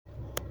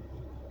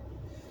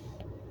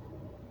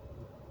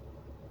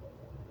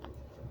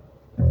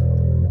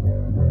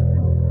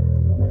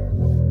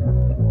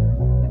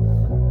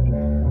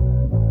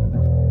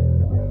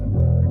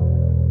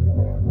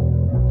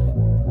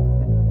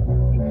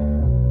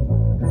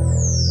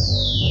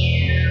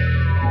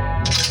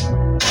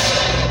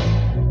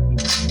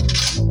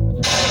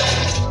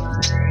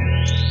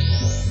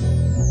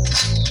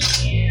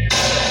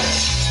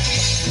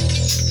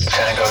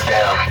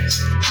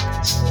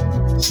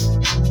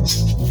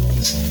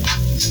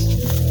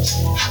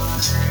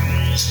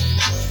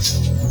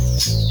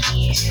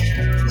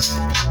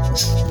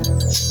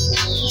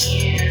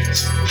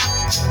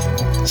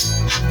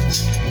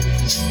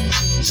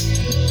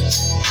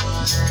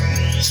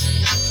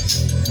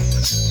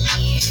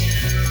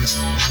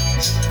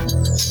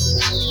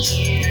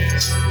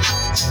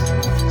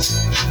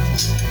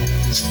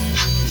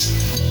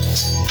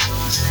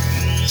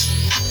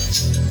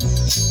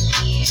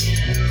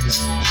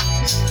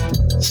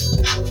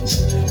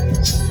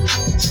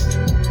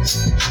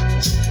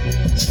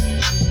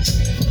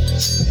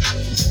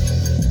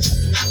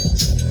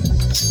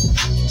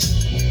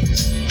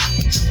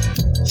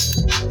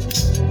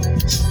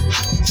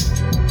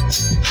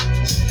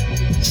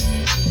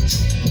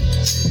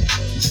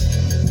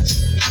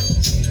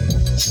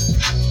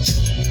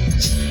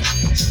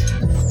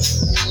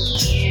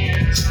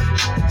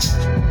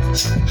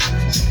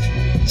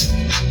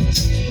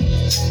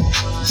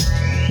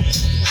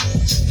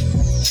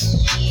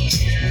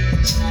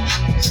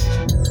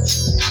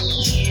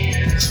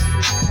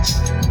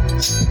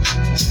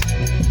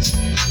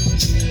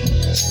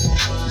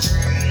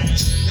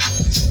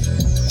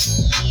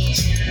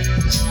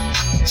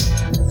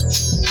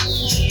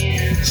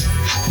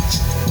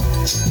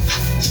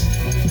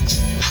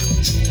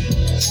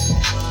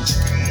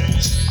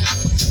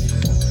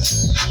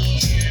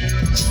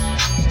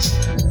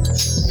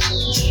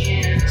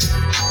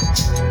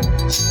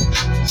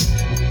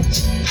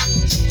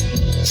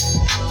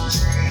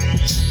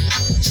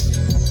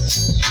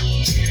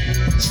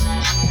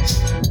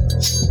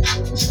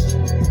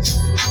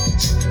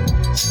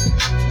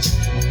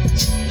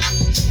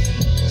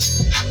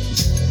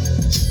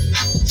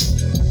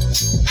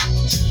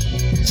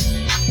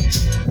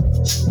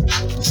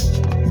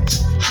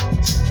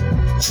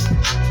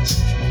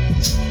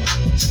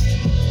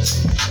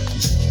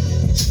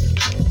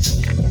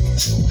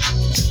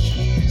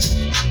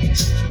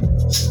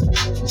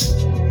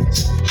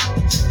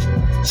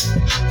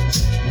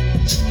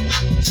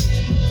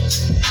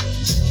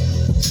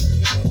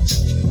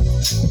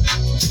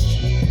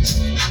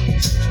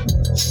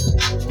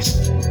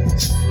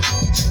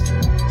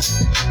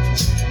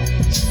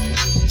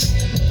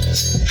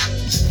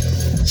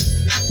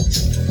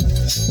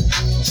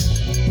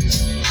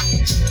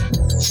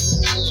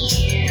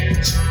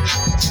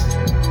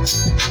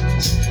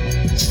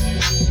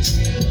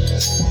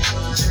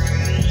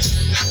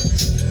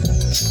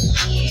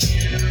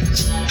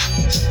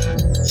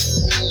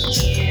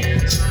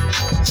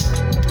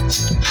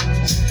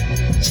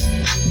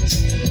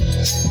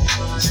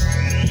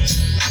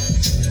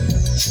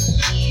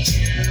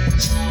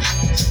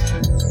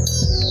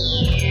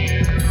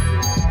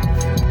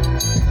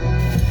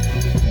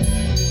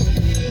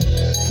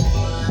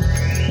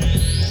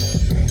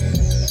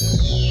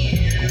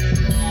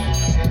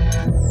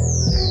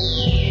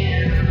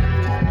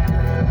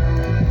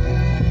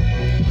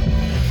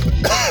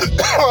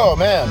Oh,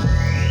 man.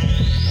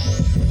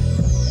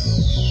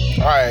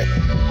 All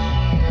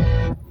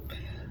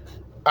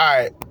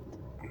right.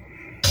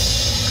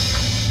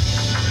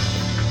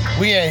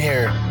 We in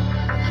here.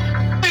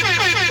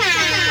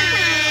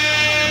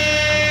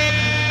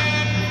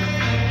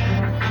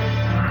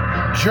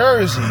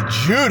 Jersey,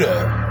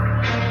 Judah.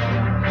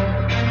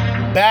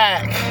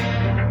 Back.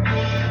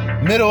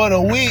 Middle of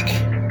the week.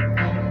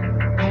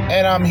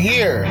 And I'm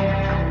here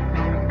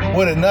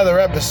with another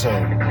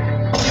episode.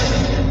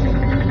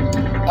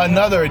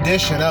 Another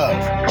edition of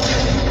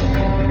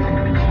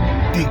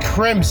the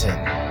Crimson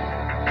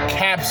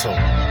Capsule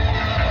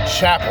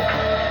Chapel.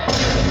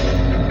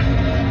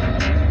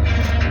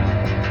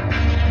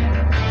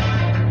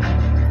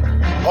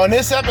 On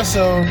this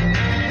episode,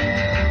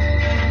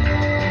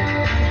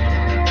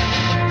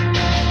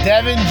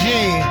 Devin G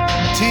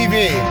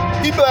TV,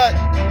 but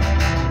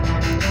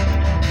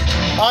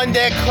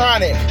Undead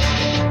Chronic.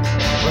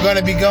 We're going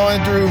to be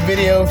going through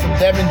video from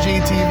Devin G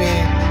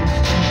TV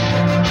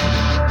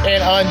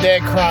and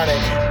Undead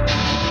Chronic.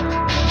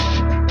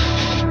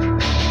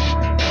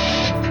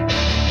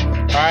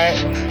 Alright.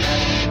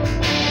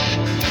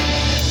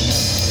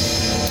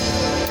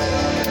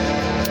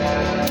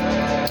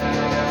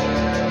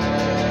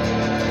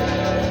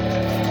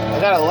 I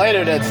got a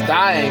lighter that's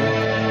dying.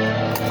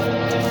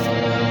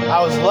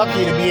 I was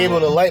lucky to be able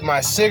to light my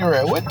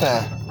cigarette. What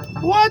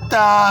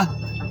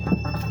the?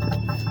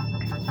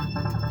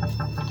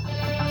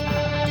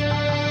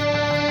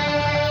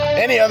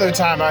 Any other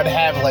time I'd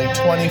have like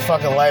 20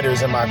 fucking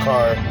lighters in my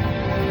car.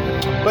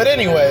 But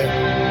anyway,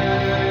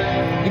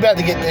 we about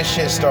to get this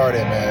shit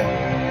started, man.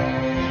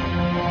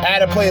 I had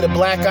to play the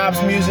Black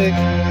Ops music.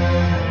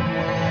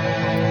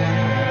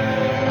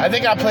 I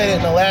think I played it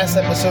in the last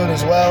episode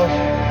as well.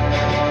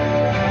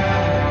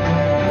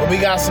 But we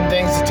got some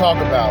things to talk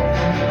about.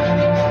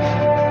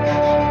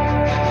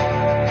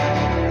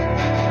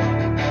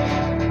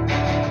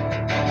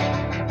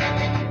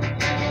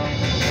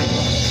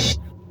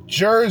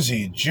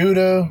 Jersey,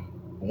 Judah,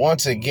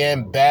 once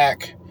again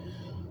back.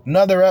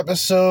 Another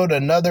episode,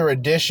 another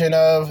edition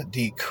of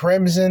the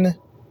Crimson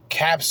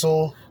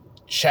Capsule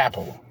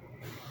Chapel.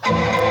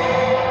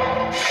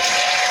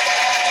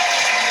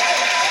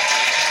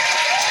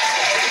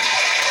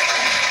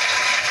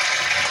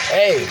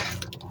 Hey,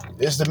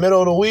 it's the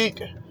middle of the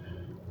week.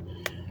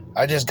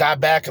 I just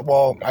got back.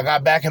 I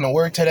got back into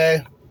work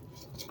today.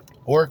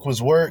 Work was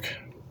work.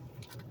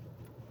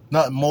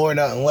 Nothing more,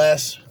 nothing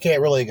less.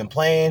 Can't really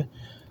complain.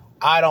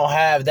 I don't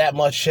have that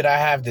much shit I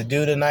have to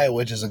do tonight,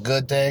 which is a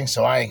good thing,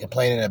 so I ain't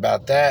complaining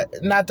about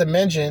that. Not to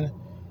mention,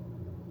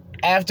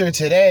 after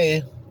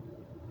today,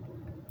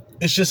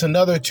 it's just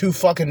another 2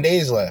 fucking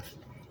days left,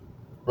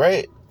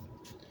 right?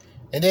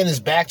 And then it's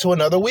back to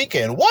another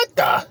weekend. What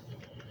the?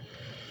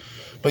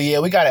 But yeah,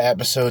 we got an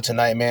episode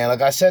tonight, man.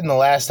 Like I said in the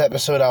last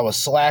episode, I was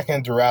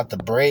slacking throughout the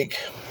break.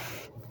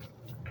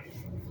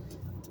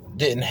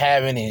 Didn't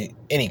have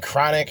any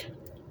chronic.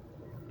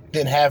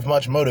 Didn't have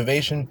much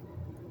motivation.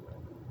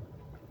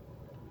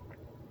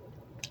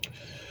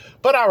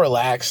 But I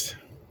relaxed.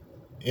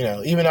 You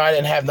know, even though I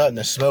didn't have nothing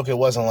to smoke, it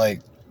wasn't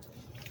like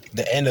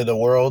the end of the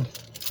world.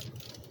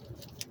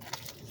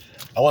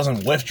 I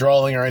wasn't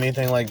withdrawing or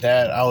anything like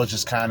that. I was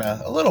just kind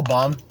of a little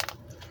bummed.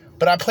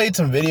 But I played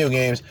some video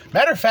games.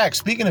 Matter of fact,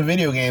 speaking of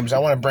video games, I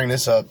want to bring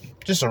this up.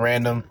 Just a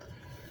random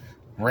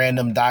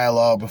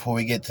dialogue before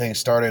we get things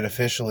started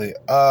officially.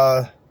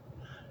 I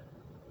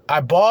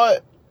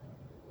bought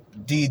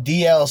the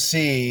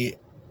DLC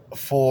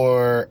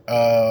for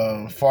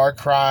Far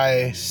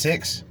Cry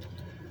 6.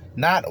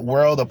 Not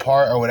World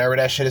Apart or whatever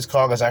that shit is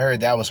called, because I heard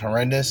that was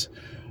horrendous.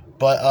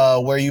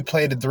 But where you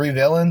play the 3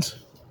 villains.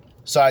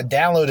 So I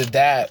downloaded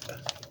that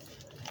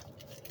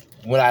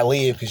when I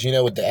leave, because you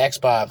know with the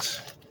Xbox,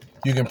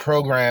 you can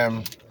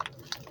program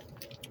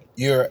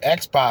your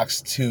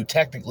Xbox to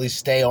technically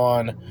stay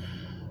on.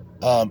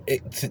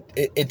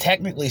 It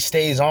technically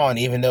stays on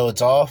even though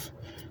it's off.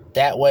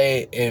 That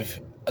way, if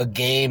a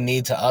game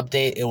needs to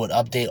update, it would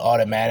update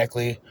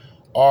automatically.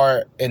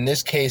 Or in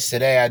this case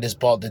today, I just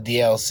bought the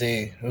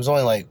DLC. It was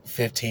only like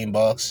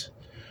 $15.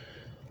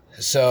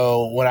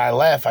 So when I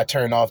left, I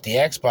turned off the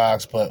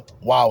Xbox, but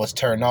while it's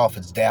turned off,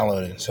 it's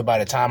downloaded. So by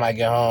the time I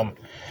get home,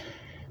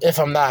 if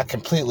I'm not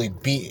completely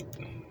beat,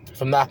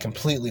 if I'm not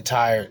completely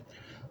tired,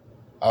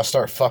 I'll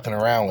start fucking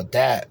around with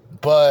that.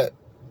 But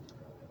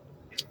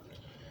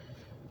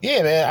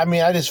yeah, man, I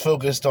mean, I just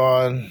focused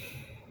on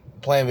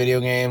playing video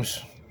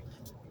games.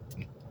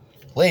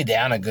 Laid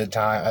down a good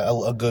time,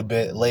 a good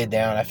bit, laid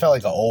down. I felt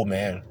like an old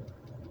man.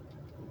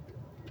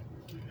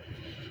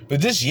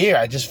 But this year,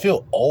 I just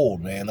feel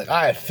old, man. Like,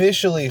 I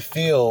officially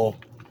feel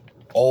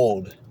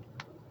old.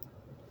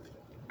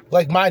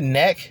 Like, my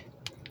neck,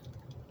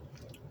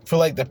 for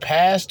like the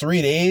past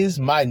 3 days,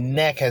 my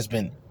neck has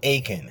been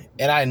aching.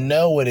 And I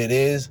know what it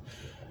is.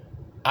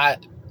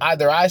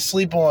 Either I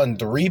sleep on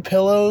 3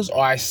 pillows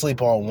or I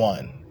sleep on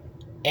 1.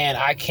 And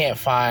I can't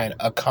find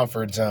a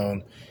comfort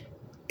zone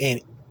in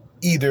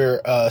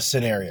either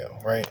scenario,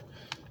 right?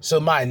 So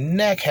my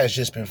neck has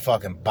just been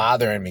fucking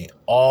bothering me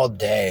all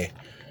day.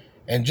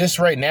 And just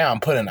right now, I'm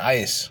putting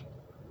ice.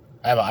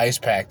 I have an ice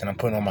pack that I'm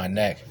putting on my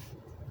neck.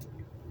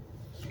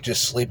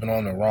 Just sleeping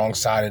on the wrong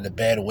side of the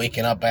bed,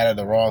 waking up out of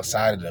the wrong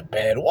side of the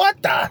bed.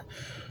 What the?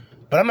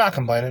 But I'm not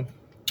complaining.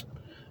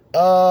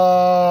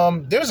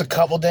 There's a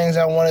couple things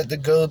I wanted to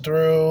go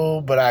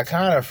through, but I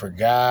kind of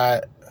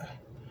forgot.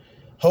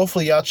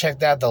 Hopefully y'all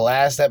checked out the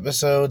last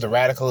episode, the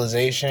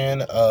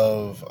radicalization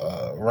of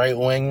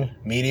right-wing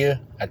media.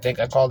 I think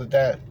I called it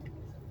that.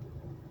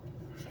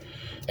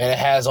 And it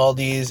has all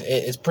these,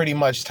 it's pretty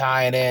much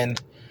tying in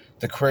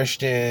the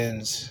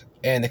Christians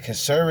and the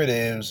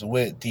conservatives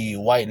with the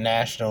white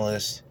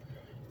nationalists.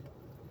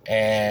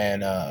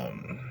 And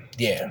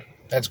yeah,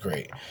 that's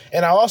great.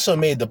 And I also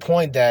made the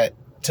point that,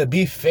 to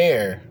be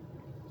fair,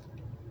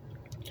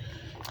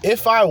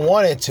 if I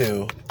wanted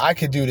to, I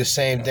could do the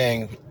same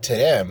thing to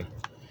them.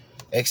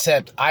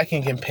 Except I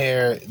can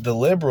compare the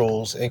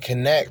liberals and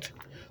connect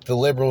the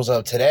liberals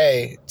of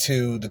today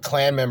to the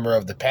Klan member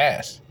of the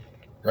past,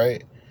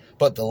 right?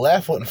 But the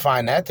left wouldn't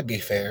find that to be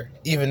fair.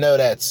 Even though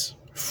that's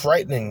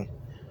frightening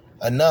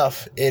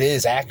enough, it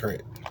is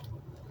accurate.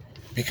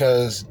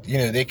 Because, you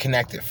know, they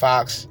connected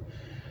Fox,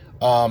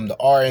 the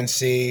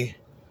RNC,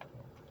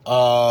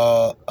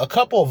 a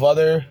couple of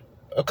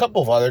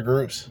other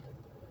groups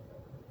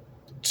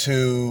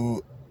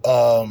to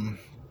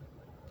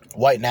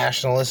white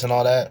nationalists and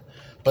all that.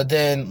 But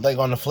then, like,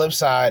 on the flip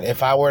side,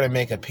 if I were to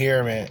make a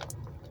pyramid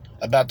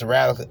about the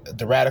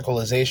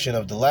radicalization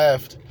of the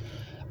left,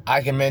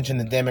 I can mention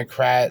the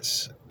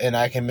Democrats, and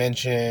I can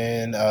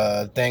mention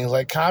things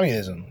like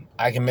communism.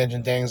 I can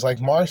mention things like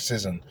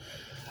Marxism.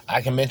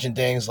 I can mention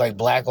things like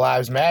Black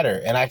Lives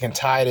Matter, and I can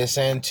tie this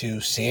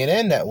into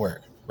CNN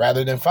Network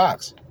rather than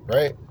Fox,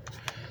 right?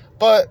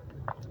 But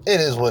it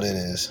is what it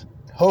is.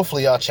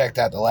 Hopefully y'all checked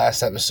out the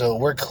last episode.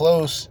 We're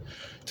close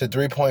to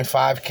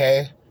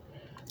 3.5K.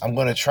 I'm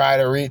going to try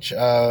to reach,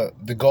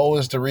 the goal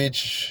is to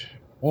reach,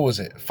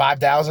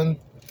 5,000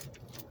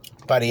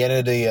 by the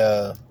end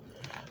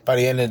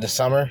of the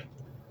summer.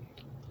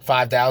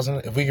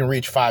 5,000. If we can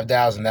reach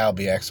 5,000, that would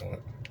be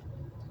excellent.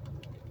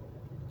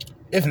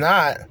 If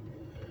not,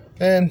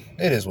 then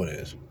it is what it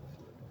is.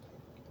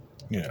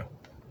 You know.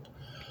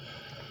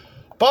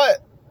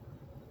 But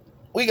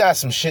we got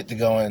some shit to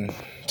go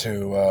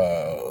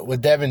into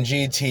with Devin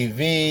G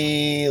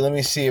TV. Let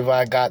me see if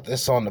I got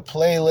this on the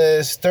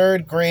playlist.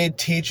 3rd grade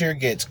teacher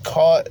gets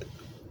caught.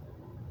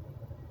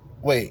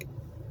 Wait.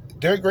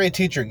 third grade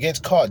teacher gets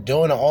caught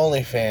doing an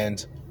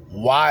OnlyFans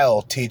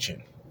while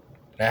teaching.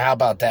 Now, how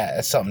about that?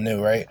 That's something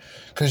new, right?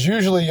 Because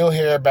usually you'll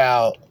hear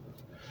about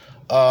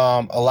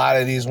a lot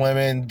of these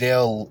women,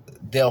 they'll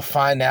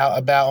find out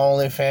about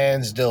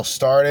OnlyFans, they'll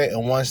start it,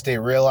 and once they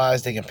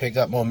realize they can pick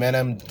up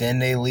momentum, then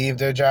they leave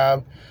their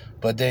job.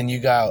 But then you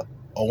got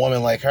a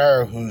woman like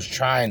her who's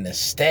trying to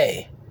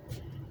stay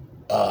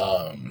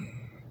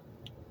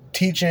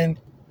teaching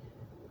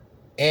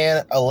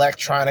and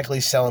electronically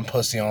selling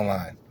pussy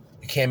online.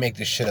 You can't make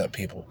this shit up,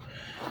 people.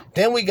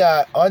 Then we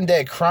got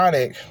Undead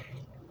Chronic.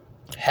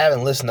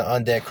 Haven't listened to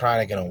Undead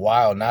Chronic in a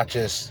while, not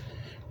just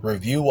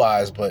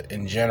review-wise, but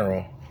in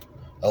general.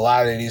 A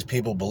lot of these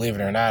people, believe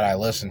it or not, I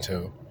listen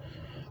to.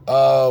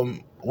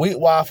 Wheat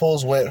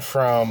waffles went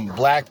from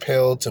black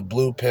pill to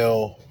blue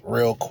pill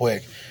real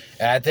quick.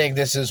 And I think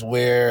this is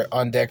where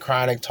Undead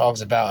Chronic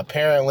talks about,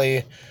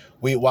 apparently,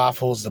 Wheat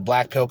Waffles, the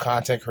black pill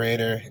content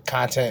creator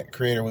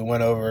we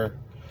went over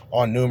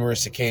on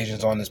numerous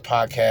occasions on this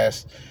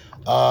podcast.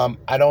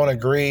 I don't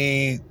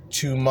agree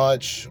too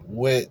much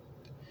with...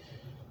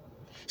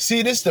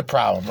 See, this is the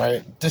problem,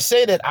 right? To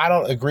say that I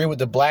don't agree with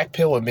the black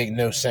pill would make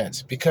no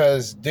sense,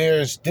 because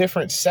there's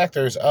different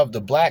sectors of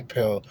the black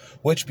pill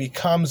which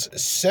becomes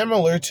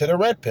similar to the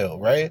red pill,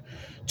 right?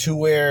 To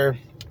where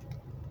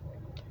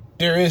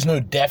there is no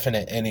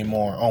definite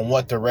anymore on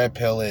what the red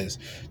pill is.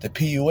 The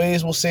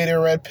PUAs will say they're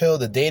red pill.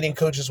 The dating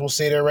coaches will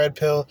say they're red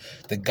pill.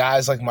 The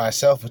guys like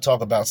myself who talk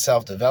about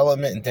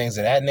self-development and things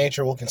of that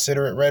nature will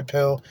consider it red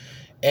pill.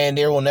 And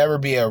there will never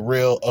be a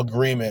real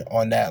agreement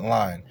on that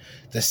line.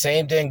 The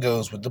same thing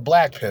goes with the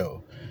black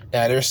pill.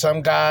 Now, there's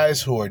some guys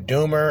who are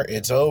doomer,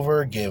 it's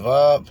over, give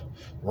up,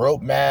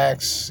 rope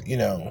max,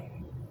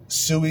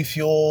 suey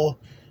fuel,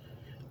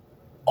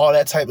 all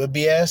that type of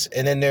BS.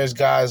 And then there's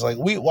guys like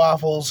Wheat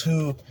Waffles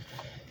who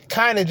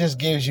kind of just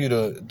gives you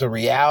the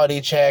reality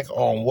check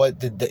on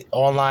what the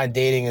online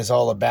dating is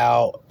all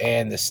about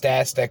and the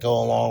stats that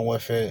go along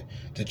with it,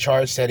 the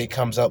charts that he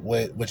comes up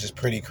with, which is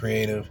pretty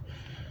creative.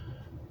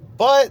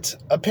 But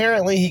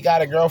apparently he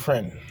got a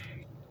girlfriend.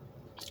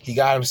 He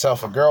got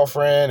himself a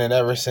girlfriend, and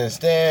ever since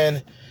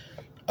then,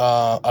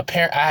 I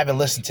haven't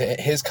listened to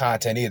his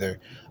content either.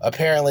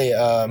 Apparently,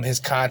 his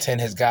content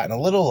has gotten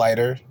a little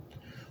lighter.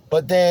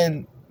 But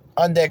then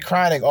Undead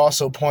Chronic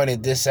also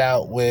pointed this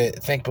out with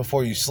Think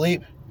Before You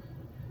Sleep.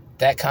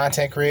 That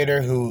content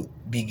creator who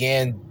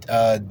began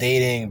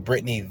dating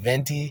Brittany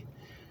Venti,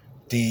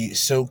 the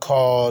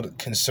so-called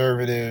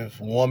conservative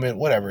woman,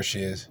 whatever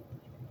she is.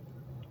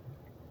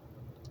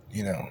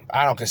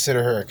 I don't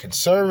consider her a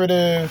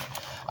conservative.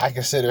 I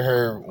consider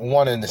her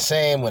one and the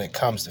same when it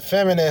comes to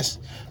feminists,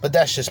 but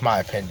that's just my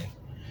opinion.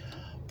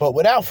 But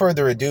without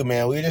further ado,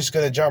 man, we're just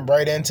going to jump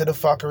right into the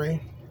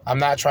fuckery. I'm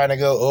not trying to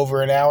go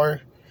over an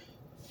hour,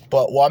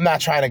 I'm not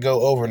trying to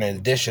go over an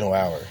additional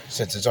hour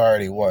since it's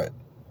already,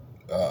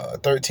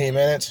 13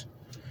 minutes?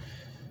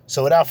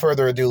 So without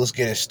further ado, let's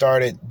get it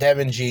started.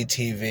 Devin G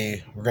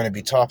TV, we're going to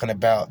be talking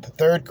about the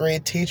third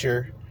grade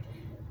teacher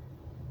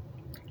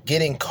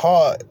getting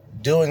caught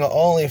doing an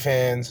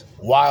OnlyFans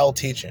while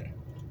teaching.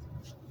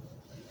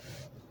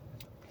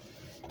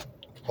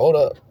 Hold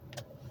up.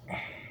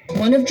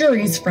 One of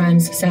Jerry's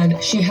friends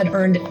said she had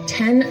earned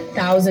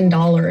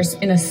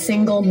 $10,000 in a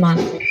single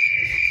month.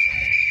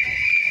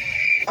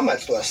 I might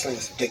start slinging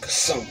some dick or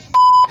something.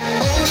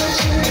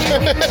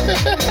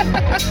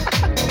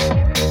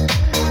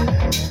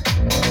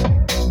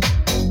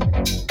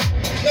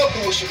 No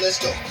bullshit, let's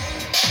go.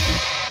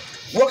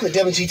 Welcome to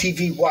Devin G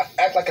TV, where I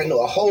act like I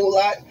know a whole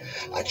lot.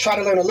 I try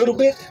to learn a little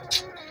bit,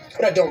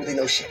 but I don't really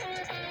know shit.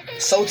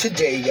 So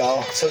today,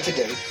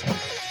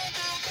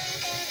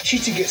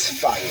 teacher gets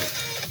fired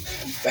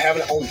for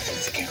having an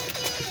OnlyFans account.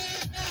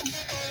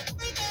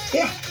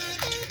 Yeah,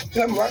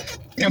 I'm right.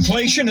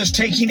 Inflation is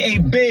taking a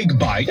big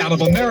bite out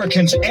of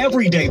Americans'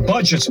 everyday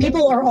budgets.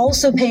 People are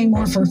also paying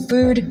more for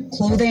food,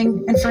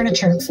 clothing, and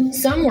furniture.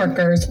 Some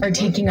workers are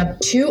taking up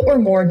 2 or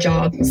more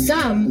jobs.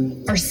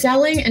 Some are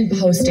selling and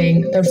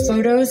posting their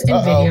photos and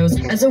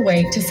videos as a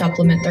way to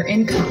supplement their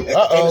income.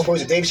 Famous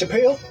words of Dave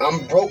Chappelle.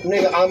 I'm broke,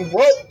 nigga. I'm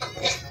broke.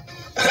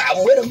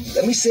 I'm with him.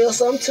 Let me sell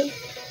something too.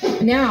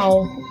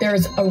 Now,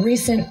 there's a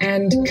recent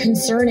and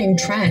concerning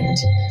trend.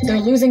 They're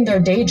losing their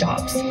day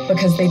jobs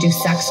because they do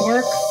sex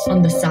work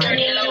on the side.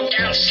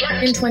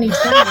 In 2020, a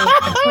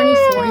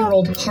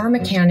 24-year-old car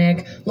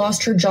mechanic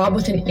lost her job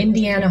with an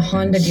Indiana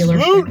Honda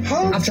dealership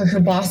after her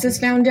bosses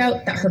found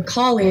out that her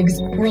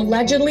colleagues were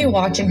allegedly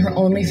watching her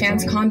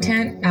OnlyFans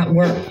content at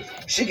work.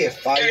 She get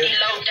fired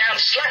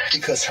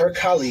because her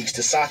colleagues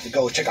decide to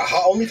go check out her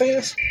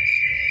OnlyFans?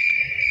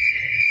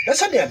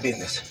 That's her damn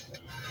business.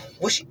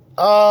 What's she...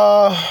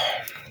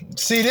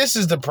 See, this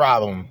is the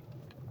problem.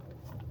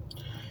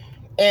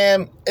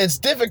 And it's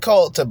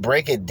difficult to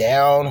break it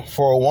down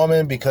for a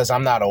woman because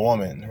I'm not a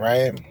woman,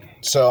 right?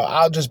 So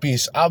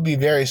I'll be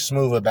very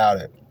smooth about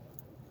it.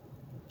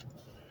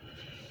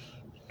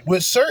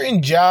 With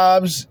certain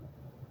jobs,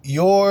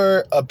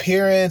 your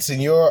appearance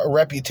and your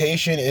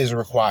reputation is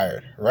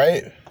required,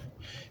 right?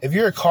 if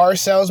you're a car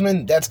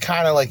salesman, that's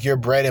kind of like your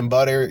bread and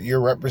butter,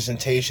 your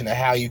representation of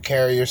how you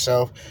carry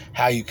yourself,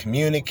 how you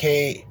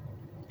communicate,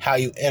 how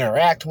you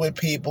interact with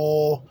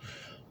people,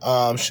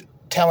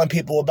 telling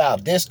people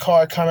about this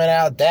car coming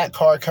out, that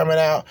car coming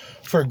out.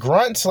 For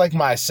grunts like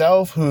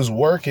myself, whose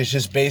work is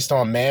just based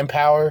on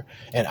manpower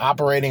and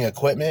operating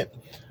equipment,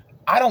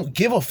 I don't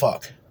give a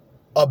fuck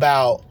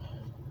about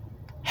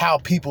how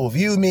people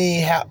view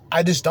me.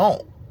 I just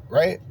don't,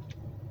 right?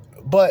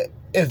 But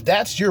if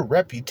that's your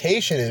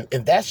reputation,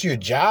 if that's your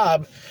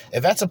job,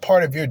 if that's a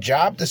part of your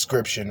job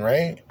description,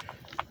 right,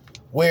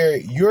 where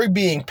you're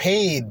being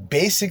paid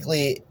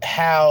basically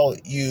how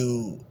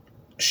you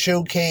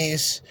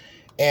showcase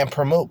and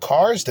promote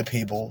cars to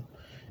people,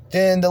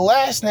 then the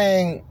last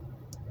thing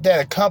that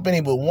a company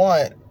would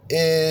want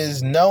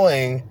is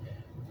knowing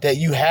that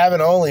you have an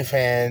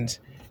OnlyFans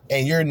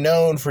and you're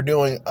known for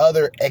doing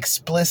other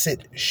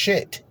explicit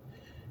shit.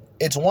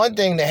 It's one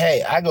thing that,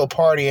 hey, I go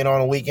partying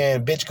on a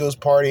weekend, bitch goes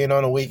partying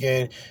on a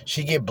weekend,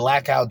 she get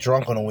blackout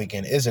drunk on a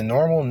weekend. Is it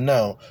normal?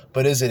 No.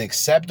 But is it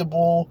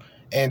acceptable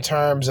in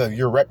terms of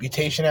your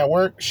reputation at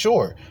work?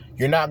 Sure.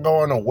 You're not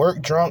going to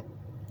work drunk.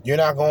 You're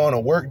not going to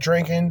work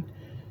drinking.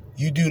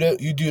 You do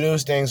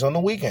those things on the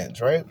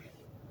weekends, right?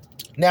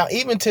 Now,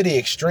 even to the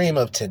extreme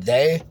of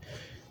today,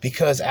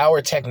 because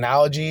our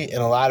technology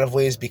in a lot of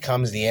ways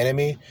becomes the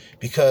enemy,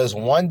 because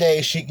one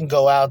day she can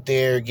go out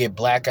there, get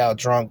blackout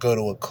drunk, go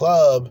to a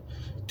club,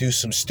 do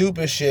some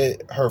stupid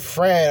shit, her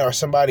friend or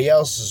somebody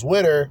else is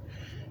with her,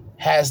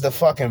 has the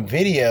fucking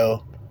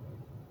video,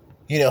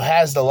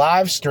 has the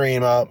live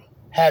stream up,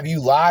 have you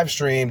live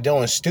stream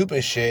doing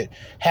stupid shit,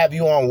 have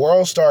you on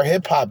World Star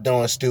Hip Hop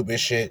doing stupid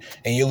shit,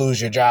 and you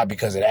lose your job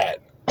because of that.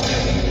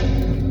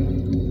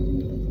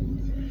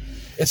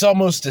 It's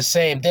almost the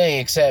same thing,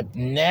 except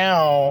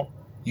now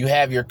you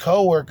have your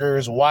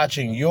coworkers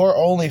watching your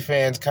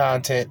OnlyFans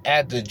content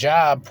at the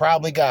job,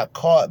 probably got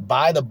caught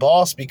by the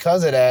boss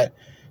because of that,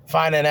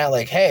 finding out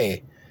like,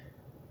 hey,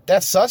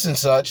 that's such and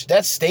such,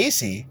 that's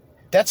Stacy,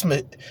 that's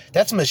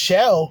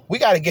Michelle, we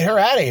got to get her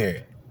out of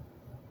here.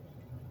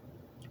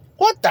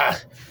 What the?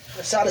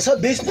 That's how it's her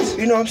business.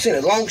 You know what I'm saying?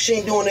 As long as she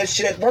ain't doing that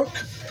shit at work,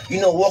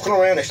 walking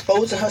around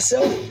exposing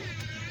herself,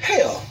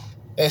 hell.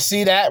 And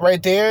see that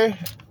right there?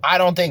 I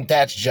don't think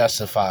that's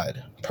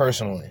justified,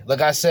 personally.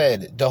 Like I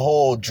said, the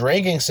whole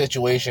drinking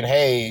situation,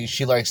 hey,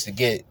 she likes to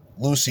get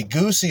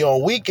loosey-goosey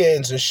on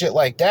weekends and shit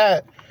like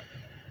that.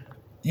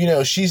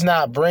 She's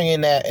not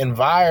bringing that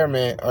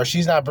environment, or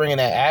she's not bringing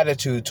that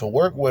attitude to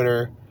work with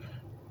her.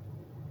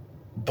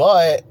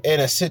 But in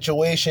a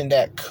situation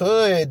that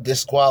could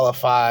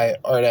disqualify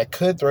or that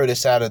could throw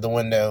this out of the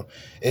window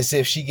is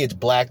if she gets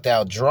blacked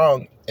out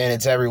drunk, and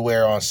it's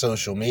everywhere on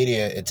social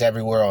media, it's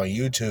everywhere on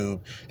YouTube,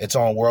 it's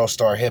on World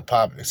Star Hip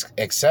Hop,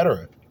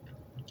 etc.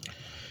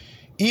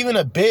 Even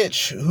a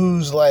bitch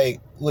who's like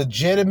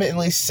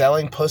legitimately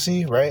selling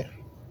pussy, right?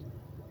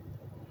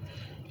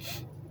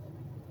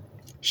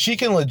 She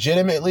can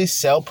legitimately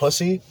sell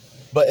pussy,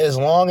 but as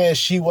long as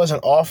she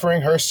wasn't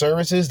offering her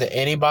services to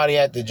anybody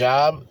at the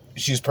job,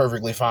 she's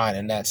perfectly fine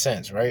in that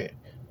sense, right?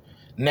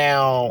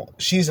 Now,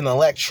 she's an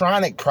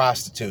electronic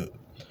prostitute,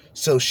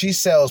 so she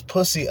sells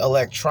pussy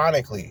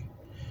electronically.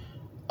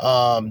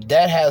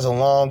 That has a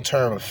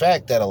long-term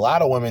effect that a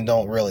lot of women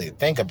don't really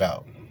think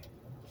about.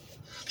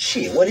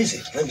 Shit, what is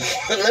it?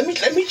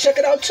 Let me check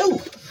it out too.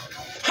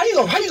 How you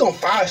gonna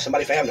fire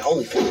somebody for having an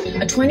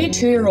OnlyFans? A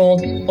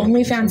 22-year-old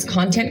OnlyFans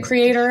content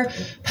creator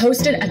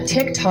posted a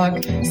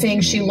TikTok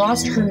saying she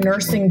lost her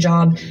nursing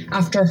job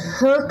after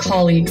her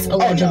colleagues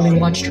allegedly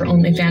watched her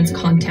OnlyFans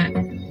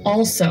content,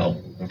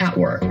 also at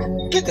work.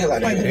 Get the hell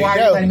out of here. Why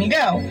are you letting me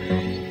go?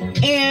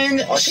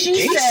 And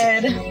she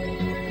said,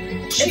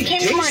 She it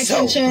came to did my so.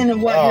 attention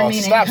of what your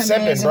main stop income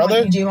sipping, is and brother.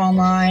 what you do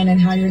online and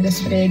how you're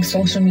this big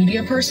social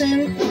media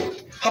person.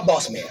 Her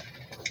boss man.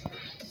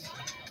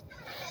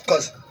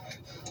 Because,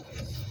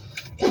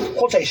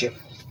 quotation,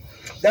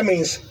 that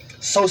means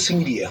social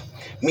media.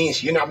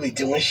 Means you're not really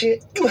doing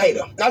shit. You hate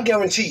her. I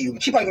guarantee you,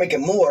 she probably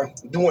making more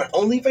doing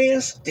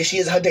OnlyFans than she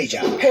is at her day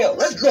job. Hell,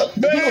 let's look.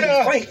 We're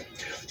gonna be frank.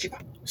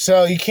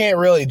 So you can't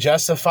really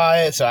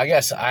justify it, so I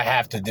guess I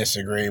have to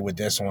disagree with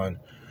this one.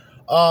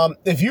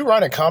 If you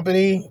run a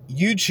company,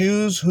 you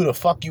choose who the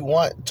fuck you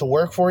want to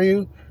work for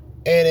you,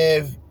 and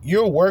if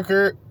your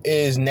worker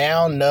is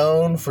now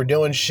known for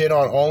doing shit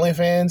on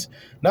OnlyFans,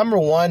 number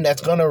one,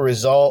 that's going to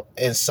result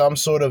in some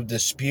sort of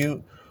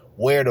dispute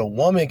where the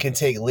woman can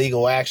take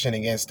legal action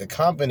against the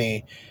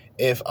company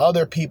if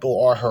other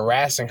people are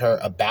harassing her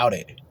about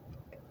it.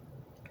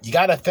 You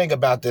got to think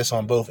about this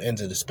on both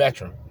ends of the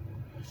spectrum.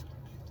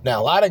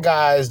 Now, a lot of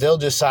guys, they'll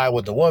just side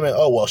with the woman.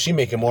 Oh, well, she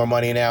making more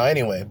money now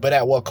anyway. But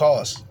at what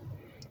cost?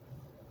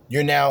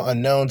 You're now a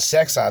known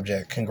sex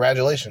object.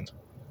 Congratulations.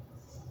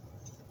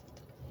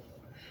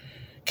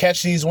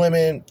 Catch these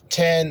women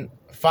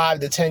 5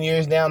 to 10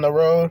 years down the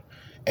road,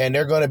 and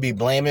they're going to be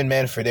blaming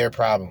men for their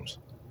problems.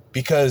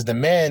 Because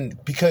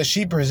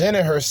she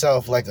presented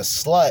herself like a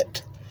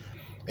slut,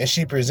 and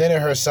she presented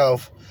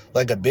herself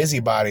like a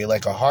busybody,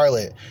 like a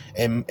harlot,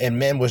 and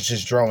men was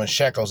just throwing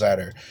shekels at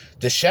her.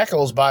 The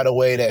shekels, by the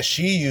way, that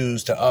she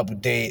used to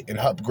update and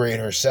upgrade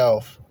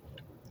herself,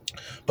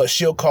 but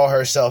she'll call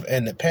herself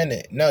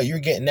independent. No, you're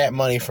getting that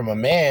money from a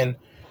man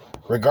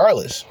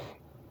regardless.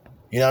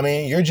 You know what I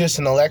mean? You're just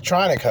an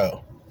electronic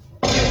hoe.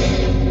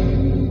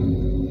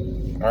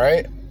 All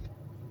right?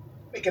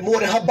 Making more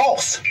than her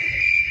boss.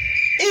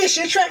 Is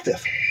she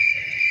attractive?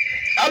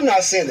 I'm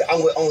not saying that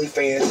I'm with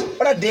OnlyFans,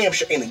 but I damn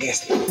sure ain't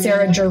against it.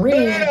 Sarah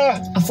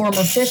Jaree, a former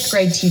 5th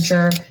grade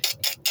teacher,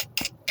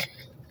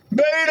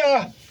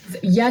 Beta!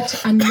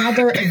 yet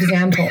another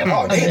example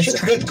Oh, of damn, this she's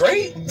trend. 5th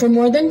grade? For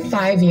more than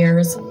 5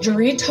 years,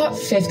 Jaree taught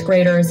 5th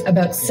graders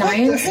about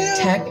science, hell?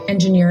 tech,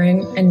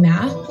 engineering, and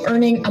math,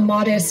 earning a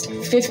modest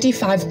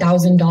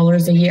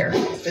 $55,000 a year.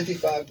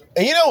 55.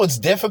 And you know what's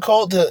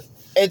difficult to...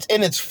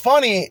 It's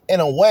funny in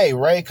a way,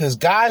 right? Because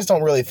guys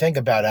don't really think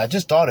about it. I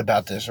just thought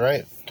about this,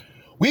 right?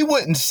 We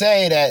wouldn't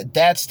say that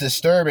that's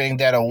disturbing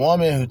that a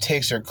woman who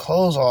takes her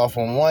clothes off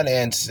in one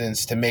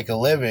instance to make a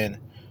living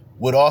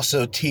would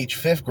also teach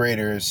 5th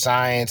graders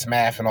science,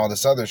 math, and all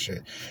this other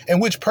shit.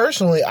 And which,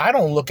 personally, I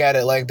don't look at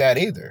it like that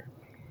either.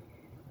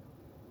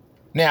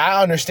 Now,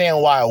 I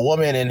understand why a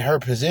woman in her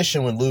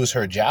position would lose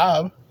her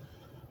job,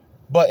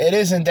 but it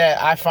isn't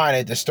that I find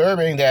it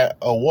disturbing that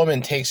a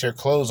woman takes her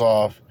clothes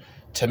off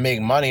to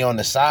make money on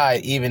the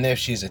side, even if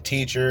she's a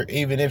teacher,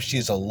 even if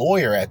she's a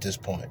lawyer at this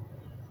point.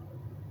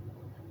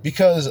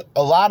 Because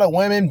a lot of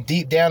women,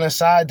 deep down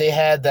inside, they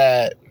have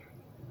that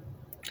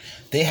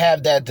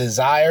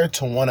desire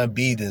to want to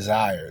be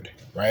desired,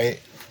 right?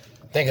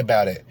 Think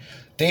about it.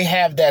 They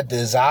have that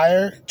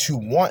desire to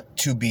want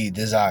to be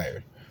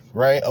desired,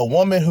 right? A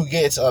woman who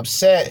gets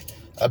upset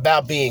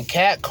about being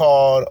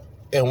catcalled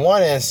in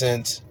one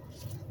instance,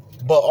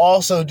 but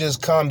also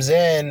just comes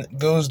in,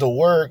 goes to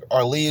work,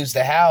 or leaves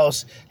the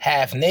house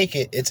half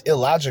naked, it's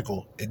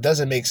illogical. It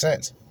doesn't make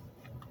sense.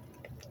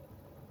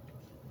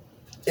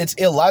 It's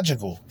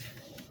illogical.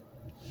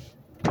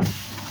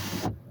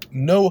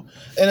 No,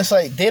 and it's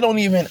like I don't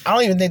even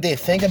think they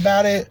think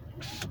about it,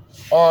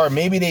 or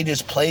maybe they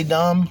just play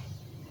dumb.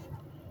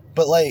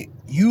 But like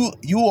you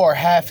are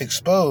half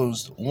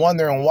exposed,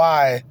 wondering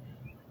why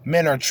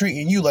men are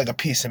treating you like a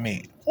piece of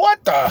meat.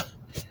 What the?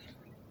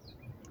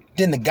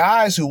 Then the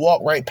guys who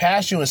walk right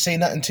past you and say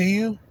nothing to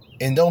you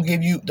and don't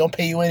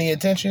pay you any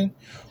attention,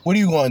 what are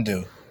you going to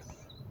do?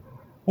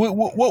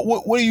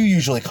 What do you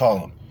usually call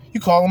them? You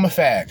call them a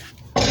fag.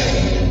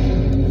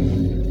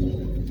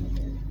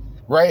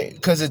 Right?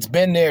 Because it's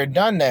been there,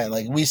 done that.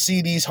 Like, we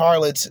see these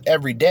harlots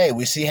every day.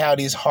 We see how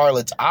these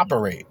harlots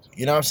operate.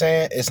 You know what I'm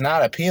saying? It's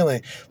not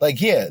appealing.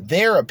 Like, yeah,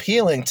 they're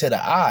appealing to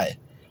the eye,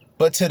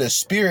 but to the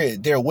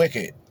spirit, they're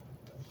wicked.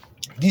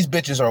 These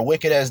bitches are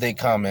wicked as they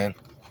come, man.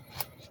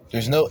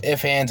 There's no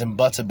ifs, ands, and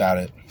buts about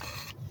it.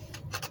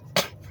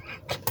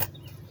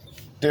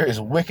 They're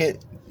as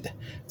wicked.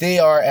 They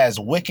are as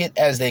wicked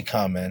as they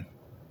come, man.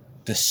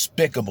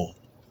 Despicable.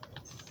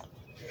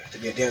 To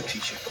be a damn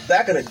teacher.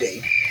 Back in the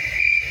day,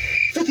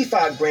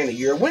 55 grand a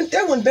year,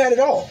 that wasn't bad at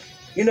all.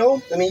 You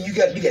know, I mean, you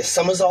get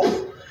summers off.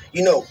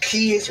 You know,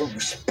 kids were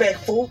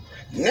respectful.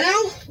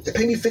 Now, they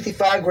pay me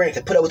 55 grand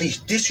to put up with these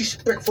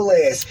disrespectful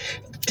ass,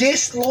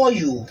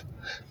 disloyal,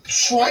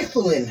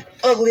 trifling,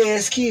 ugly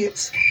ass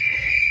kids.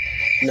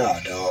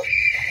 Nah, dog.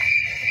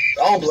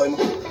 I don't blame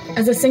her.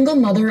 As a single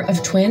mother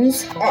of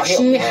twins,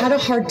 she had a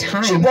hard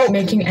time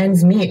making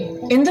ends meet.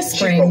 In the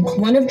spring,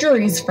 one of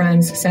Jaree's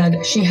friends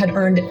said she had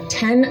earned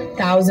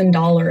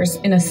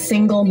 $10,000 in a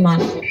single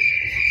month.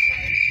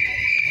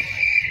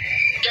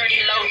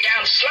 Dirty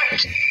low-down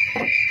slut.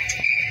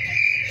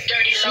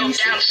 Dirty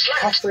low-down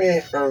slut. My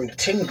friend earned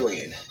 10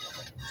 grand.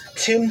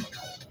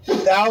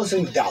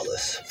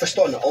 $10,000 for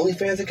starting an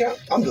OnlyFans account.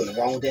 I'm doing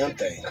the wrong damn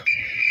thing.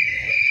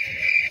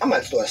 I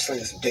might start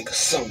slinging some dick or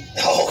something.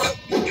 Oh.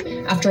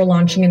 After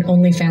launching an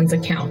OnlyFans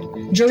account,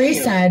 Jaree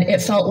said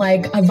it felt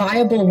like a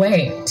viable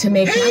way to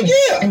make money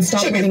and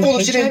stop living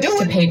paycheck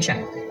to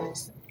paycheck.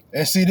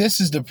 And see, this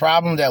is the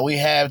problem that we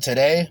have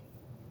today.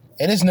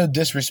 And it's no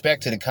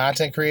disrespect to the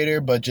content creator,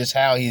 but just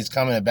how he's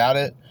coming about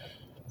it.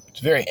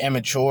 It's very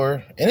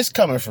immature. And it's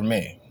coming from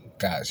me.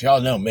 Guys, y'all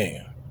know me.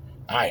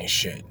 I ain't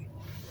shit.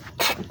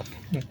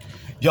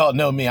 Y'all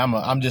know me.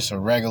 I'm just a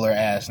regular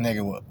ass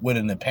nigga with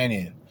an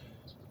opinion.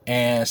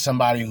 And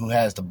somebody who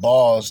has the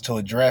balls to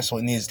address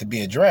what needs to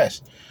be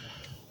addressed.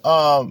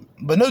 But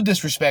no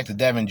disrespect to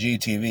Devin G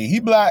TV. He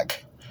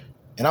black,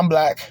 and I'm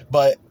black,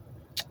 but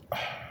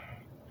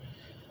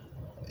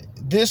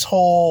this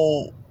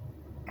whole...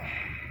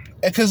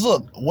 Because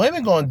look,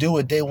 women gonna do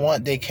what they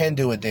want. They can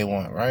do what they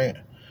want, right?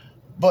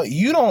 But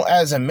you don't,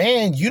 as a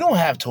man, you don't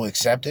have to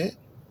accept it.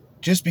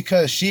 Just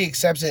because she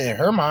accepts it in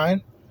her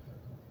mind.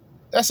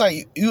 That's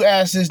like, you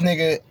ask this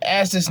nigga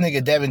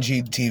Devin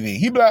G TV.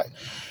 He black.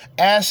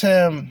 Ask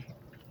this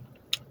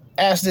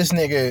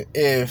nigga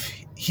if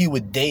he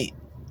would date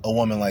a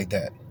woman like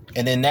that.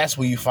 And then that's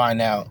where you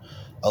find out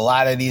a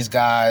lot of these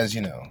guys,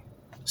 you know,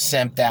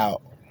 simped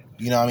out.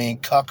 You know what I mean?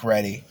 Cuck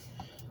ready.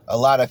 A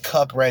lot of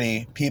cuck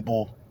ready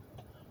people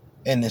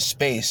in this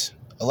space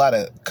a lot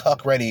of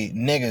cuck-ready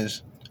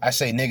niggas. I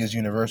say niggas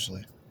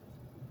universally.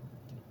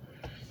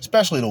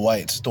 Especially the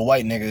whites. The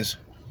white niggas.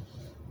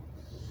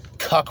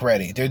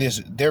 Cuck-ready.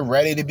 They're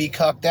ready to be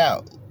cucked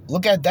out.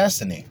 Look at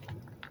Destiny.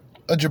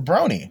 A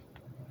jabroni.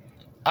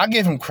 I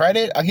give him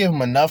credit. I give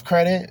him enough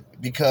credit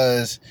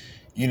because,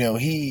 you know,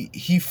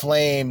 he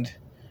flamed,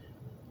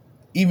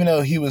 even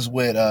though he was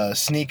with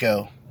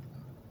Sneeko,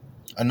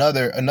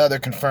 another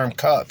confirmed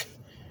cuck.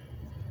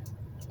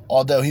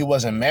 Although he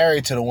wasn't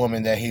married to the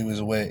woman that he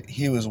was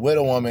with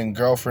a woman,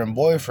 girlfriend,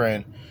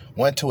 boyfriend,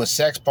 went to a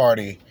sex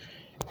party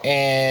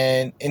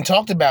and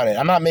talked about it.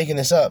 I'm not making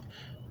this up.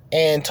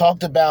 And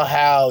talked about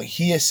how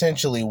he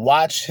essentially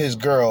watched his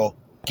girl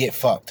get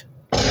fucked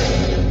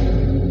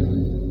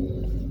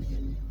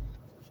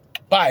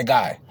by a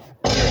guy.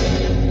 I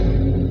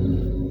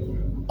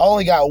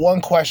only got one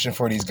question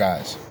for these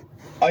guys.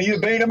 Are you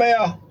beta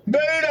male?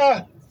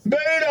 Beta!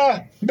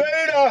 Beta!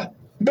 Beta!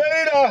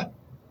 Beta!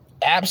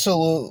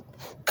 Absolute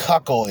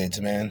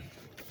cuckolds, man.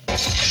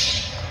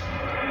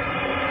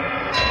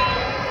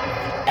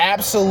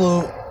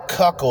 Absolute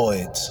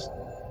cuckolds.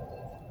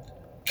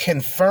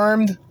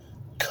 Confirmed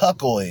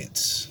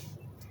cuckolds.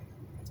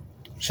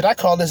 Should I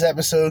call this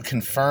episode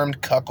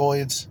Confirmed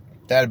Cuckolds?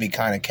 That'd be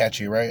kind of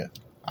catchy, right?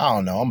 I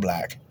don't know. I'm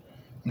black.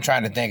 I'm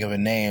trying to think of a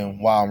name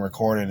while I'm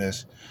recording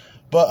this.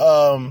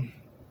 But,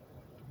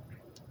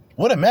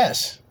 what a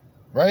mess,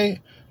 right?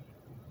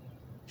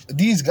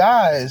 These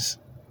guys,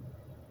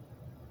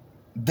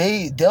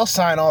 they'll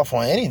sign off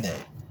on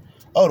anything.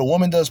 Oh, the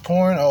woman does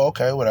porn? Oh,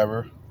 okay,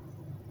 whatever.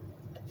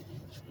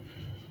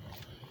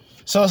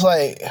 So it's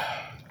like,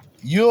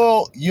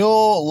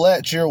 you'll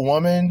let your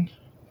woman,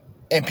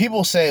 and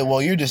people say,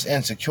 well, you're just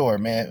insecure,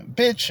 man.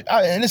 Bitch,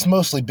 and it's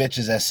mostly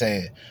bitches that say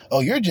it. Oh,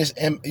 you're just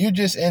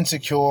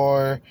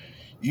insecure.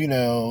 You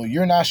know,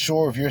 you're not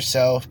sure of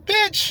yourself.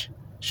 Bitch,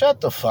 shut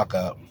the fuck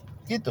up.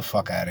 Get the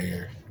fuck out of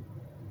here.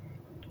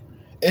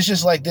 It's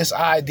just like this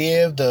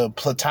idea of the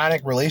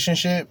platonic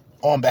relationship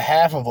but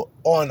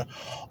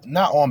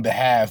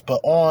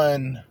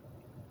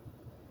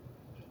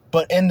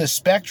in the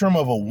spectrum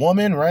of a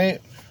woman, right?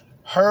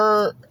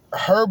 Her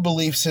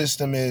belief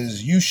system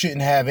is you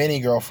shouldn't have any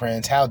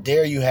girlfriends. How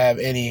dare you have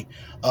any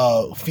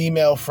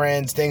female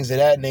friends, things of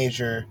that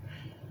nature,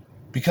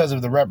 because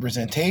of the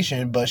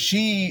representation. But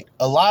a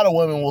lot of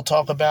women will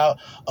talk about,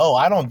 oh,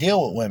 I don't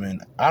deal with women.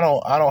 I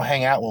don't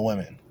hang out with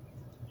women.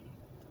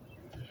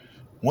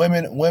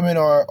 Women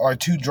are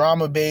too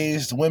drama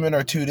based. Women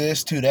are too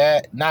this, too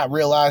that, not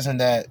realizing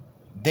that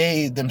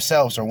they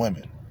themselves are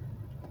women.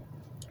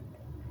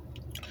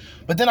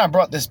 But then I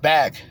brought this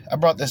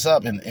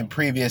up in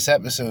previous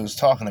episodes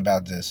talking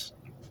about this,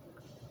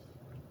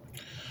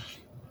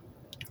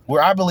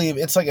 where I believe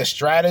it's like a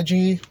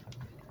strategy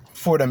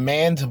for the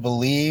man to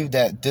believe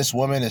that this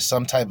woman is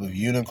some type of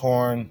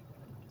unicorn.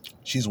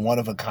 She's one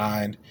of a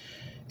kind.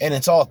 And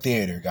it's all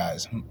theater,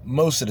 guys.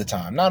 Most of the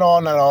time. Not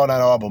all,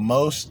 but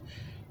most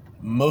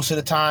of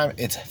the time,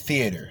 it's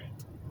theater.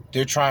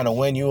 They're trying to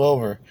win you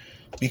over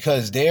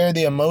because they're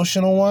the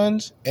emotional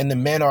ones and the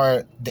men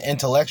are the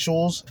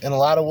intellectuals in a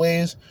lot of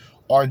ways,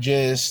 are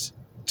just,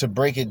 to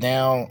break it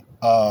down,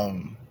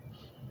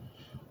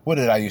 what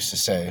did I used to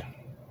say?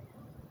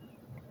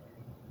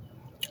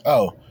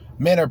 Oh,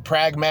 men are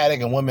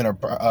pragmatic and women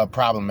are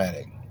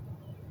problematic.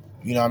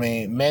 You know what I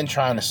mean? Men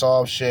trying to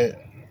solve shit.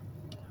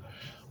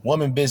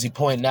 Woman busy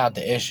pointing out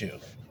the issue.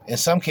 In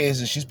some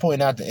cases, she's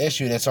pointing out the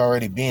issue that's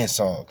already being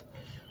solved.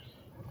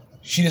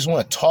 She just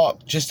want to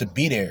talk just to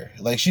be there.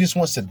 Like, she just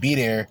wants to be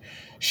there.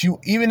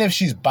 Even if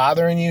she's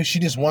bothering you, she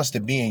just wants to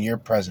be in your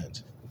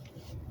presence.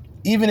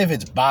 Even if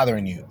it's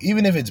bothering you.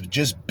 Even if it's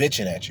just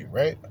bitching at you,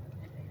 right?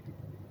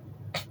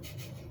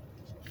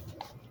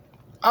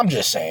 I'm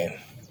just saying.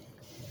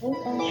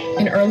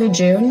 In early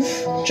June,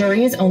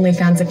 Jerry's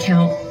OnlyFans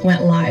account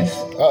went live.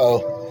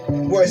 Uh-oh.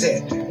 Where is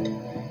it?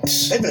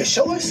 They gonna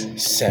show us?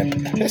 Simp.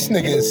 This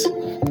nigga's...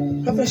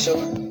 I'm gonna show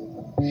us.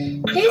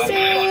 Hey,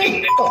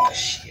 Sam. Oh,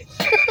 shit.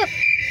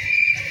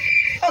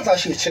 I thought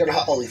she was checking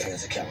out her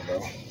OnlyFans account,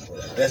 bro.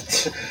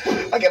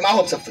 I get my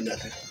hopes up for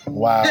nothing.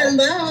 Wow.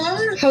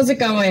 Hello. How's it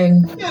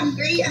going? I'm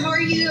great. How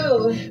are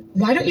you?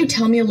 Why don't you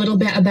tell me a little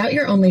bit about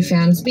your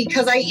OnlyFans?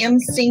 Because I am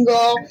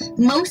single,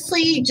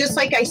 mostly just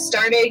like I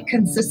started,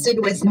 consisted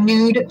with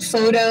nude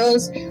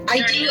photos.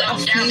 I do a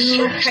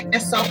few kind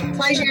of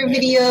self-pleasure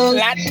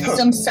videos,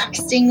 some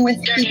sexting with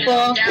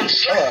people.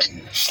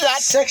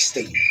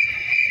 Sexting.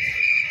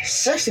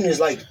 Sexting is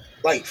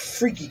like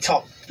freaky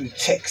talk through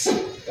text,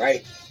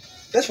 right?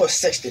 That's what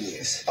sexting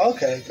is.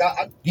 Okay.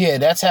 Yeah,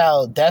 that's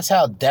how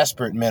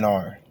desperate men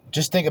are.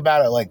 Just think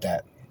about it like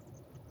that.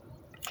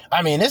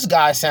 I mean, this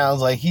guy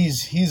sounds like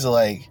he's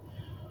like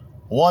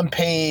one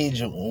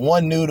page,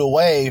 one nude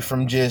away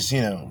from just,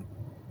 you know,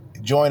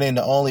 joining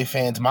the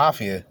OnlyFans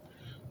Mafia.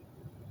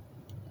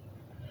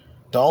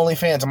 The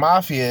OnlyFans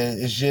Mafia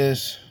is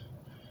just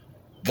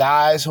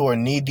guys who are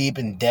knee-deep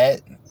in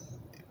debt,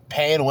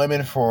 paying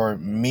women for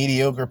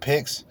mediocre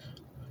pics.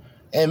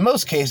 In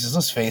most cases,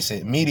 let's face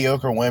it,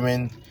 mediocre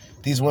women.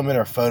 These women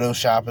are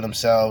photoshopping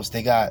themselves.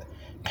 They got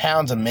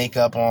pounds of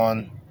makeup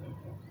on.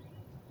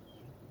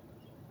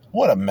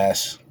 What a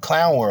mess.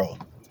 Clown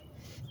world.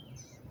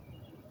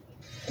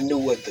 Knew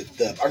what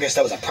the I guess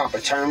that was a proper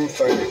term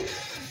for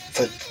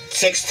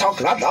sex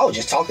talk. I was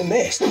just talking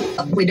mess.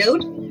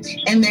 Widowed,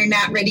 and they're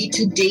not ready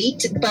to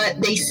date,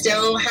 but they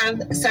still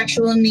have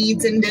sexual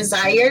needs and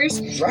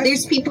desires. Right.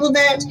 There's people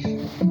that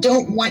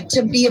don't want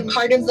to be a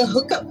part of the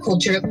hookup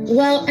culture.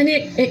 Well, and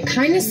it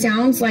kind of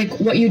sounds like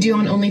what you do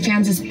on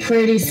OnlyFans is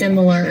pretty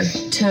similar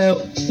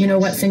to, you know,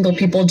 what single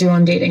people do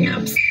on dating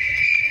apps.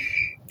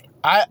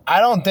 I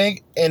don't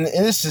think, and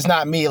this is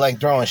not me like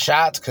throwing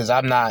shots because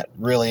I'm not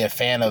really a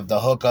fan of the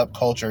hookup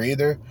culture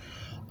either.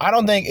 I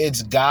don't think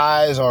it's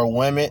guys or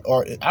women,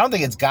 or I don't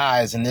think it's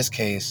guys in this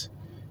case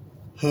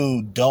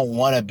who don't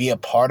want to be a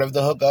part of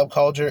the hookup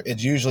culture.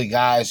 It's usually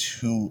guys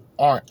who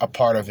aren't a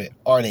part of it,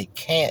 or they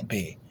can't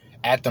be.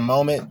 At the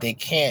moment, they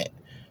can't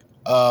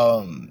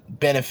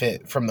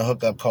benefit from the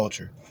hookup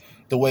culture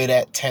the way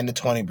that 10 to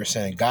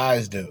 20% of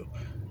guys do.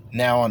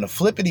 Now, on the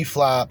flippity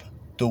flop,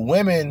 the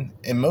women,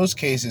 in most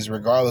cases,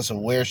 regardless of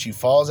where she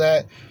falls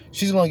at,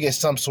 she's going to get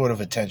some sort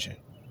of attention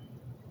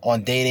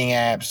on dating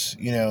apps,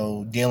 you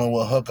know, dealing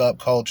with hookup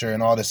culture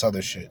and all this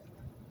other shit.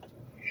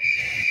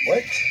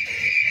 What?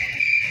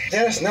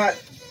 That's not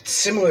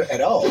similar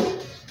at all.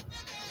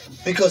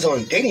 Because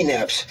on dating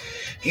apps,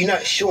 you're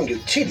not showing your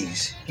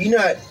titties. You're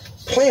not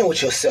playing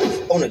with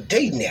yourself on a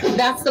dating app.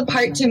 That's the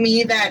part to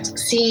me that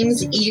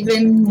seems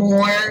even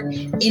more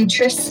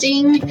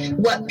interesting.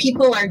 What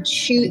people are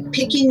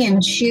picking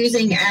and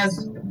choosing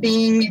as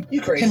being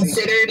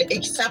considered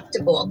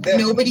acceptable.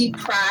 Nobody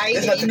pried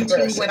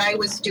into what I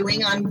was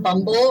doing on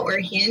Bumble or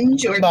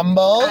Hinge or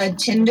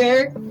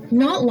Tinder.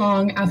 Not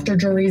long after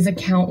Dorie's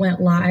account went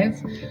live,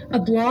 a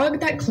blog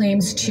that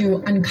claims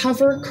to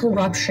uncover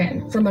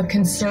corruption from a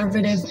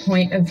conservative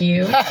point of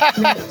view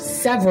wrote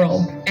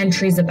several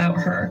entries about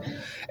her.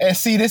 And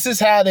see, this is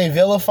how they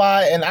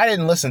vilify, and I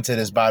didn't listen to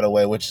this, by the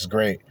way, which is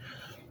great.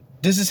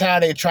 This is how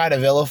they try to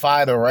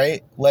vilify the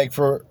right. Like,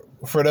 for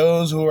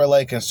those who are,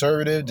 like,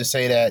 conservative, to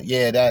say that,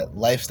 yeah, that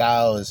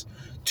lifestyle is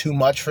too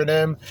much for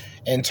them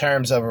in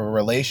terms of a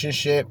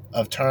relationship,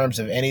 of terms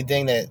of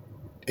anything that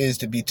is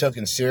to be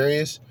taken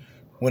serious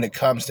when it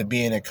comes to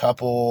being a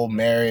couple,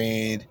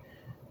 married,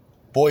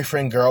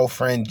 boyfriend,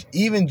 girlfriend,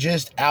 even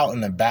just out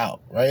and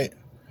about, right?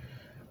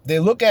 They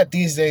look at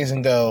these things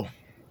and go,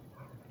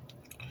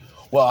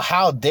 well,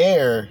 how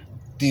dare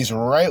these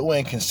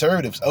right-wing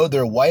conservatives, oh,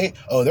 they're white,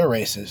 oh, they're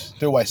racist,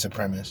 they're white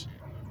supremacists.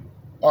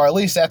 Or at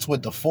least that's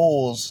what the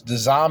fools, the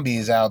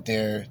zombies out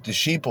there, the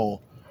sheeple,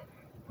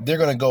 they're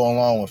going to go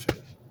along with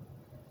it.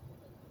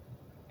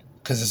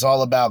 Because it's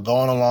all about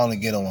going along to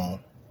get along.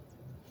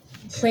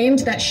 Claimed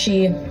that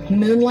she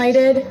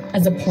moonlighted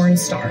as a porn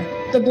star.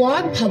 The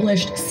blog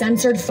published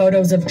censored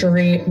photos of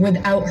Dorie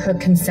without her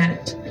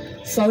consent.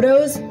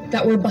 Photos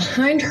that were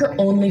behind her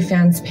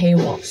OnlyFans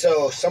paywall.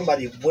 So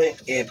somebody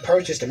went and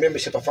purchased a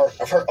membership of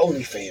her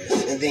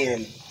OnlyFans and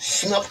then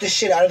snuck the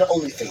shit out of the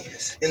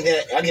OnlyFans. And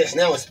then I guess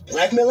now it's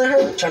blackmailing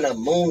her, trying to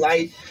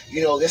moonlight,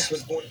 you know, this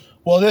was going...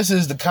 Well, this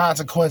is the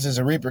consequences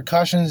and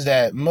repercussions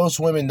that most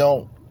women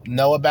don't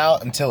know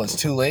about until it's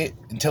too late,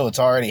 until it's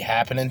already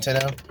happening to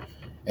them.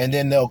 And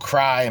then they'll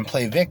cry and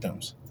play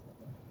victims.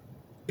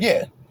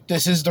 Yeah,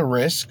 this is the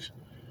risk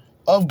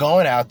of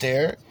going out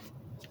there,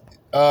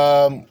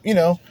 you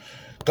know,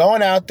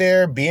 going out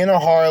there, being a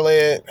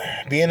harlot,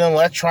 being an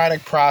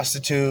electronic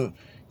prostitute.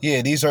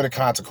 Yeah, these are the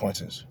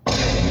consequences.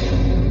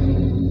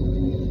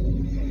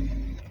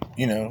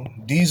 You know,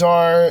 these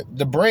are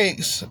the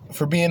breaks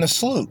for being a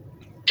sloot.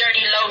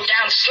 Dirty low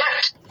down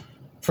slut.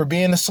 For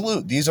being a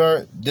sloot. These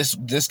are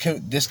this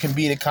can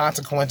be the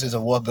consequences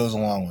of what goes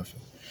along with it.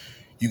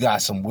 You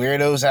got some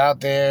weirdos out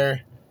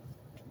there,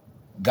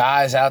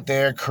 guys out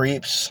there,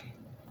 creeps.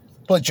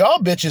 But y'all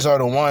bitches are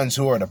the ones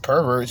who are the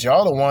perverts.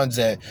 Y'all the ones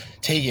that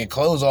take your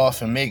clothes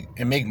off and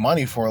make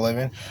money for a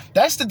living.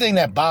 That's the thing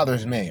that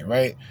bothers me,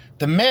 right?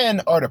 The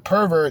men are the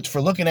perverts for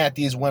looking at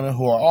these women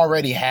who are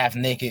already half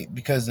naked,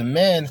 because the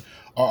men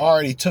are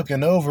already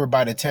taken over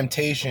by the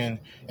temptation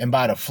and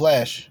by the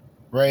flesh,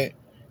 right?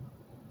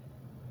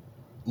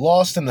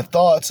 Lost in the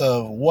thoughts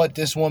of what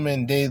this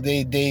woman,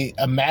 they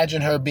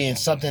imagine her being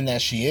something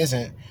that she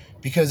isn't,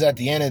 because at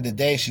the end of the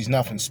day, she's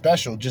nothing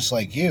special, just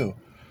like you.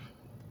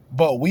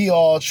 But we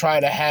all try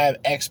to have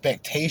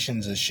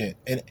expectations of shit.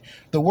 And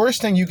the worst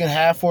thing you can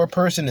have for a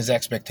person is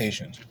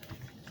expectations.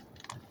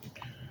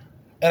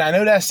 And I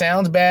know that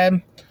sounds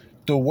bad.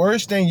 The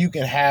worst thing you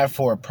can have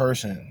for a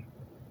person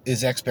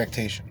is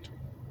expectations.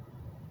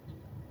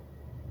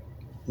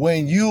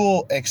 When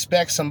you'll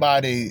expect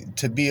somebody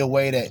to be a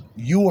way that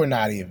you are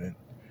not even.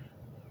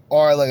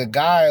 Or like a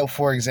guy,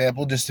 for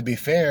example, just to be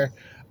fair,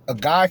 a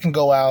guy can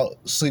go out,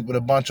 sleep with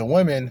a bunch of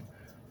women,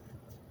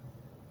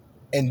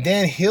 and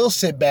then he'll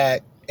sit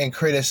back and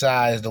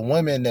criticize the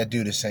women that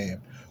do the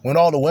same, when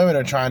all the women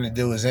are trying to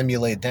do is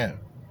emulate them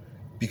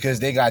because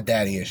they got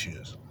daddy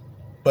issues.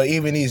 But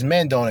even these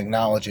men don't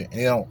acknowledge it,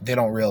 and they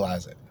don't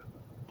realize it.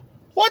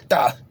 What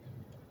the?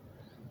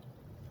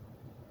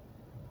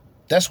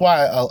 That's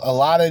why a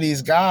lot of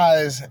these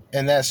guys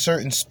in that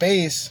certain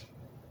space,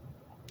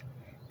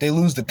 they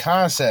lose the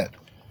concept.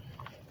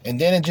 And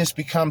then it just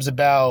becomes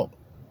about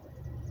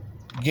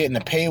getting a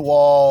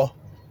paywall,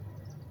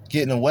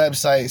 getting a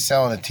website,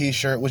 selling a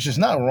t-shirt, which is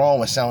nothing wrong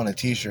with selling a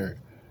t-shirt.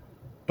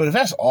 But if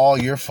that's all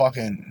you're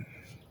fucking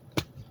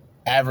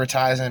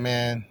advertising,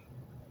 man,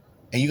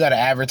 and you got to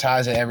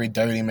advertise it every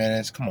 30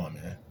 minutes, come on,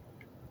 man.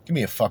 Give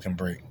me a fucking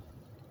break.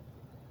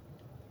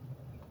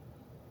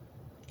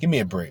 Give me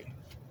a break.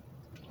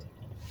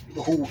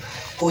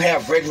 Who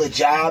have regular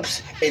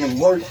jobs and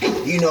work,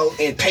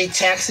 and pay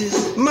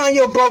taxes. Mind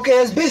your broke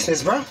ass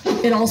business, bro.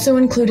 It also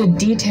included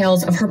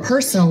details of her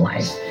personal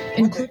life.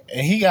 And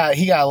he got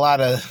a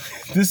lot of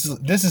this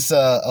is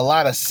a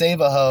lot of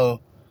save-a-ho.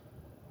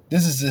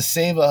 This is the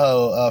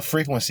save-a-ho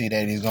frequency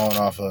that he's going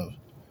off of.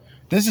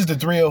 This is the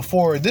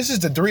 304. This is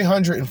the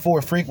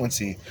 304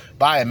 frequency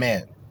by a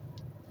man,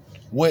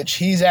 which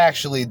he's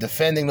actually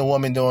defending the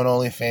woman doing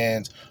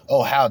OnlyFans.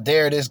 Oh, how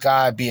dare this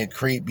guy be a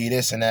creep, be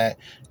this and that.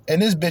 And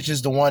this bitch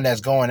is the one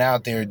that's going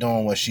out there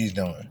doing what she's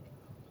doing.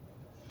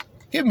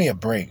 Give me a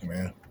break,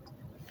 man.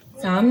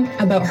 Some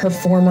about her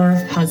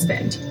former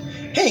husband.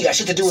 Hey, you got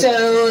shit to do with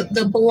So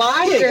the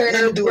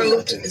blogger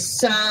wrote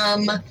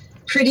some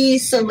pretty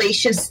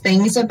salacious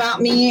things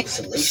about me.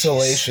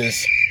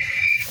 Salacious.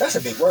 That's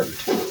a big word.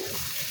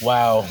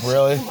 Wow,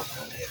 really?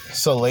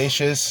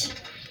 Salacious?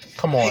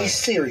 Come on. Hey,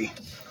 Siri.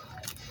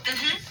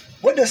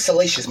 What does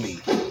salacious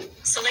mean?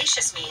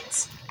 Salacious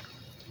means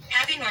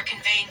having or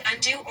conveying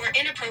undue or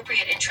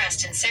inappropriate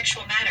interest in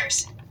sexual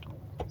matters.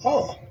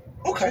 Oh,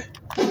 okay.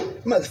 I'm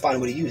going to have to find a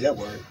way to use that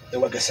word. That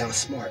way I can sound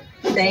smart.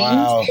 Things.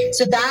 Wow.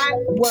 So that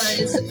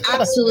was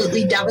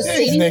absolutely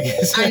devastating.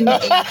 These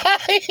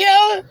niggas.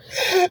 Yo.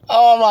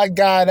 Oh my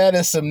God, that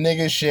is some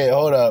nigga shit.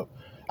 Hold up.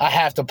 I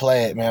have to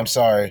play it, man. I'm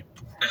sorry.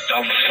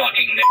 Dumb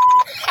fucking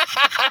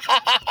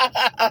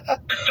nigga.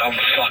 Dumb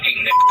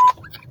fucking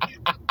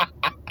nigga.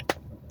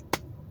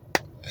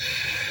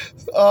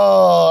 Oh,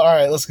 all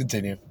right, let's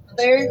continue.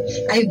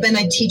 I've been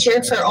a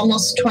teacher for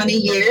almost 20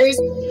 years.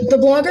 The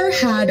blogger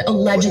had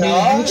allegedly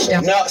reached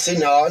out.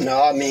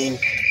 No. I mean,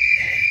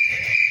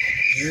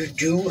 you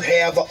do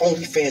have an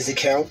OnlyFans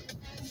account,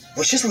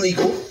 which is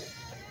legal,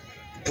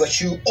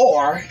 but you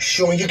are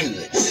showing your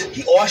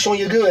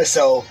goods.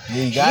 So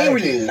he ain't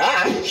really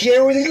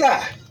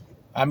lie.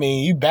 I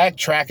mean, you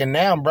backtracking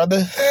now,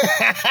 brother.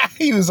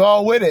 He was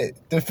all with it,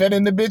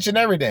 defending the bitch and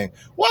everything.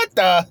 What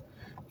the?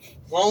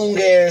 Long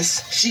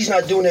as she's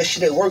not doing that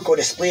shit at work or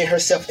displaying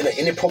herself in an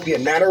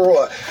inappropriate manner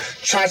or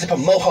trying to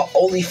promote her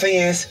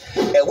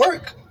OnlyFans at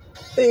work,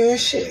 then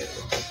shit.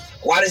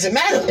 Why does it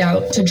matter?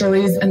 Out to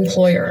Jerry's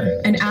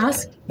employer and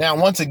asked. Now,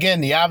 once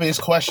again, the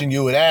obvious question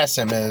you would ask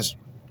him is,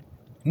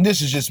 and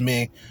this is just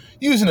me,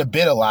 using a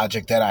bit of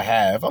logic that I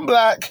have. I'm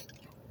black.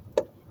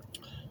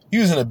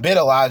 Using a bit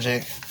of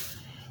logic.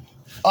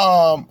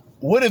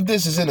 What if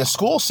this is in a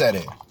school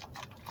setting,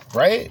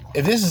 right?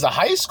 If this is a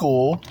high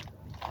school,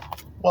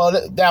 well,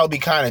 that would be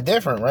kind of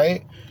different,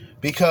 right?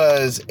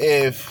 Because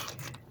if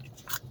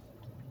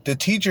the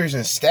teachers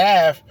and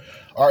staff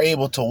are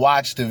able to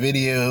watch the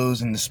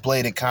videos and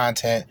display the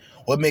content,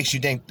 what makes you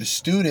think the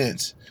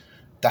students,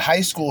 the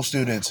high school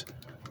students,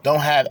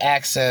 don't have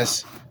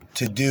access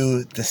to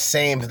do the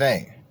same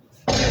thing?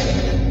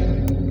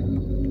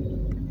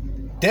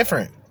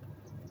 Different.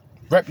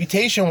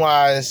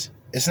 Reputation-wise,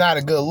 it's not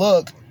a good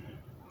look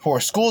for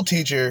a school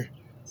teacher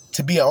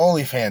to be an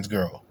OnlyFans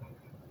girl.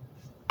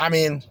 I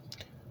mean,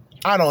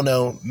 I don't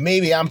know.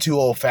 Maybe I'm too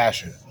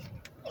old-fashioned.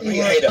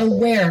 Were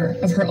aware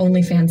of her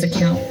OnlyFans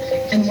account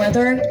and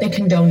whether they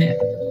condone it.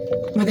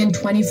 Within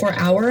 24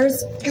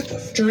 hours,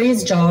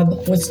 Jerry's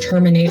job was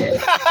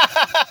terminated.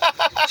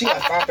 She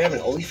got fired for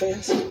having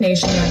OnlyFans?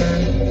 Nation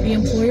letter. The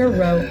employer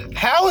wrote,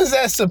 How is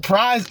that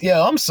surprising?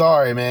 Yo, I'm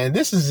sorry, man.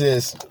 This is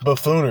just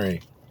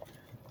buffoonery.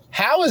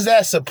 How is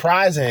that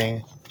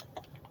surprising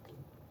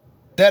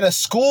that a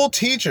school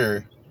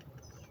teacher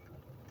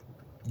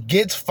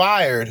gets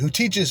fired, who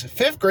teaches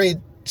 5th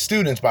grade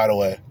students, by the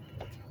way,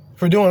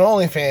 for doing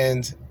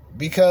OnlyFans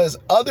because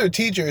other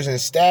teachers and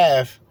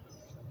staff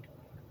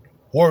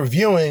were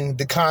viewing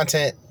the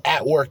content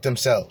at work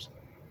themselves?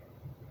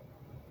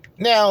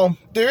 Now,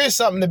 there is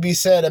something to be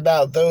said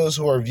about those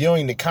who are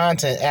viewing the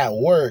content at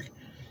work.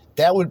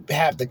 That would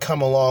have to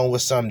come along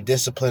with some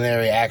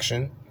disciplinary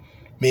action.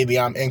 Maybe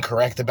I'm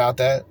incorrect about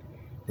that,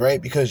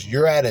 right? Because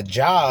you're at a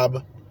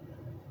job.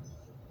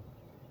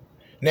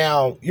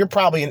 Now, you're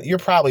probably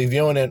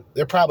viewing it.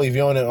 They're probably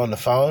viewing it on the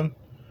phone.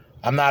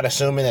 I'm not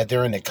assuming that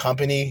they're in the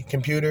company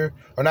computer,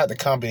 or not the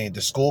company,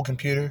 the school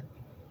computer.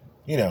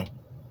 You know,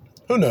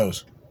 who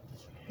knows?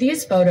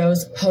 these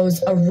photos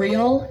pose a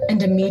real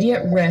and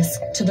immediate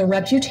risk to the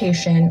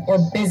reputation or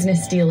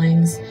business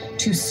dealings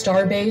to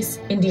Starbase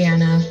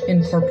Indiana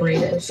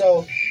Incorporated.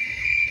 So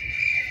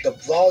the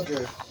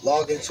vlogger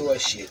logged into her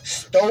shit,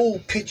 stole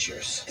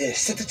pictures, then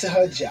sent it to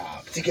her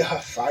job to get her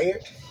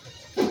fired?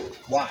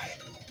 Why?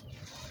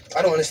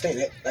 I don't understand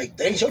that. Like,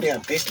 that ain't your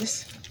damn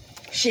business.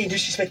 She ain't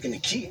disrespecting the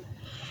kid.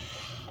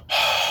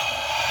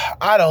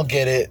 I don't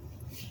get it.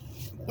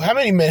 how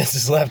many minutes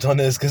is left on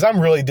this? Because I'm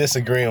really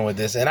disagreeing with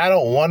this, and I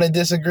don't want to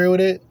disagree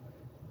with it.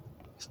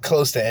 It's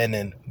close to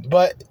ending.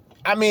 But,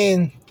 I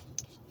mean,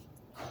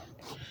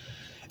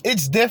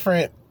 it's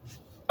different.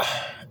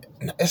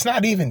 It's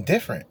not even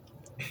different.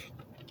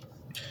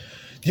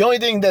 The only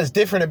thing that's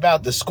different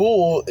about the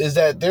school is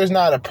that there's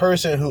not a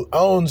person who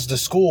owns the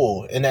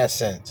school in that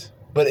sense.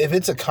 But if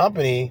it's a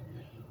company,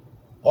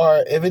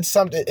 or if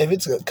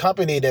it's a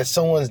company that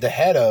someone's the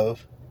head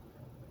of,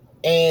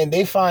 and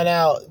they find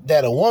out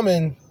that a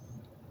woman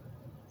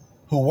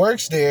who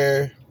works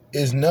there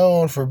is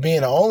known for being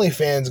an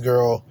OnlyFans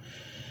girl,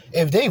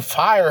 if they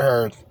fire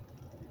her,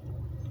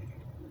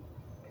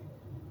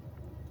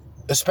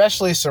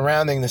 especially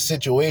surrounding the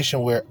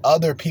situation where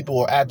other people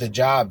are at the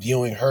job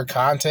viewing her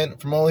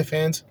content from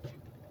OnlyFans,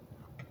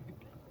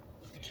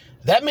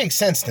 that makes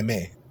sense to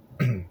me.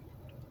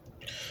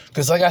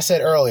 Because like I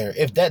said earlier,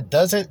 if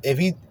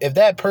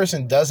that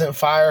person doesn't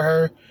fire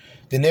her,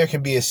 then there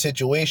can be a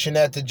situation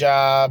at the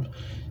job,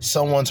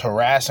 someone's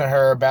harassing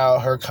her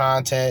about her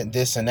content,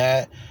 this and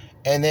that,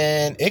 and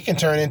then it can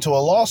turn into a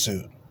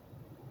lawsuit.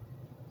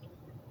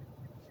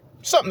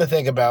 Something to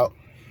think about.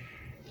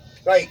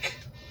 Like,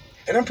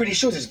 and I'm pretty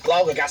sure this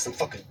blogger got some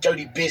fucking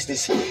dirty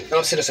business. You know what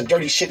I'm saying? There's some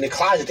dirty shit in the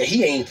closet that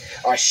he ain't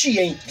or she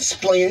ain't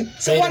displaying.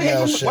 So why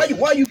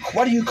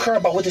do you care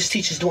about what this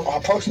teacher's doing on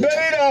her personal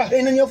time? It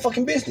ain't in your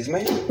fucking business,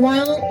 man.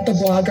 While the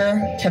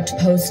blogger kept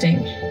posting,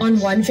 on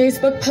one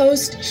Facebook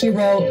post, he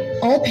wrote,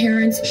 "All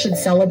parents should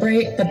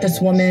celebrate that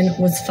this woman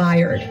was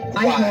fired.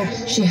 I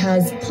hope she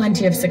has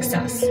plenty of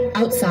success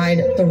outside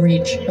the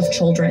reach of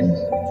children."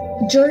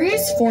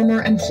 Jury's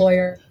former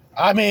employer...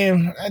 I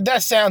mean,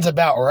 that sounds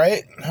about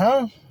right,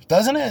 huh?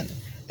 Doesn't it?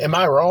 Am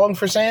I wrong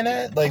for saying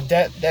that? Like,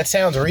 that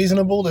sounds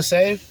reasonable to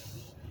say.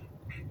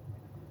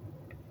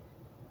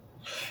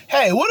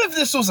 Hey, what if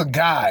this was a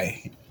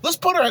guy? Let's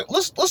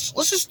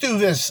just do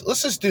this.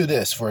 Let's just do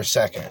this for a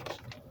second.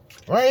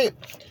 Right?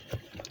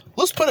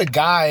 Let's put a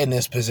guy in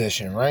this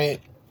position,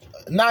 right?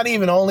 Not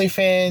even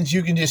OnlyFans,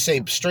 you can just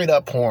say straight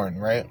up porn,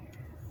 right?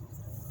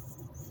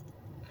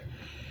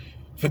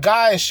 If a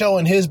guy is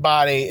showing his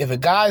body, if a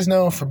guy's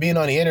known for being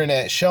on the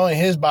internet showing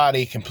his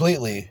body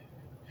completely,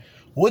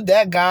 would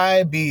that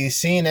guy be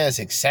seen as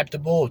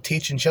acceptable of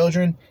teaching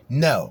children?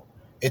 No.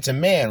 It's a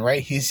man,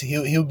 right?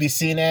 He'll be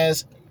seen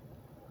as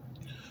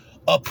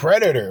a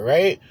predator,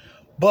 right?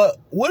 But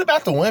what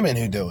about the women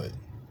who do it?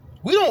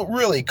 We don't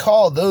really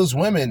call those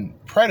women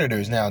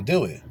predators now, do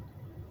we?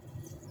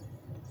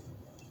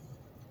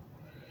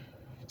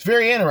 It's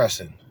very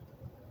interesting.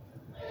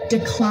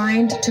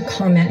 Declined to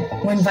comment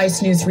when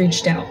Vice News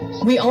reached out.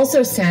 We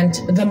also sent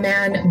the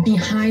man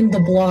behind the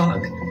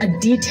blog a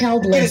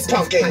detailed list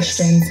of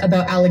questions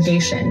about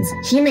allegations.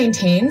 He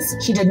maintains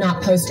he did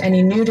not post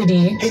any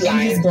nudity in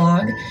his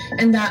blog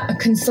and that a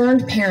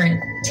concerned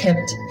parent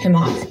tipped him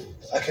off.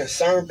 A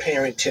concerned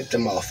parent tipped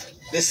him off.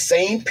 This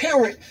same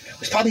parent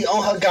was probably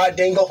on her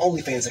goddamn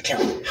OnlyFans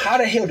account. How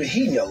the hell did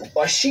he know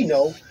or she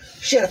know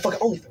she had a fucking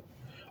OnlyFans?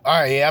 All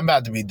right, yeah, I'm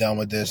about to be done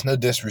with this. No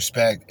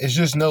disrespect. It's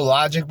just no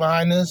logic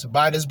behind this,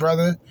 by this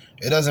brother.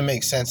 It doesn't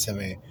make sense to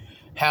me.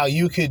 How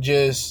you could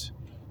just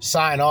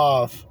sign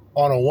off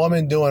on a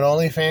woman doing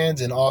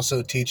OnlyFans and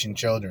also teaching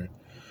children.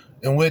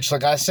 In which,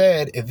 like I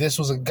said, if this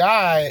was a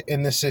guy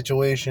in this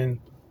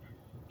situation,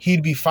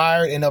 he'd be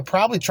fired and they'll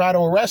probably try to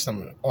arrest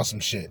him on some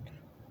shit.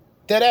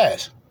 Dead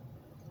ass.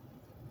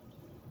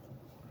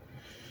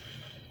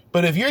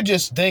 But if you're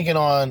just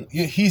thinking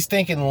he's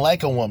thinking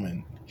like a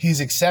woman. He's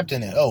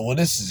accepting it. Oh, well,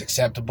 this is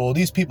acceptable.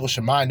 These people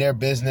should mind their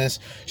business.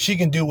 She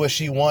can do what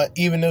she wants,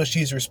 even though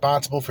she's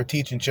responsible for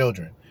teaching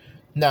children.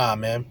 Nah,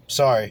 man.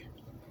 Sorry.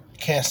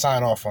 Can't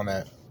sign off on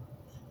that.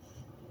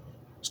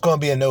 It's going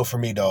to be a no for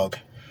me, dog.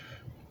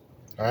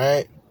 All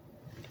right?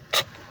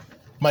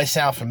 Might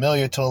sound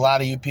familiar to a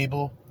lot of you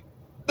people.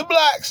 The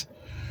blacks.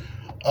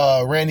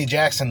 Randy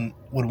Jackson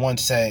would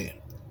once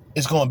say,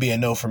 it's going to be a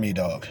no for me,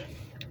 dog.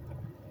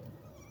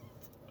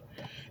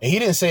 And he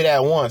didn't say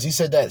that once. He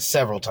said that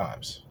several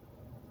times.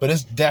 But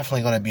it's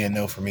definitely going to be a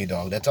no for me,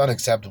 dog. That's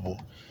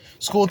unacceptable.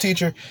 School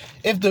teacher,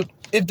 if the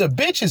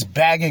bitch is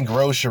bagging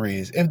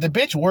groceries, if the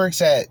bitch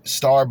works at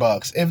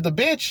Starbucks, if the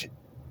bitch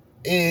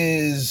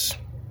is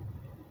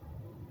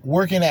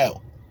working at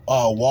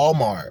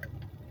Walmart,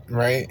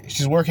 right?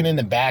 She's working in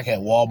the back at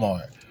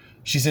Walmart.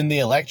 She's in the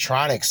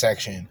electronics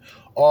section.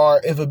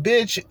 Or if a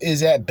bitch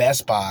is at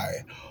Best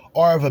Buy.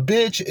 Or if a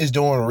bitch is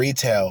doing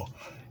retail.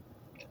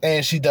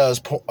 And she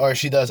does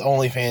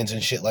OnlyFans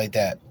and shit like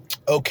that.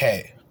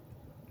 Okay.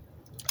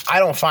 I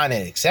don't find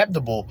it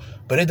acceptable,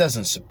 but it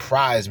doesn't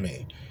surprise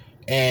me.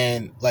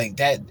 And like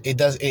that, it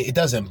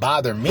doesn't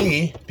bother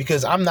me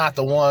because I'm not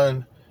the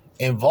one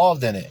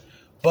involved in it.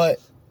 But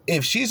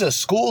if she's a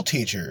school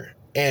teacher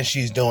and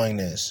she's doing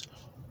this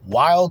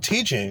while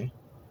teaching,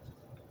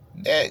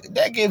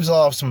 that gives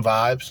off some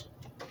vibes.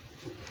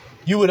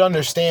 You would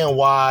understand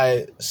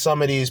why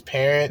some of these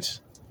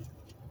parents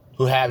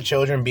who have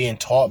children being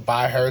taught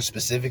by her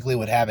specifically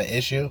would have an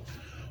issue.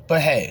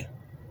 But hey,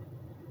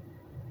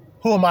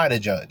 who am I to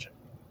judge?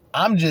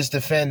 I'm just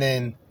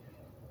defending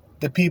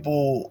the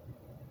people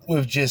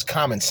with just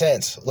common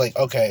sense. Like,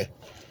 okay,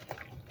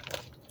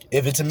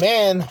 if it's a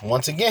man,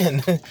 once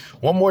again,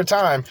 one more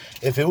time,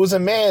 if it was a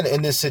man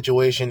in this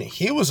situation,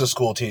 he was a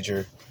school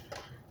teacher,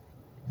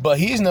 but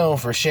he's known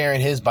for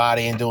sharing his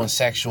body and doing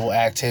sexual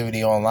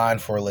activity online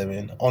for a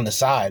living on the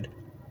side.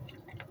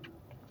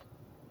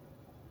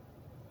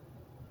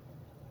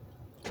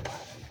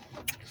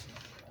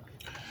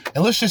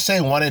 And let's just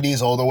say one of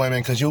these older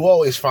women, because you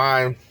always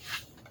find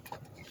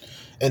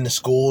in the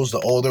schools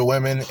the older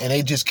women, and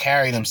they just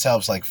carry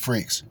themselves like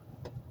freaks.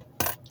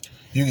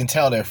 You can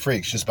tell they're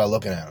freaks just by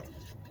looking at them,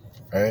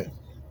 right?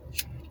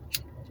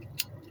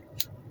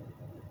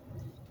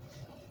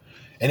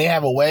 And they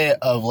have a way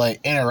of like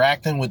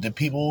interacting with the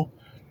people,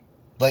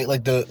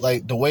 like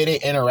the way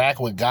they interact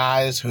with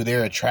guys who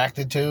they're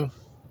attracted to.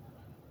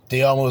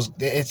 They almost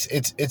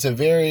it's a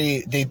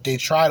very they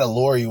try to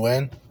lure you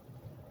in.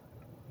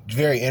 It's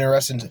very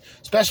interesting,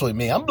 especially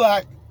me. I'm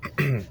black.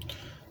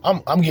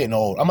 I'm getting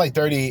old. I'm like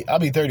 30. I'll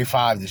be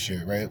 35 this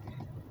year, right?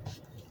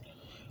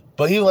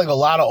 But even like a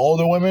lot of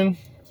older women,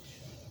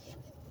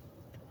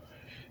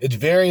 it's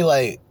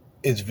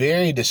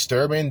very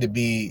disturbing to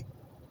be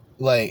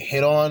like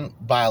hit on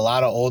by a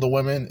lot of older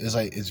women.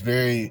 It's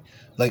very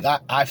like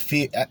I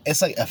feel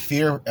it's like a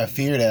fear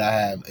that I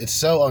have. It's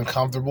so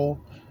uncomfortable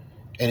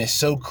and it's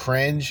so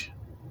cringe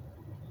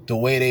the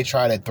way they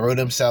try to throw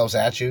themselves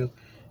at you.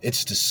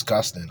 It's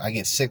disgusting. I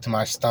get sick to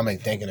my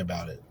stomach thinking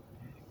about it.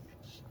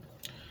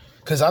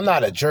 Because I'm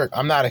not a jerk.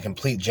 I'm not a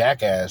complete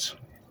jackass.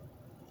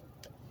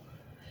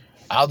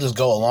 I'll just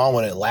go along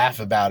with it,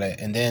 laugh about it,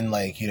 and then,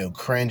 like, you know,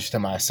 cringe to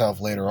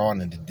myself later on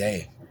in the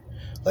day.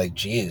 Like,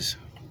 geez.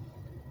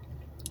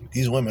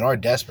 These women are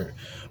desperate.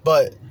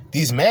 But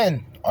these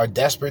men are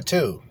desperate,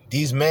 too.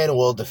 These men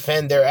will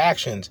defend their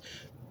actions.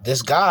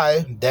 This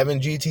guy,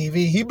 Devin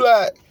GTV, he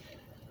black.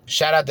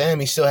 Shout out to him.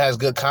 He still has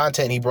good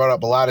content. He brought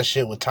up a lot of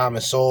shit with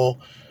Thomas Sowell.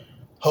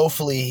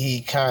 Hopefully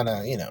he kind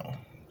of, you know,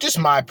 just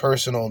my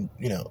personal,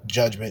 you know,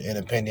 judgment and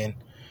opinion.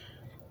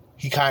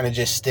 He kind of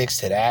just sticks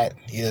to that.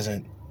 He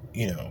doesn't,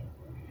 you know,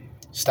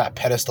 stop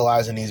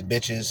pedestalizing these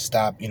bitches.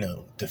 Stop, you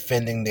know,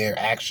 defending their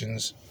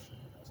actions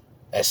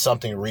as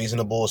something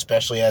reasonable,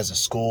 especially as a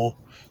school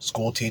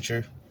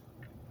teacher.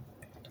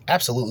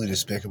 Absolutely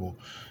despicable.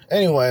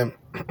 Anyway,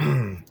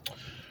 going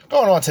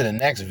on to the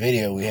next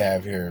video we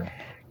have here.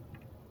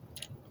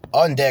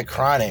 Undead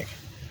Chronic.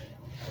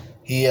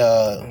 He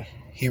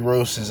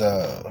roasts his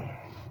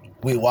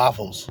Wheat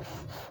Waffles.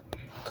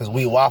 Because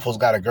Wheat Waffles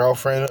got a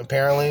girlfriend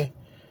apparently.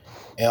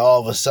 And all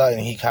of a sudden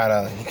he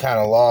kinda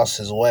lost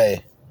his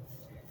way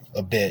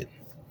a bit.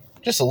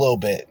 Just a little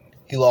bit.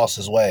 He lost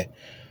his way.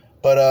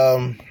 But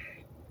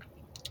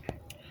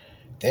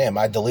damn,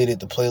 I deleted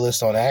the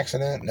playlist on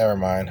accident. Never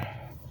mind.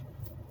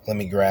 Let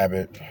me grab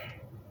it.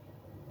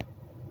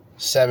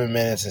 7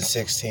 minutes and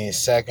 16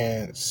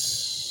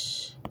 seconds.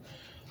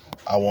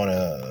 I want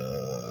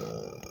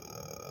to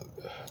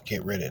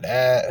get rid of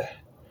that.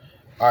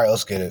 All right,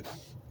 let's get it.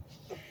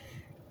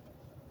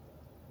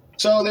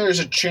 So there's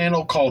a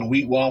channel called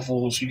Wheat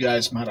Waffles. You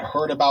guys might have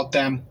heard about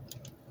them.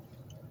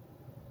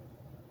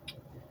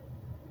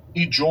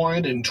 He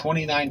joined in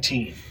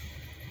 2019.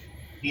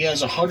 He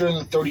has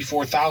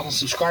 134,000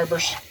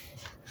 subscribers,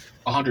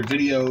 100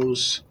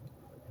 videos,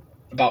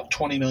 about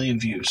 20 million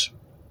views.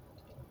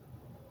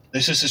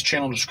 This is his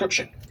channel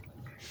description.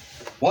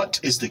 What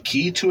is the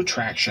key to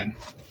attraction?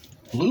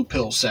 Blue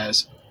pill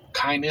says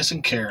kindness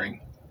and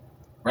caring.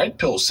 Red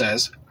pill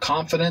says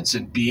confidence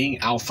and being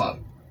alpha.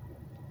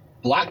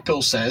 Black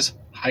pill says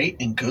height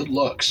and good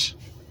looks.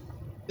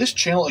 This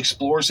channel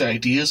explores the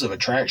ideas of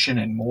attraction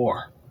and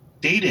more.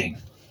 Dating,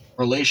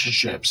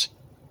 relationships,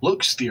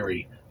 looks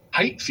theory,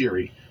 height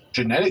theory,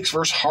 genetics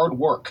versus hard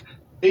work,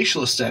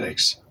 facial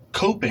aesthetics,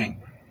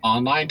 coping,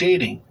 online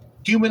dating,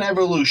 human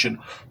evolution.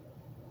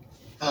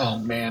 Oh,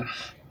 man.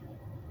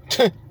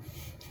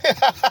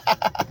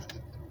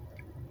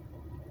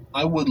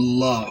 I would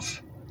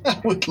love,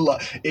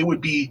 it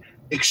would be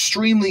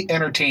extremely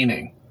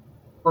entertaining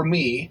for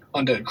me,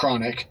 Undead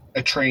Chronic,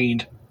 a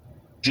trained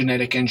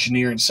genetic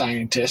engineer and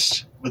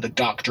scientist with a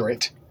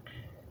doctorate,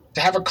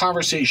 to have a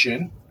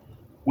conversation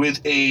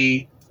with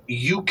a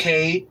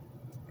UK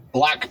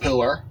black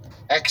pillar,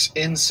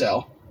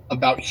 ex-incel,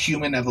 about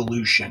human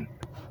evolution.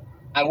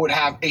 I would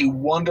have a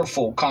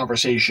wonderful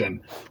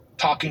conversation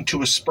talking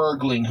to a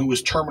spurgling who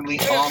is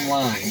terminally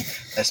online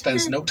that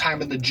spends no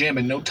time in the gym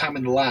and no time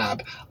in the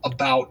lab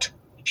about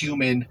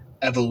human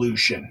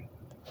evolution.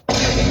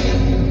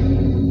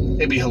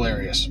 It'd be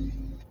hilarious.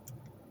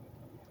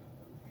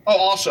 Oh,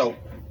 also,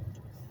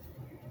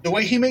 the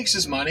way he makes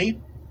his money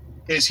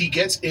is he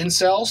gets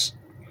incels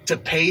to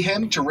pay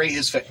him to rate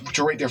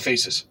their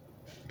faces.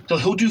 So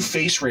he'll do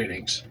face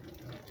ratings.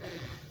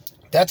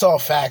 That's all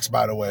facts,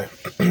 by the way.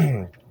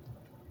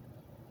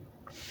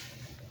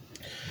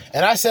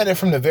 And I said it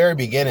from the very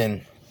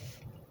beginning,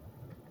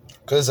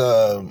 because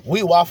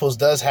Wheat Waffles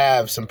does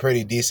have some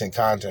pretty decent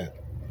content.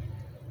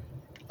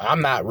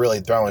 I'm not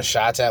really throwing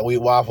shots at Wheat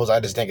Waffles. I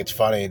just think it's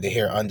funny to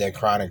hear Undead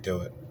Chronic do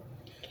it.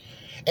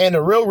 And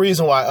the real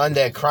reason why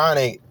Undead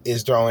Chronic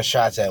is throwing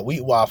shots at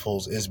Wheat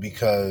Waffles is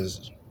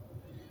because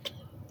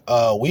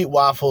Wheat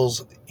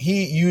Waffles,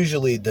 he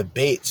usually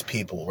debates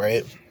people,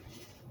 right?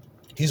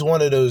 He's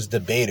one of those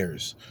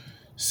debaters.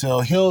 So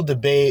he'll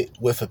debate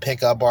with a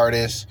pickup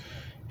artist.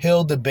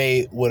 He'll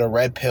debate with a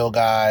red pill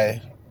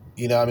guy.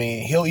 You know what I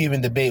mean? He'll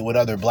even debate with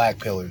other black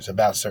pillars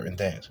about certain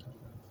things.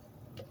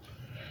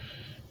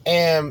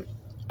 And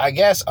I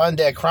guess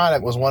Undead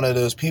Chronic was one of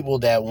those people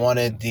that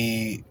wanted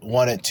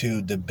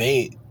to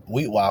debate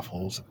Wheat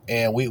Waffles,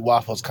 and Wheat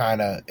Waffles kind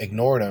of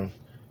ignored him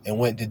and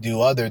went to do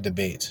other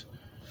debates.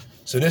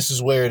 So this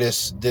is where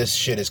this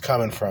shit is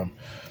coming from.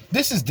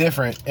 This is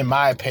different, in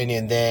my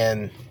opinion,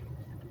 than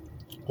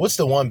what's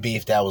the one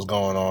beef that was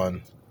going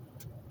on?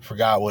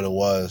 Forgot what it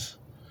was.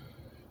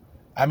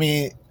 I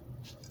mean,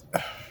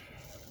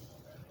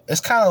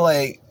 it's kind of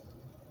like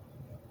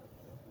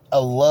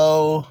a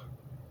low,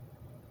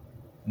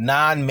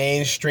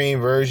 non-mainstream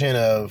version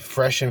of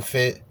Fresh and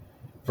Fit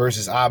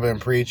versus Abba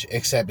and Preach,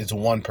 except it's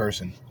one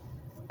person.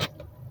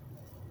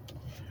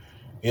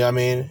 You know what I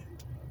mean?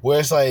 Where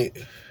it's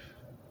like,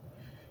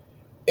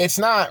 it's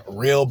not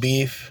real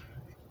beef,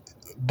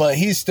 but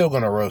he's still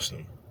going to roast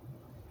him.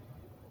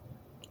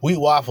 Wheat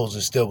Waffles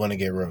is still going to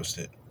get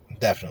roasted.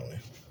 Definitely.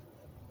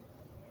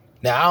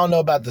 Now, I don't know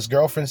about this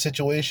girlfriend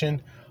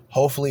situation.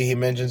 Hopefully he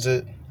mentions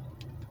it.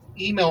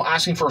 Email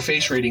asking for a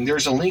face rating.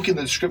 There's a link in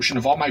the description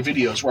of all my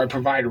videos where I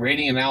provide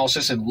rating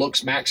analysis and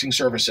looks maxing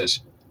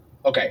services.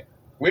 Okay,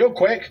 real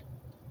quick.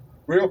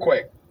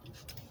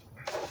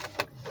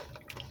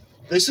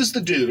 This is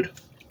the dude.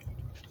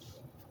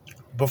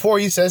 Before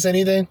he says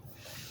anything,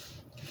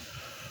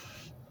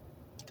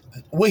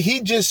 what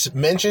he just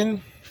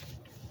mentioned,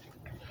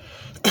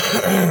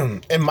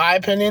 in my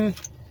opinion,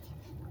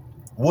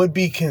 would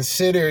be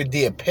considered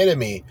the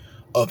epitome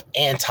of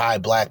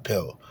anti-black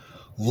pill.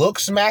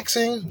 Looks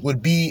maxing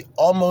would be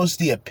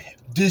almost it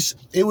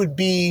would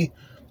be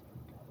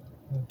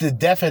the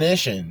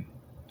definition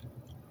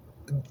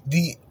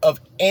of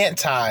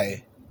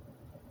anti-black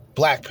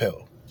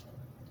pill.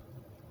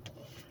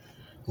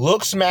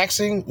 Looks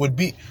maxing would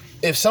be,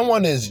 if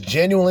someone is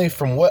genuinely,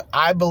 from what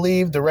I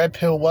believe the red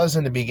pill was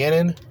in the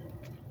beginning,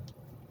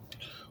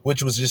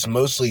 which was just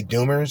mostly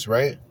doomers,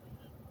 right?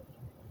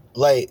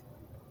 Like,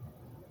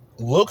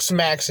 looks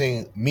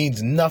maxing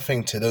means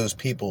nothing to those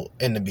people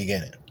in the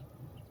beginning.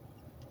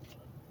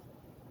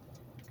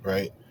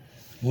 Right?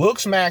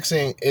 Looks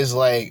maxing is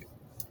like,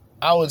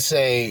 I would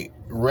say,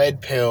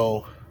 red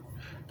pill,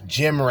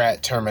 gym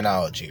rat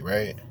terminology,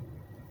 right?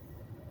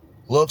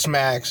 Looks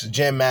max,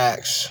 gym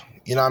max,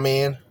 you know what I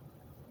mean?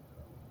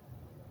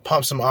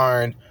 Pump some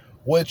iron,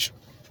 which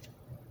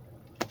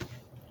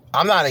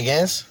I'm not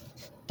against.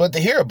 But to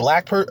hear a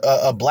black pill,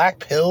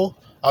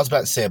 I was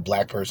about to say a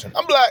black person.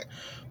 I'm black.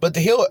 But to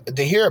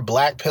hear a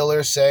black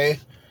pillar say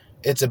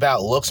it's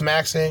about looks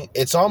maxing,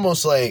 it's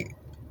almost like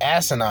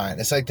asinine.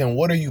 It's like, then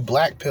what are you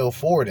black pill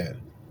for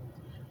then?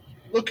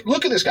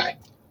 Look at this guy.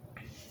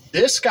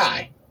 This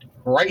guy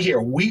right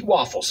here, Wheat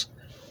Waffles.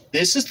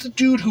 This is the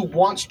dude who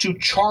wants to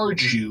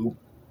charge you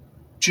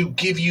to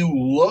give you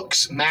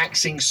looks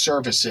maxing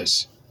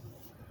services.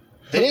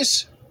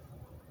 This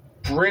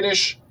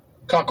British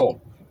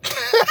cuckold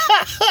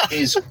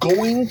is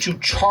going to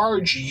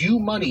charge you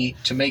money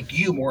to make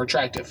you more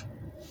attractive.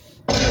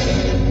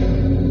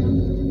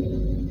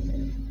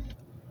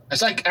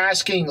 It's like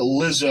asking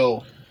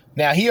Lizzo.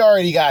 Now, he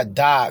already got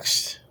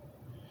doxxed.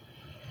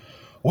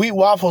 Wheat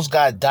Waffles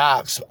got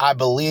doxxed, I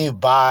believe,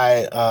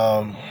 by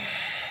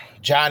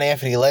John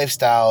Anthony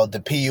Lifestyle, the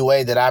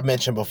PUA that I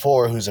mentioned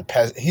before, who's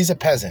he's a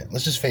peasant.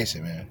 Let's just face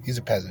it, man. He's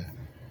a peasant.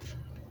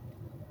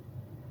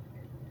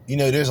 You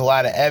know, there's a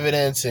lot of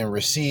evidence and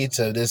receipts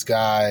of this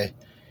guy,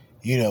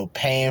 you know,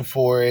 paying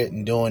for it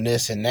and doing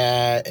this and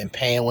that and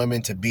paying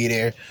women to be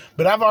there.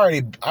 But I've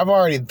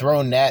already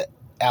thrown that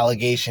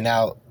allegation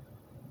out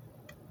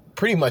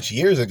pretty much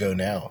years ago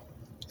now.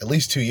 At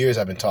least 2 years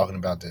I've been talking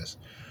about this.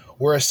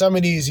 Whereas some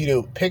of these, you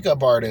know,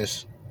 pickup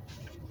artists,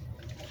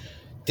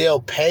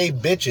 they'll pay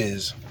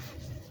bitches.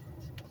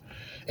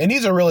 And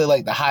these are really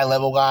like the high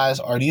level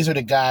guys, or these are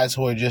the guys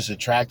who are just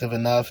attractive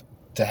enough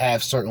to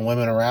have certain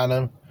women around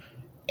them,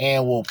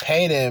 and will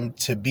pay them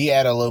to be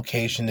at a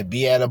location, to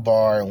be at a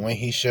bar, and when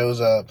he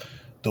shows up,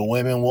 the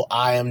women will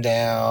eye him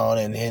down,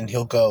 and then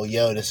he'll go,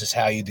 yo, this is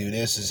how you do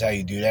this is how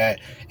you do that,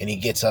 and he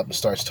gets up and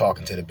starts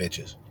talking to the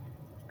bitches.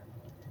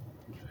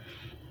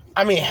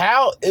 I mean,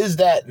 how is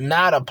that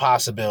not a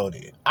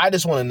possibility? I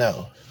just want to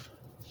know.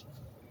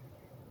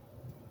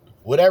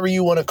 Whatever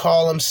you want to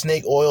call them,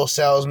 snake oil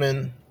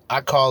salesmen,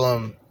 I call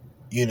them,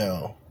 you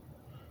know,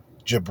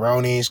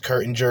 jabronis,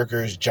 curtain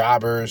jerkers,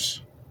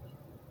 jobbers,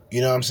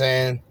 you know what I'm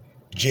saying?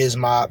 Jizz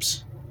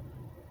mops.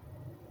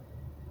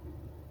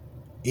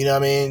 You know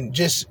what I mean?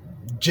 Just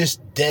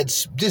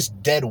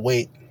dead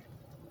weight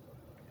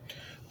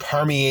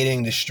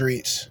permeating the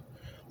streets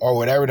or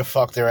whatever the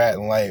fuck they're at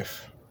in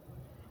life.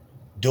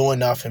 Doing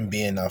nothing,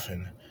 being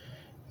nothing.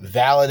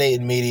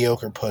 Validating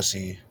mediocre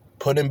pussy.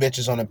 Putting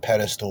bitches on a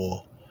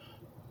pedestal.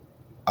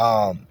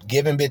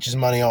 Giving bitches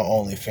money on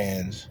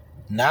OnlyFans.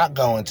 not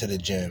going to the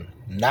gym,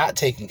 not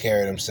taking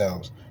care of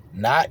themselves,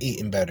 not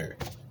eating better.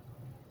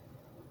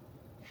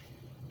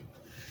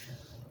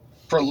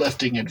 For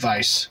lifting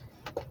advice.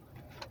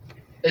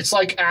 It's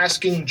like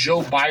asking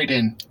Joe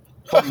Biden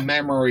for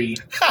memory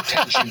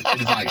retention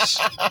advice.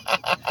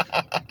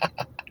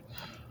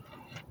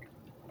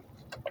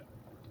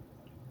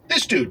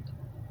 This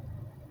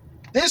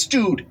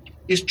dude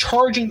is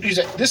charging.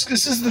 This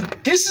is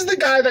the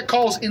guy that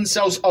calls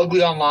incels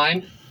ugly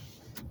online.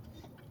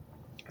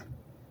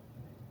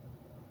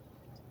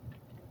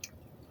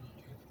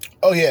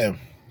 Oh yeah,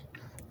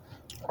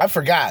 I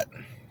forgot.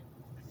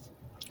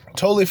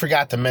 Totally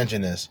forgot to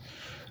mention this.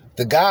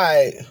 The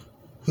guy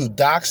who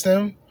doxed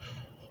him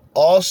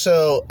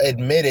also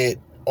admitted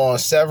on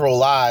several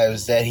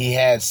lives that he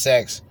had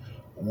sex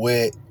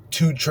with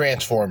 2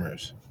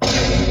 Transformers.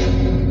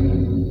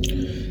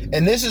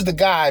 And this is the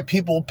guy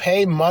people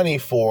pay money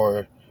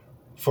for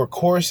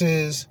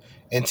courses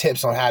and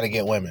tips on how to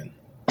get women.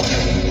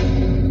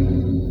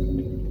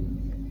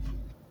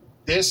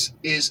 This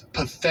is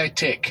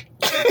pathetic.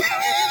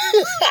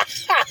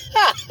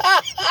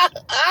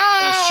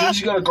 As soon as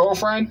you got a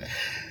girlfriend,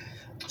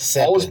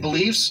 all his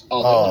beliefs, they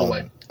went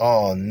away.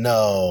 Oh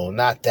no,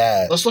 not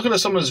that. Let's look at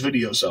some of his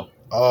videos, though.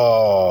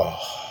 Oh,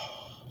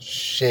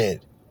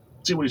 shit.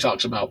 See what he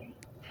talks about.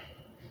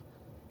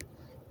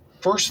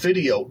 First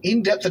video,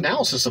 in-depth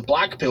analysis of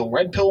black pill,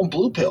 red pill, and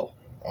blue pill.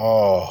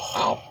 Oh.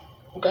 Wow.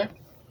 Okay.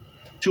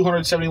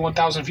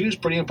 271,000 views,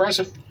 pretty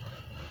impressive.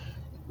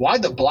 Why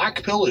the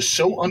black pill is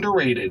so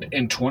underrated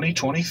in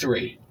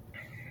 2023.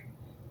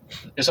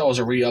 Guess that was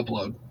a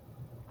re-upload.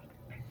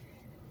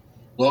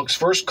 Looks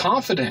first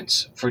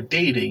confidence for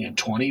dating in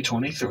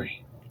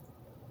 2023.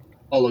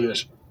 Oh, look at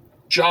this.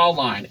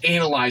 Jawline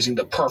analyzing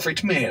the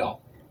perfect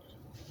male.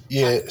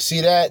 Yeah, see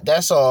that?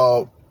 That's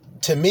all.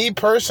 To me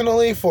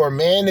personally, for a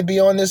man to be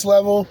on this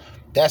level,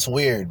 that's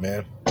weird,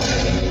 man.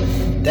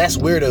 That's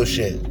weirdo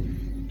shit.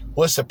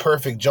 What's the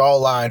perfect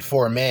jawline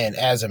for a man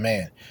as a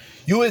man?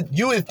 You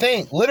would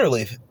think,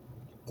 literally,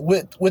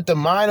 with the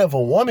mind of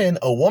a woman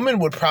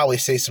would probably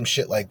say some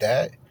shit like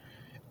that.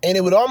 And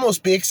it would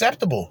almost be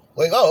acceptable.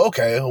 Like, oh,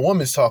 okay, a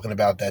woman's talking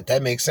about that.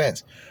 That makes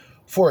sense.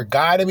 For a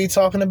guy to be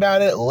talking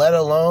about it, let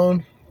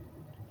alone...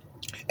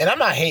 And I'm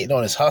not hating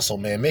on his hustle,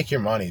 man. Make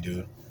your money,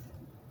 dude.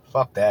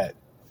 Fuck that.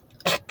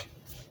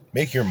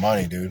 Make your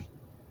money, dude.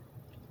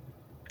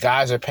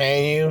 Guys are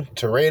paying you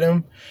to rate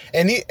them.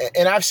 And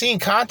I've seen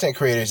content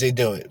creators, they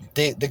do it.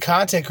 The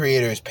content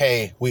creators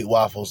pay Wheat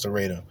Waffles to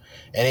rate them.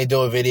 And they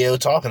do a video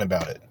talking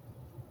about it.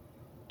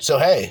 So,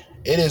 hey,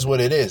 it is what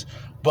it is.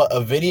 But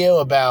a video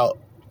about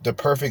the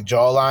perfect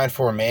jawline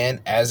for a man,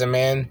 as a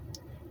man,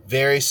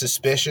 very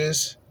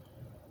suspicious,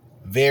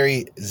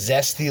 very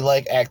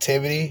zesty-like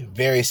activity,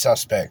 very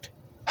suspect.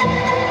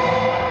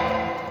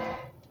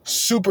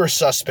 Super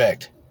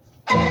suspect.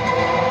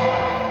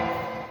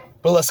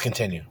 But let's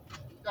continue.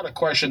 Gotta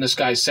question this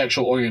guy's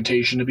sexual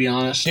orientation, to be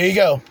honest. There you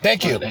go.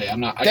 Thank you. Hey,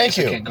 I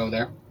can't go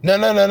there.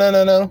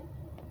 No.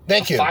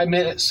 Thank you.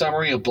 5-minute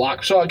summary of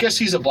black. So I guess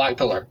he's a black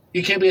pillar.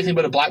 He can't be anything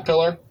but a black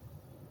pillar.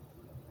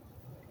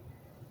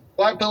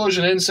 Black pillars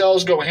and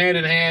incels go hand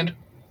in hand.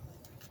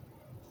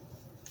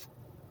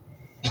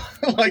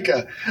 like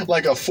a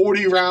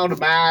 40-round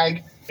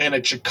mag and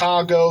a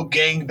Chicago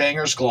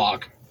gangbangers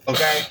Glock.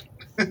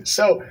 Okay?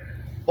 So,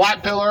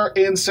 black pillar,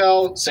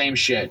 incel, same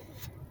shit.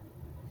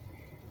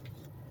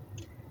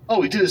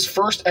 Oh, he did his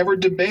first ever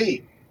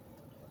debate.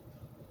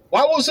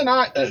 Why wasn't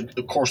I...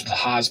 of course, the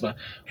Hazma.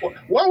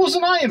 Why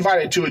wasn't I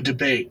invited to a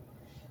debate?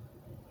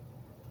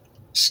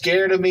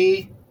 Scared of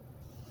me?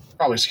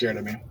 Probably scared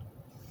of me.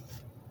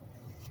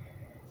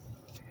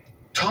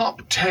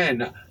 Top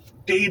 10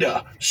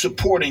 data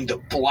supporting the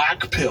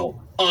black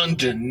pill.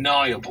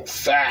 Undeniable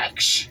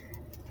facts.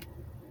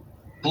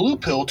 Blue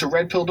pill to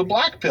red pill to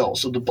black pill.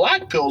 So the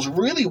black pill is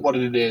really what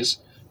it is.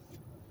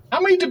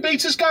 How many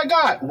debates this guy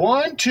got?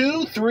 1,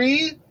 2,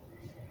 3,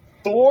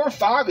 4,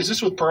 5. Is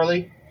this with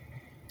Pearly?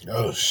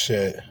 Oh,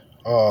 shit.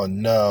 Oh,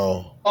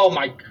 no. Oh,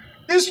 my.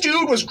 This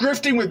dude was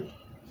grifting with...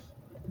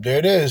 There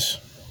it is.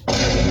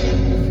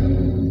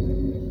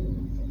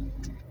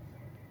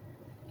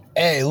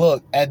 Hey,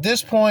 look, at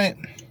this point,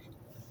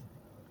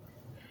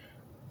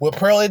 with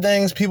Pearly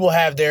things, people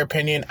have their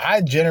opinion.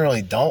 I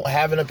generally don't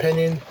have an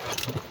opinion.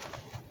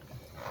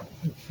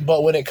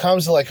 But when it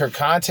comes to, like, her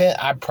content,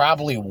 I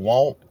probably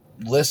won't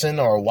listen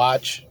or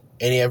watch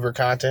any of her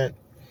content.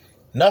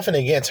 Nothing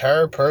against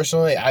her,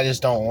 personally. I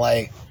just don't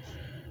like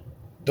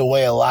the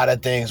way a lot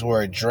of things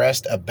were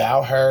addressed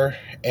about her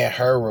and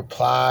her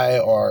reply,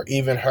 or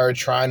even her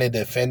trying to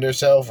defend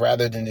herself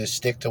rather than just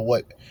stick to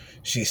what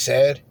she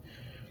said.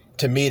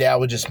 To me, that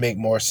would just make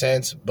more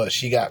sense, but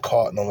she got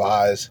caught in the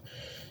lies.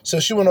 So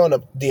she went on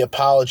the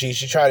apology.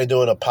 She tried to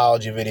do an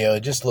apology video.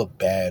 It just looked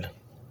bad.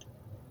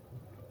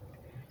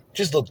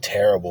 Just looked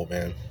terrible,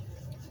 man.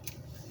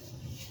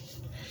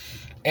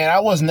 And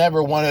I was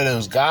never one of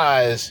those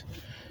guys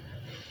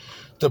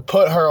to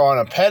put her on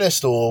a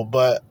pedestal,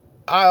 but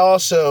I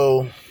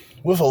also,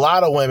 with a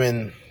lot of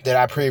women that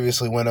I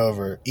previously went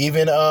over,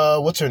 even,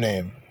 what's her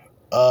name?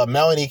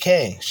 Melanie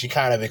King, she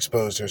kind of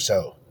exposed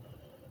herself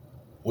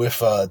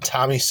with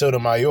Tommy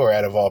Sotomayor,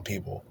 out of all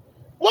people.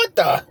 What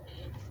the?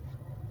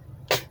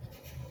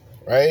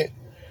 Right?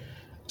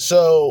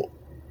 So,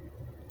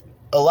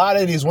 a lot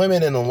of these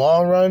women in the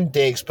long run,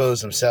 they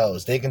expose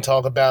themselves. They can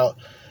talk about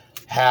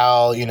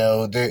how, you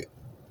know,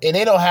 and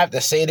they don't have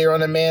to say they're on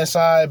the man's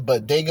side,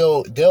 but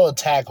they'll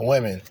attack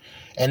women.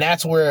 And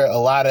that's where a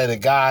lot of the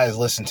guys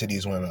listen to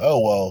these women. Oh,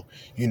 well,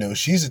 you know,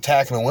 she's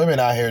attacking the women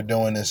out here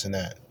doing this and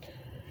that.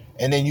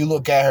 And then you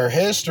look at her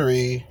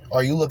history,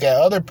 or you look at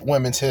other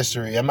women's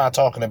history. I'm not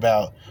talking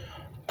about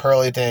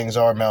Pearly Things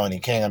or Melanie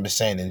King. I'm just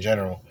saying in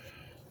general.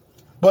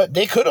 But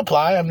they could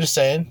apply, I'm just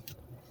saying.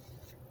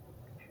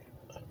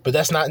 But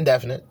that's not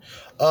indefinite.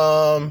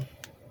 In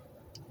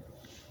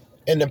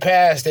the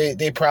past,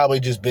 they probably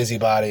just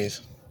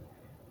busybodies.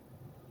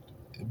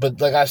 But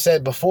like I've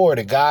said before,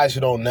 the guys who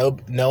don't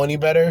know any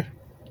better,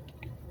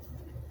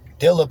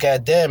 they'll look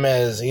at them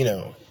as, you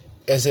know,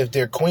 as if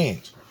they're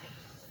queens.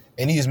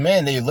 And these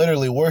men, they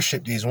literally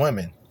worship these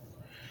women.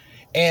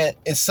 And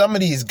it's some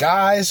of these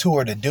guys who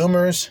are the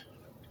doomers.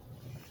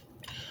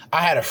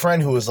 I had a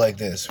friend who was like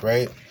this,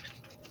 right?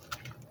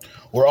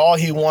 Where all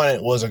he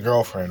wanted was a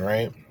girlfriend,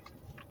 right?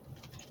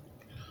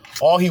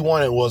 All he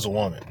wanted was a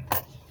woman.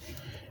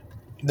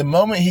 The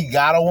moment he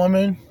got a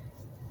woman,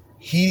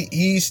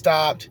 he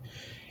stopped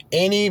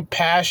any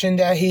passion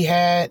that he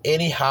had,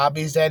 any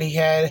hobbies that he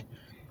had,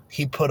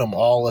 he put them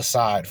all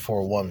aside for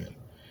a woman.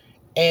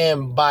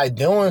 And by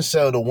doing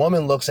so, the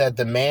woman looks at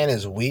the man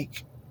as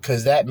weak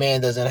because that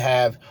man doesn't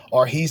have,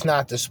 or he's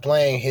not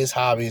displaying his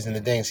hobbies and the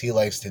things he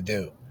likes to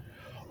do.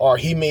 Or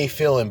he may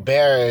feel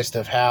embarrassed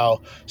of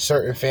how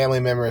certain family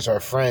members or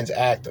friends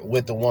act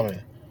with the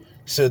woman.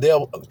 So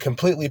they'll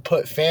completely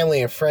put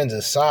family and friends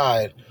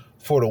aside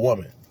for the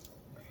woman.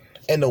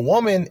 And the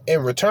woman,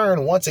 in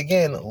return, once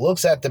again,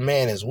 looks at the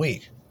man as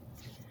weak.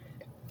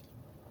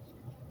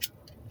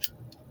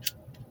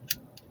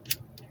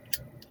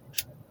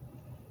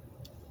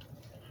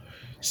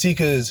 See,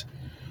 because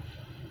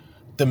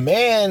the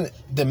man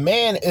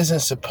isn't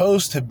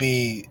supposed to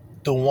be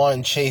the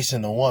one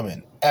chasing the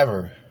woman,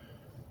 ever.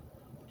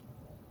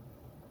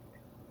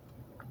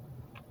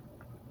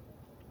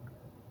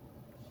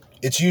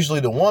 It's usually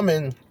the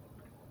woman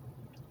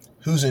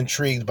who's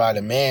intrigued by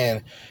the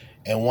man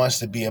and wants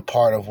to be a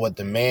part of what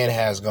the man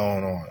has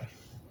going on.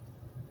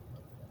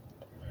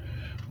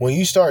 When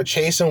you start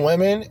chasing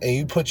women and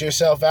you put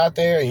yourself out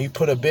there and you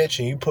put a bitch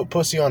and you put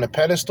pussy on a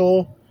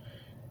pedestal,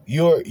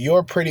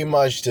 you're pretty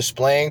much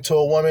displaying to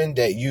a woman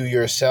that you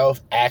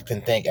yourself act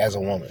and think as a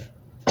woman.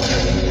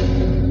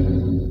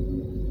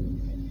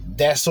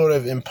 That sort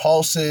of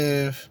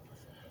impulsive,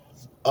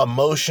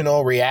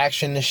 emotional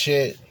reaction to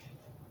shit.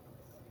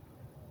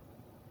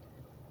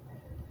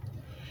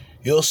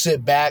 You'll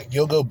sit back,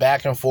 you'll go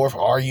back and forth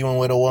arguing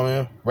with a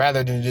woman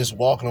rather than just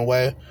walking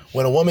away.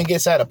 When a woman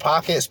gets out of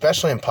pocket,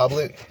 especially in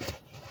public,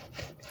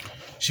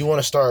 she want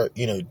to start,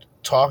 you know,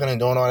 talking and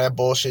doing all that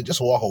bullshit,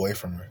 just walk away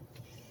from her.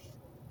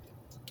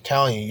 I'm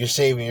telling you, you're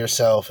saving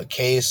yourself a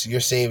case, you're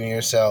saving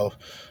yourself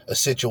a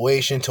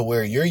situation to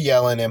where you're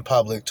yelling in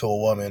public to a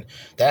woman.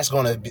 That's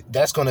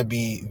gonna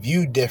be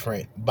viewed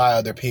different by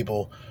other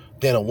people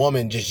than a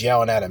woman just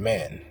yelling at a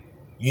man.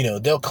 You know,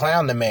 they'll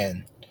clown the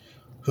man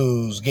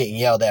who's getting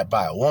yelled at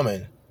by a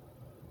woman.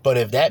 But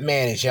if that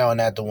man is yelling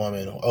at the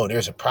woman, oh,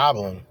 there's a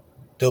problem,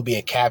 there'll be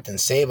a Captain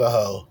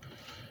Save-A-Ho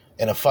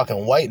and a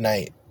fucking white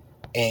knight,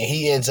 and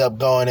he ends up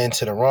going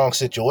into the wrong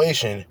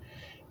situation,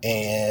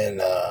 and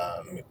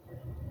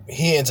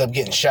he ends up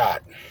getting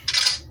shot.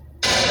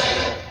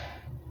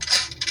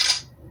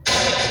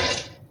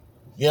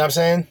 You know what I'm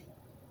saying?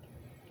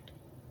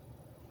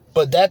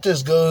 But that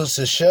just goes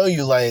to show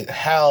you, like,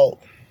 how,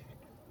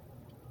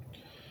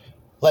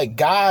 like,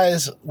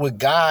 guys,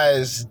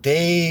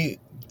 they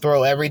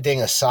throw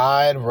everything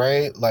aside,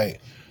 right? Like,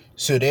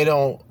 so they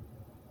don't,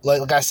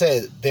 like I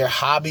said, their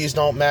hobbies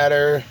don't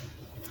matter.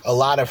 A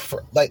lot of,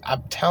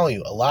 I'm telling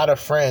you, a lot of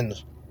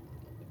friends.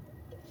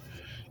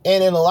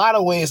 And in a lot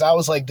of ways, I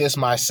was like this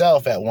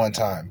myself at one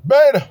time.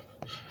 Beta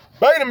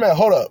a minute,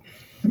 hold up.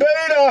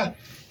 Beta!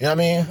 You know what I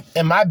mean?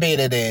 In my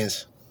beta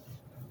days,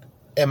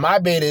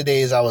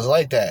 I was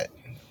like that.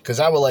 Because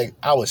I would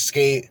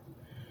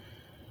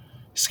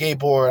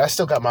skateboard. I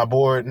still got my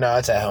board. No,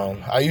 it's at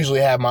home. I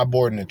usually have my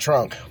board in the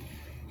trunk.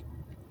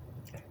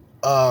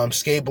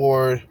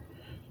 Skateboard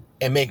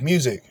and make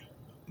music.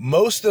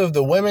 Most of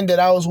the women that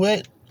I was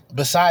with,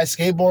 besides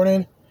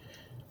skateboarding,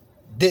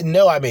 didn't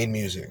know I made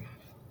music.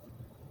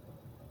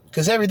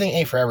 Because everything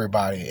ain't for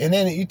everybody. And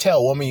then you tell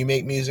a woman you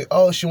make music,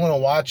 oh, she want to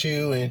watch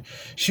you and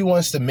she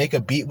wants to make a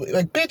beat.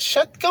 Like,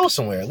 bitch, go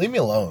somewhere. Leave me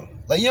alone.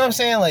 Like, you know what I'm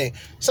saying? Like,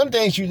 some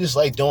things you just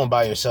like doing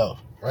by yourself,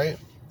 right?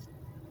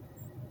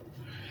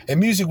 And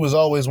music was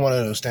always one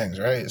of those things,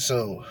 right?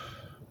 So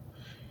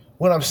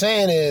what I'm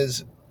saying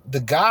is the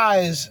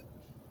guys,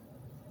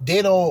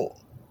 they don't,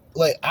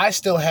 like, I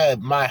still had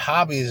my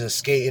hobbies of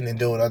skating and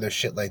doing other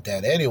shit like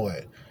that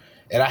anyway.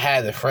 And I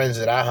had the friends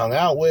that I hung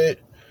out with.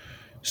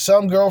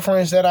 Some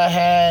girlfriends that I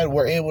had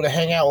were able to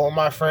hang out with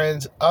my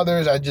friends.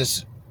 Others, I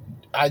just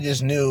I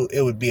just knew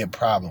it would be a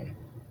problem.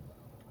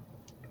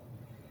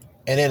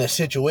 And then a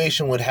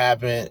situation would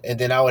happen, and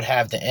then I would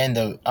have to end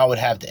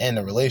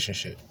the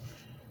relationship.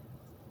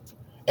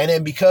 And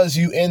then because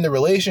you end the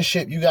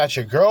relationship, you got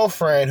your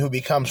girlfriend who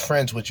becomes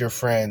friends with your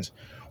friends.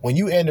 When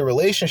you end the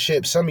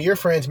relationship, some of your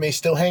friends may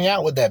still hang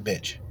out with that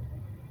bitch.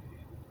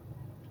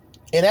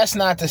 And that's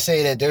not to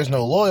say that there's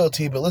no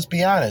loyalty, but let's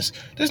be honest.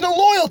 There's no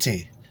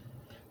loyalty.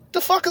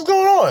 The fuck is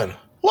going on?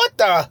 What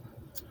the?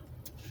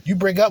 You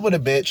break up with a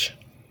bitch.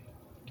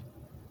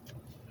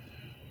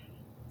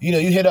 You know,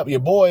 you hit up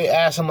your boy,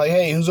 ask him like,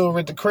 hey, who's over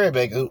at the crib?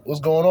 Like, what's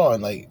going on?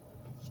 Like,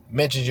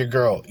 mentions your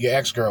girl, your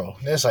ex-girl.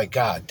 And it's like,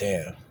 God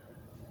damn.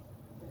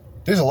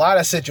 There's a lot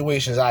of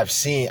situations I've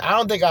seen. I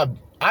don't think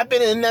I've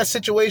been in that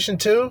situation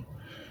too.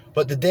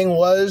 But the thing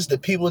was, the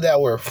people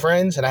that were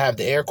friends, and I have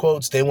the air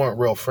quotes, they weren't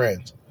real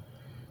friends.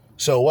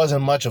 So it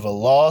wasn't much of a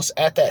loss.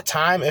 At that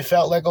time, it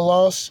felt like a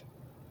loss.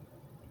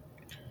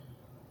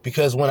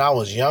 Because when I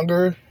was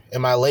younger,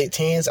 in my late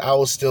teens, I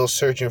was still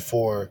searching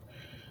for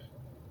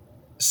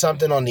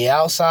something on the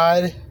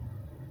outside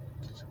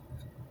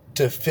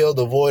to fill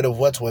the void of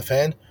what's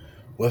within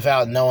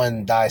without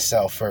knowing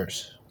thyself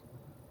first.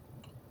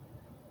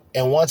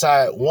 And once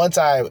I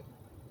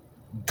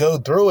go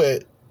through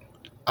it,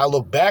 I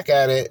look back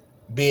at it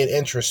being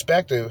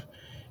introspective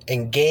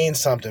and gain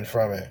something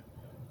from it,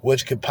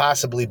 which could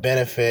possibly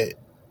benefit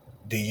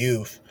the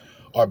youth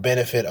or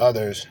benefit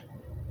others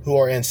who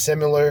are in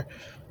similar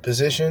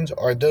positions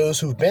or those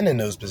who've been in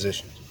those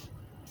positions.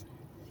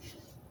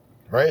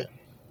 Right?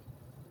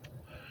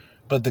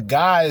 But the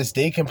guys,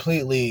 they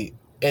completely,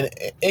 and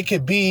it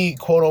could be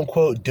quote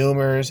unquote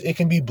doomers. It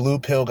can be blue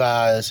pill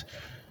guys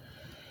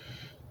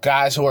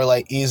who are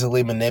like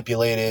easily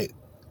manipulated,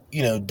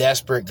 you know,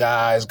 desperate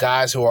guys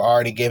who are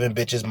already giving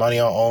bitches money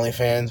on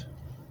OnlyFans.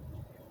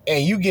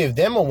 And you give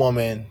them a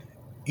woman,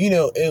 you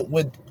know,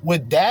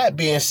 with that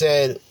being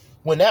said,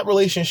 when that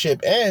relationship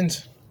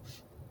ends,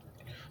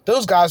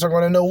 those guys are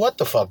going to know what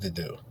the fuck to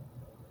do.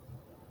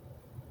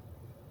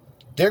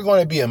 They're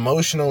going to be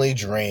emotionally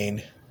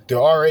drained. They're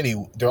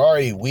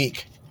already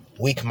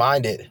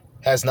weak-minded.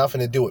 Has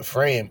nothing to do with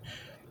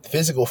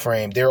physical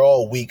frame. They're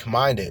all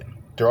weak-minded.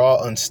 They're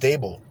all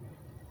unstable.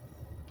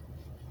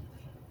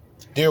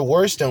 They're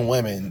worse than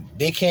women.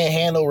 They can't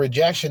handle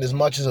rejection as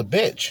much as a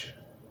bitch.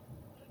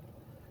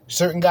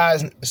 Some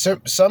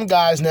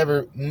guys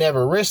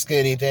never risk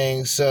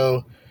anything,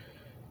 so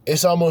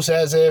it's almost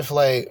as if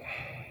like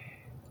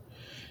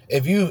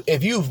if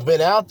you've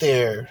been out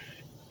there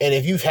and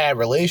if you've had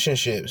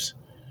relationships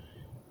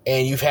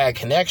and you've had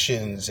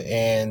connections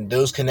and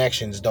those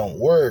connections don't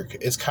work,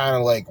 it's kind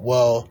of like,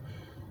 well,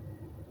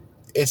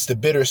 it's the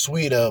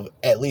bittersweet of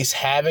at least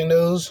having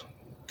those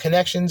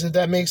connections, if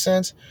that makes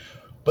sense.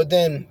 But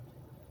then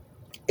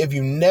if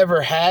you never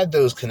had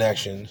those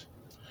connections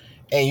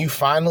and you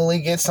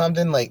finally get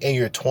something like in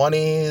your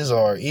 20s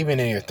or even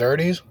in your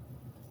 30s,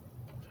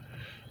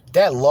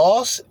 that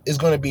loss is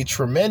going to be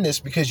tremendous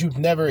because you've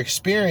never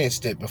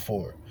experienced it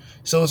before.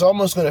 So it's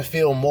almost going to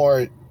feel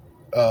more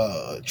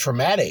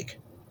traumatic,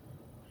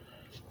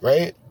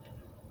 right?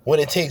 When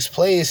it takes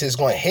place, it's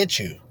going to hit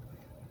you.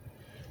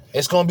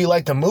 It's going to be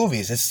like the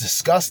movies. It's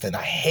disgusting.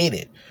 I hate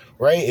it,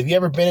 right? Have you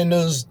ever been in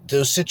those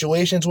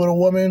situations with a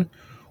woman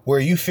where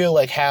you feel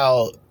like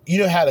how, you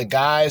know how the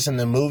guys in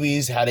the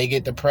movies, how they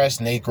get depressed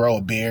and they grow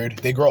a beard?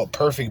 They grow a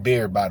perfect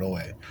beard, by the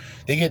way.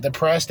 They get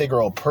depressed, they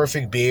grow a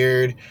perfect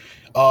beard.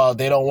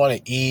 They don't want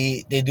to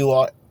eat. They do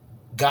all...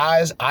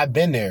 Guys, I've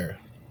been there.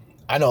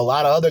 I know a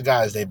lot of other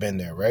guys, they've been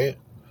there, right?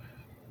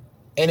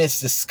 And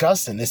it's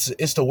disgusting.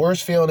 It's the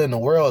worst feeling in the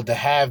world to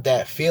have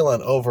that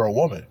feeling over a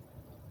woman.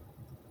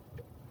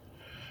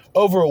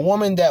 Over a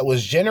woman that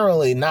was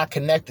generally not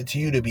connected to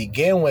you to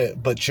begin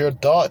with, but your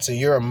thoughts and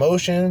your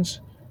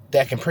emotions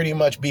that can pretty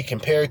much be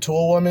compared to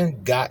a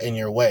woman got in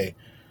your way.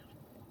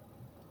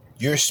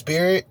 Your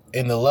spirit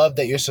and the love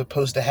that you're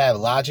supposed to have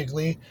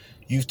logically,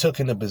 you've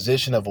taken the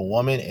position of a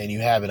woman and you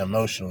have it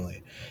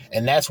emotionally.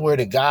 And that's where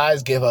the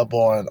guys give up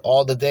on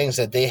all the things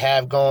that they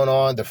have going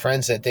on, the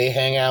friends that they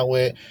hang out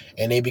with,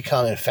 and they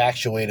become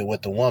infatuated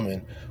with the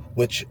woman,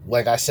 which,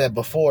 like I said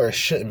before, it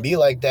shouldn't be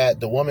like that.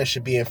 The woman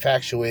should be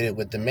infatuated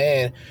with the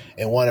man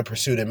and want to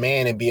pursue the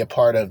man and be a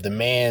part of the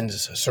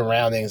man's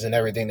surroundings and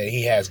everything that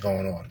he has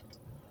going on.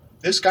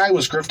 This guy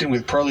was grifting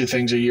with Pearly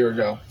Things a year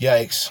ago.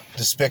 Yikes.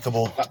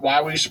 Despicable.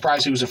 Why were you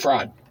surprised he was a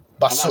fraud?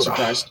 I'm not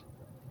surprised.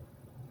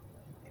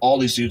 All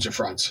these dudes are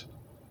frauds.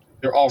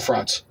 They're all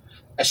frauds.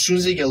 As soon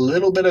as they get a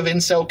little bit of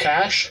incel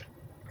cash,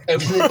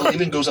 everything they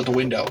believe in goes out the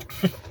window.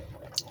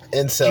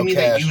 Incel Give me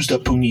cash. that used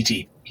up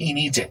puniti. He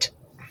needs it.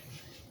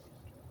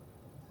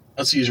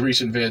 Let's see his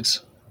recent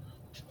vids.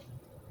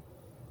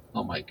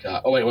 Oh my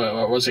god. Oh wait,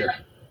 what's here?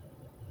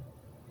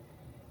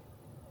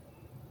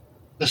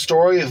 The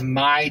story of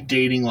my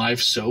dating life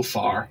so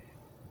far.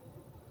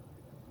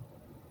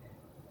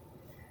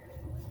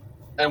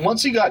 And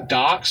once he got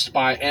doxxed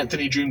by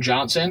Anthony Dream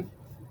Johnson,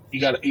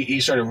 he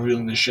started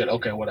revealing this shit.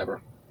 Okay,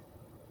 whatever.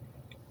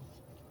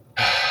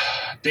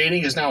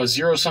 Dating is now a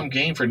zero-sum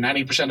game for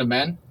 90% of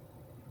men.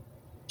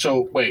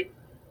 So, wait.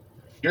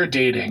 You're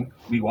dating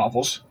Wee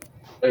Waffles.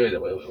 Wait.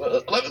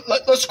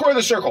 Let's square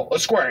the circle.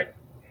 Let's square it.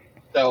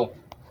 So,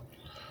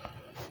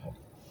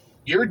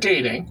 you're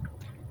dating.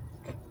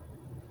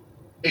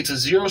 It's a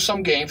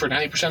zero-sum game for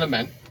 90% of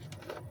men.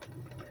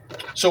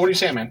 So what are you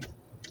saying, man?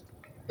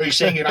 Are you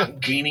saying you're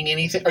not gaining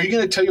anything? Are you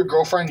going to tell your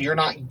girlfriend you're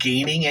not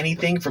gaining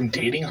anything from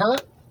dating her?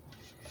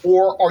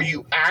 Or are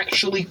you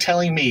actually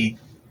telling me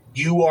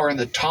you are in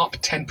the top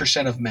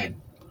 10% of men?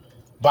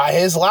 By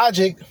his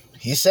logic,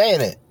 he's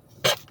saying it.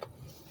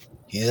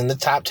 He's in the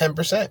top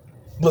 10%.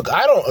 Look,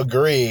 I don't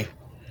agree.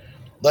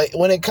 Like,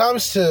 when it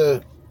comes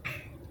to,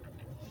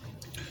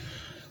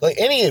 like,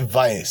 any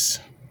advice,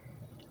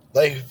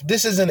 like,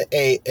 this isn't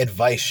a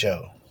advice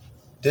show.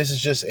 This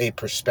is just a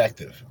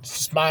perspective.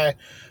 This is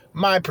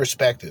my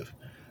perspective.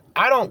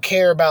 I don't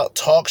care about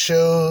talk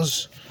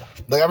shows.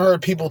 Like, I've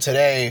heard people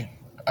today,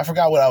 I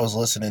forgot what I was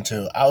listening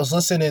to. I was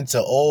listening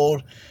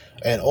to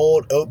an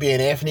old Opie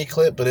and Anthony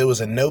clip, but it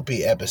was a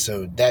Nopey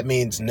episode. That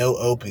means no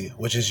Opie,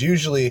 which is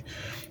usually,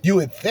 you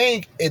would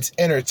think it's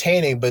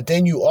entertaining, but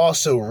then you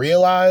also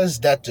realize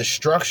that the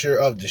structure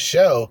of the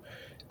show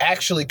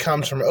actually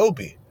comes from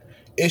Opie.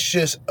 It's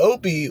just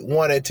Opie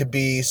wanted to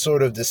be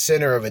sort of the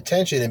center of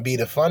attention and be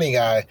the funny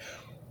guy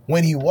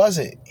when he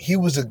wasn't. He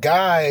was a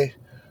guy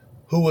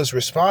who was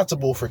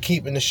responsible for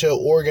keeping the show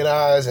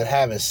organized and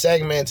having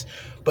segments,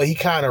 but he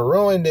kind of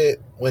ruined it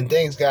when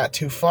things got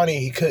too funny.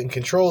 He couldn't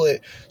control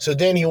it, so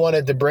then he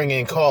wanted to bring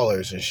in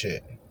callers and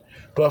shit.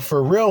 But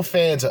for real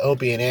fans of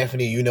Opie and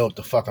Anthony, you know what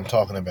the fuck I'm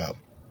talking about.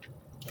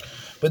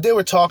 But they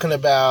were talking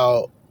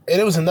about, and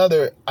it was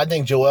another, I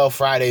think Joel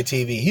Friday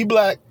TV. He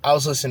black. I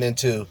was listening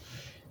to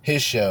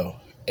his show,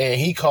 and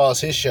he calls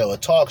his show a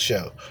talk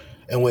show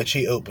in which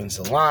he opens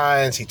the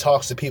lines, he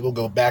talks to people,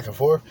 go back and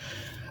forth.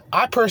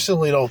 I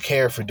personally don't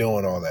care for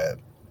doing all that.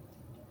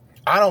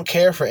 I don't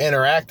care for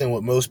interacting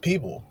with most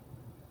people.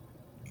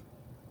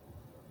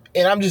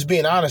 And I'm just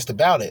being honest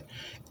about it.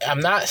 I'm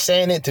not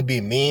saying it to be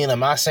mean. I'm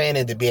not saying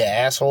it to be an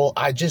asshole.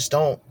 I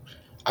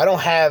don't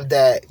have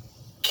that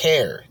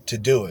care to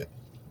do it.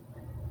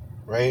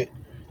 Right?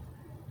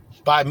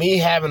 By me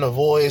having a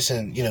voice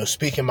and, you know,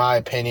 speaking my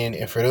opinion,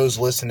 and for those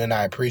listening,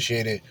 I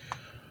appreciate it.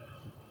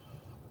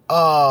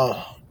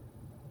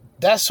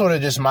 That's sort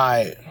of just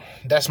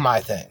that's my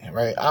thing,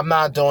 right? I'm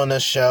not doing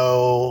this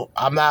show.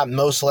 I'm not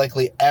most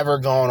likely ever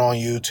going on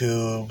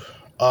YouTube.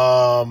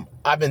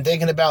 I've been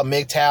thinking about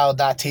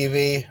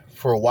MGTOW.tv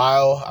for a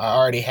while. I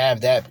already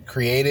have that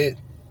created.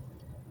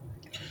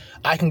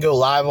 I can go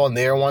live on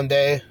there one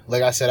day.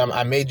 Like I said,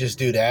 I may just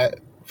do that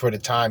for the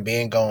time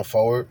being going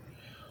forward.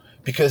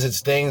 Because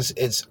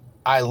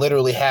I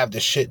literally have the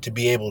shit to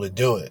be able to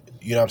do it.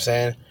 You know what I'm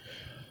saying?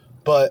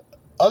 But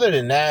other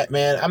than that,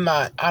 man,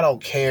 I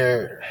don't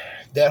care.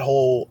 That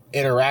whole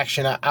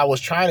interaction, I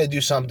was trying to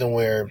do something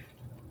where,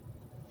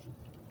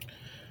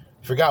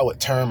 I forgot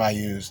what term I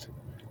used.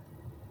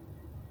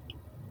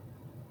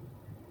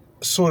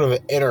 Sort of an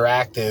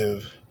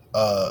interactive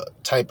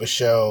type of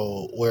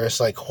show where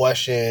it's like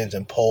questions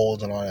and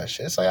polls and all that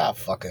shit. It's like,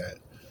 fuck it.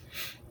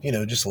 You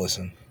know, just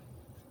listen.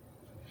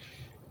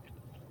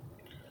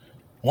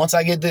 Once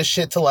I get this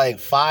shit to like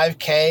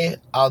 5K,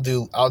 I'll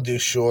do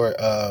short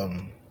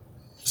Spotify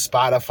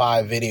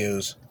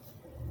videos.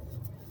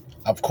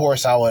 Of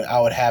course, I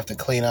would have to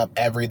clean up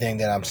everything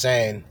that I'm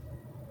saying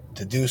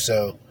to do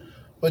so,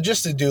 but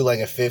just to do like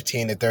a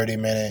 15 to 30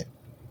 minute,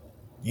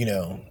 you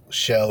know,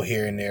 show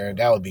here and there,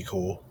 that would be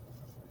cool.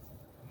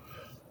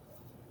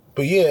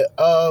 But yeah,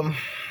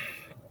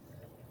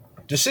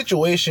 the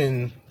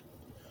situation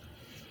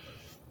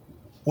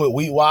with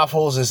Wheat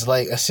Waffles is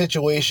like a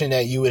situation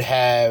that you would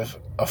have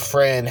a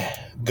friend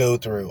go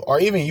through, or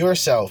even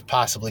yourself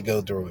possibly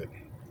go through it.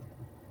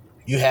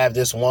 You have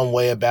this one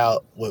way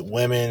about with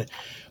women,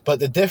 but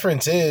the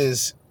difference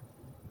is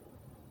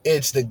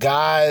it's the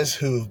guys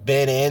who've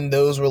been in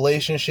those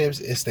relationships,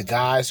 it's the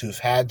guys who've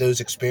had those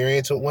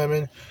experiences with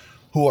women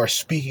who are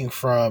speaking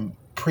from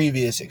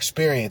previous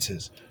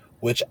experiences,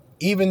 which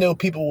even though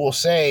people will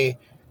say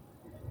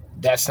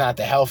that's not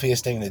the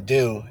healthiest thing to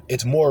do,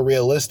 it's more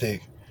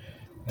realistic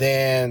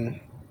than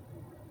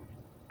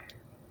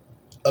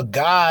a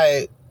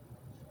guy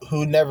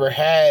who never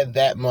had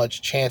that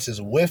much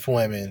chances with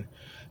women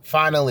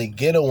finally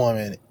get a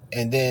woman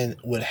and then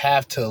would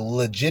have to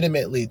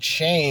legitimately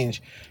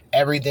change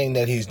everything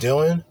that he's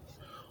doing,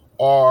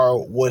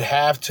 or would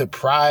have to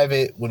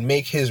would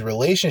make his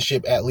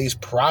relationship at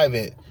least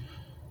private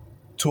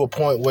to a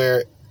point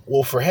where,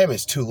 well, for him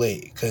it's too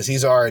late because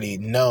he's already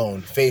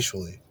known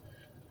facially.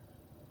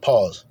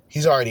 Pause.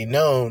 He's already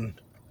known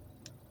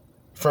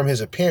from his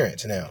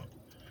appearance now.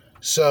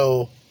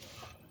 So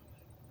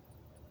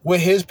with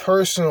his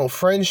personal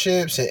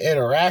friendships and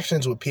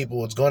interactions with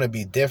people, it's going to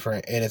be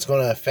different, and it's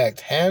going to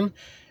affect him,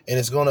 and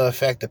it's going to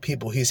affect the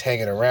people he's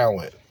hanging around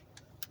with.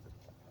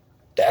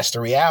 That's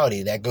the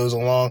reality that goes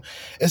along.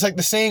 It's like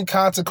the same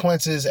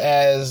consequences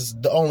as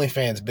the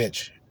OnlyFans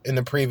bitch in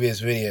the previous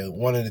video,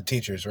 one of the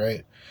teachers,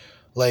 right?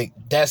 Like,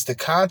 that's the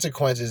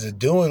consequences of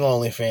doing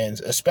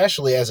OnlyFans,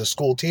 especially as a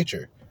school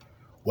teacher,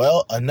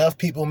 Well, enough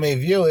people may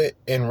view it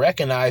and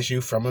recognize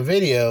you from a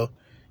video,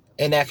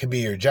 and that could be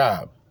your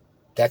job.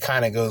 That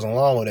kind of goes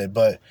along with it.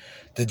 But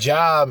the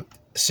job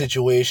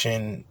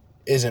situation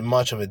isn't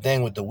much of a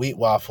thing with the wheat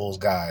waffles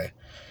guy.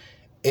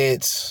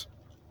 It's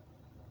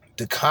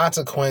the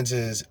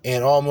consequences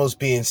and almost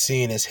being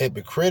seen as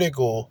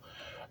hypocritical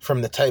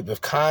from the type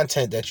of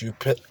content that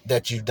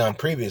you've done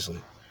previously.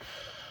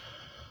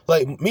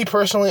 Like, me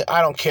personally,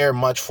 I don't care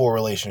much for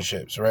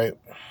relationships, right?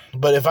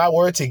 But if I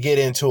were to get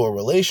into a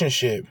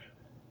relationship,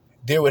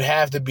 there would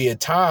have to be a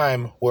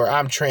time where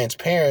I'm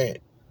transparent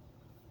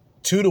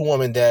to the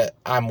woman that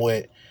I'm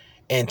with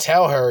and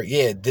tell her,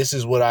 yeah, this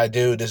is what I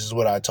do, this is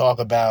what I talk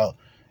about,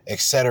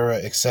 etc.,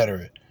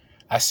 etc.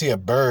 I see a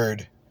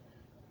bird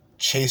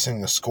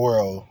chasing a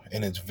squirrel,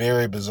 and it's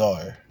very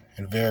bizarre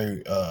and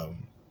very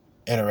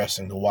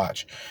interesting to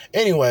watch.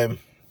 Anyway,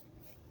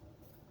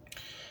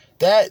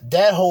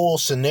 that whole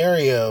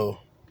scenario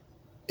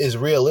is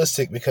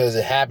realistic because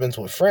it happens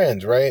with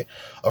friends, right?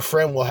 A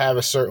friend will have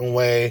a certain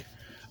way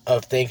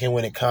of thinking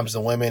when it comes to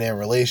women and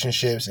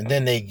relationships, and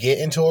then they get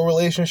into a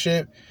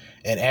relationship,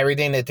 and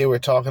everything that they were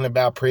talking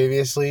about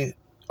previously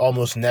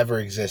almost never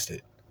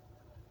existed,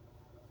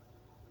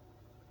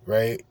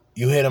 right?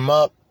 You hit them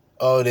up,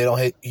 oh, he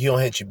don't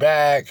hit you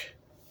back.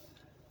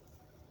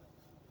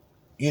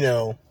 You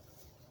know,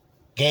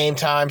 game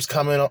time's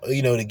coming.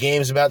 You know, the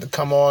game's about to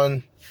come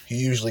on. He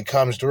usually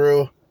comes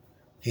through.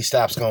 He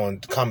stops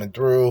coming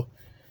through.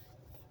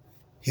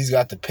 He's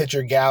got the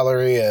picture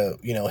gallery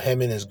of, you know,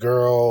 him and his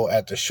girl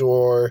at the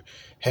shore,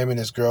 him and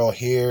his girl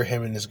here,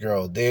 him and his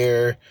girl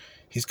there.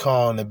 He's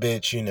calling the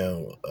bitch,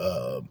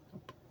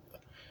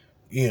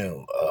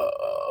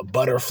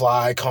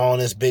 butterfly, calling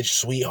this bitch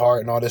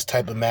sweetheart and all this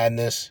type of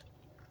madness.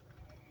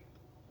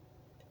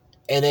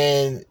 And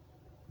then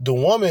the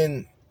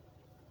woman,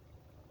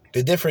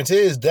 the difference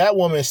is that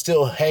woman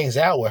still hangs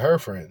out with her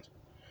friends.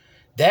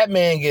 That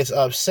man gets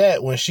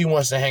upset when she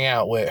wants to hang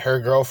out with her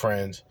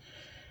girlfriends.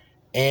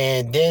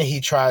 And then he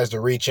tries to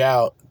reach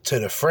out to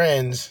the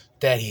friends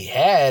that he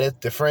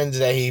had, the friends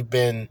that he'd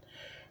been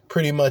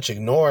pretty much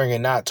ignoring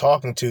and not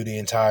talking to the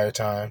entire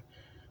time.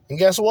 And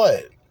guess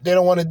what? They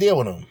don't want to deal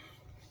with him.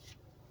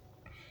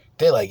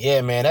 They're like,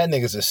 yeah, man, that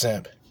nigga's a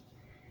simp.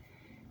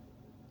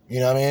 You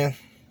know what I mean?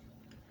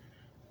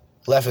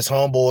 Left his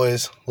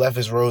homeboys, left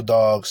his road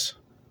dogs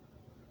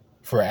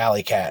for an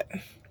alley cat.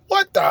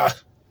 What the?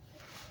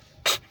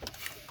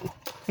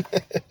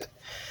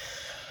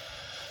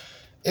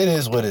 It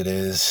is what it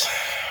is.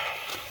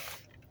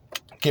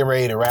 Get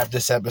ready to wrap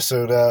this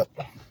episode up.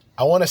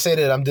 I want to say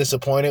that I'm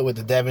disappointed with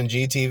the Devin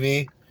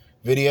GTV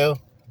video.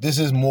 This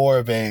is more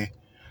of a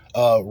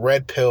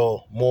red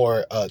pill,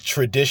 more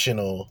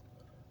traditional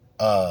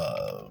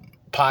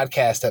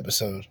podcast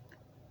episode.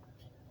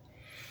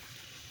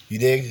 You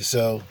dig?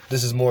 So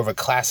this is more of a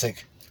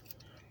classic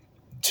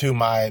to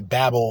my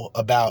babble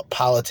about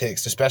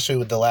politics, especially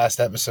with the last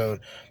episode.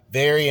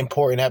 Very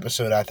important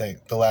episode, I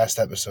think, the last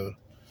episode.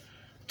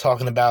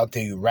 Talking about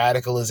the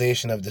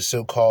radicalization of the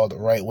so-called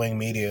right-wing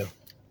media.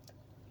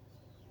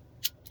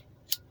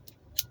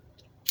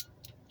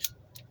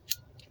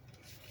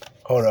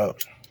 Hold up.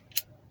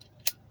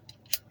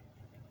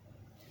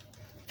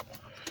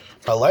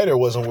 My lighter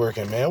wasn't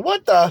working, man.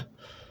 What the?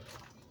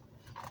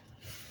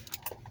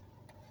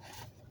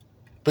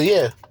 But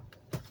yeah.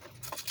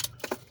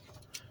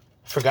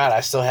 Forgot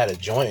I still had a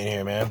joint in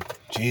here, man.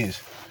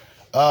 Jeez.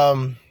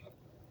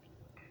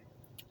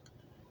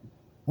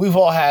 We've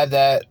all had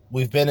that.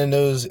 We've been in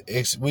those,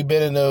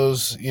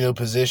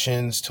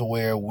 positions to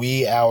where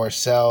we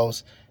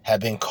ourselves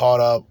have been caught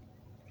up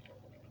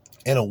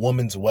in a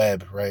woman's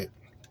web, right?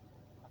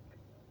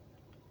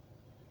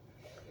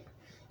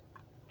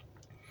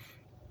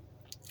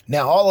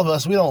 Now, all of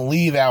us, we don't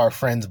leave our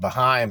friends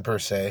behind per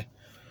se,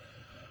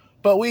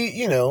 but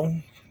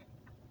we,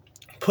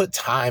 put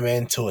time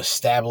in to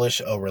establish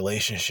a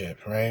relationship,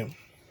 right?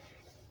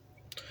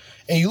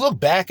 And you look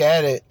back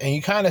at it and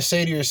you kind of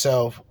say to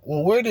yourself,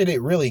 well, where did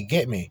it really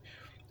get me?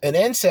 An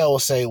incel will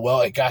say,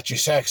 well, it got you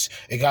sex.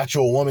 It got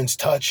you a woman's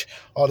touch.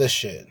 All this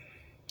shit.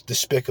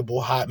 Despicable,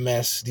 hot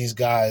mess. These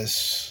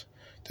guys,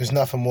 there's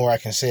nothing more I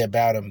can say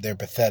about them. They're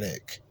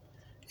pathetic.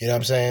 You know what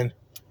I'm saying?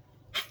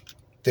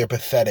 They're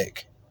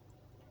pathetic.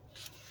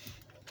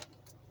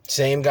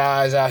 Same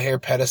guys out here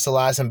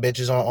pedestalizing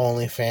bitches on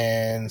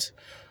OnlyFans,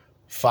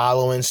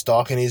 following,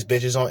 stalking these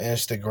bitches on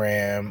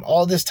Instagram.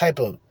 All this type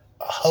of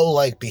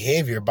hoe-like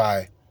behavior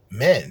by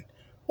men.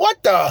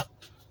 What the?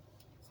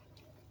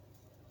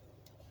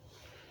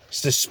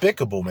 It's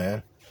despicable,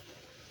 man.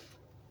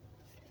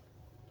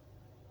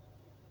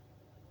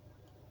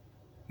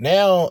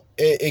 Now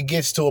it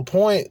gets to a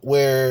point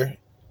where,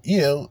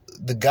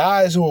 the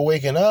guys who are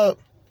waking up,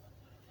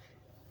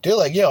 they're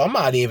like, yo, I'm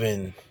not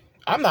even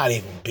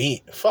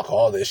beat. Fuck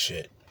all this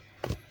shit.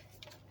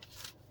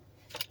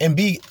 And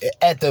be,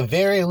 at the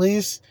very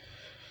least,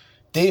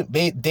 they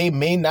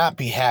may not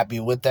be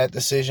happy with that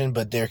decision,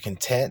 but they're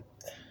content.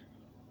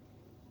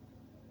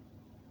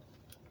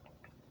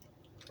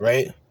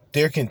 Right?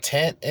 They're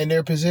content in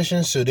their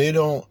position, so they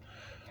don't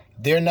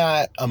They're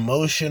not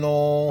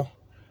emotional.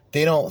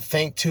 They don't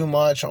think too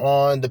much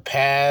on the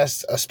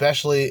past,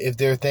 especially if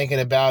they're thinking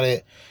about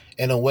it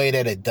in a way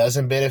that it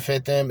doesn't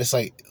benefit them. It's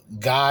like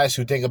guys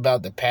who think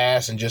about the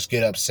past and just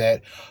get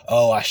upset.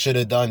 Oh, I should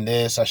have done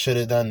this. I should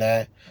have done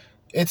that.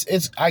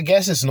 It's. I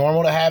guess it's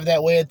normal to have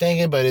that way of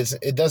thinking, but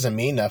it doesn't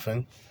mean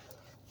nothing.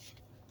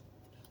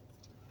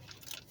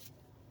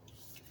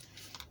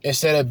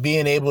 Instead of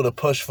being able to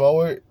push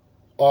forward,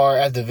 or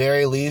at the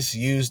very least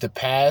use the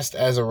past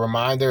as a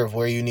reminder of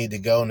where you need to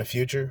go in the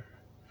future,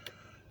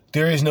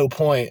 there is no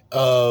point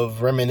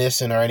of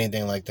reminiscing or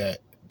anything like that.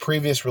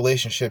 Previous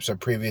relationships are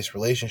previous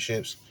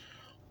relationships.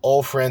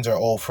 Old friends are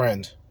old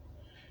friends.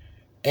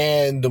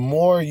 And the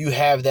more you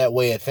have that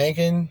way of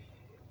thinking,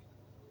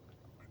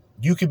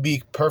 you could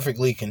be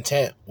perfectly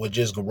content with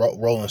just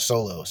rolling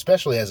solo,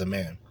 especially as a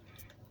man.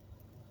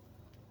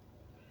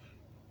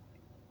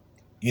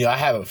 You know, I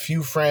have a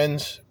few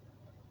friends,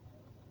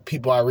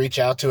 people I reach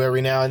out to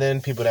every now and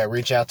then, people that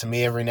reach out to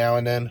me every now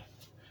and then.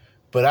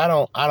 But I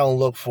don't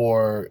look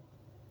for,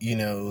 you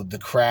know, the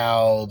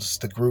crowds,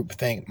 the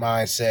groupthink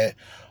mindset.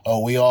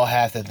 Oh, we all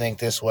have to think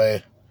this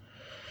way.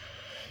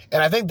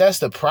 And I think that's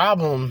the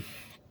problem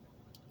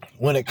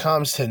when it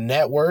comes to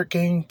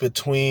networking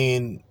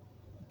between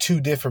two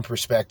different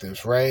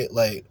perspectives, right?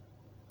 Like,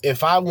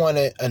 if I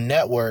wanted a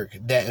network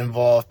that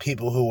involved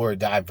people who were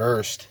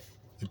diverse,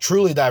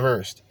 truly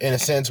diverse, in a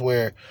sense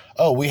where,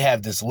 oh, we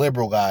have this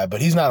liberal guy,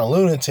 but he's not a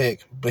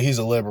lunatic, but he's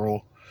a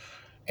liberal,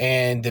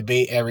 and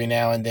debate every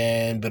now and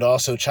then, but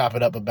also chop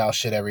it up about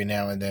shit every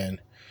now and then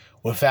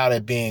without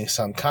it being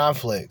some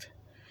conflict,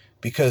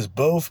 because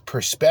both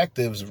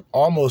perspectives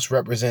almost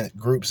represent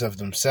groups of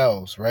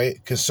themselves,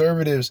 right?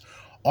 Conservatives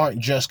aren't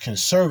just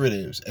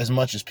conservatives as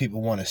much as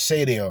people want to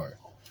say they are,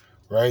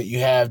 right? You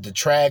have the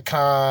trad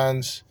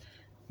cons,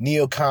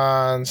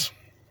 neocons.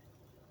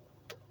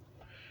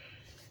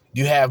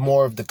 You have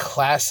more of the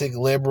classic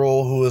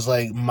liberal who is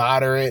like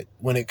moderate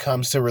when it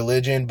comes to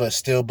religion, but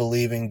still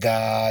believe in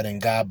God and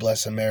God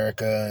bless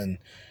America and,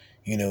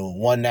 you know,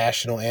 one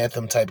national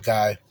anthem type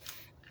guy.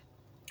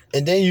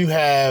 And then you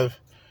have,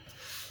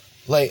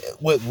 like,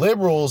 with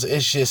liberals,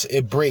 it's just,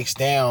 it breaks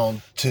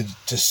down to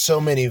so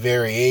many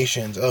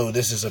variations. Oh,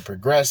 this is a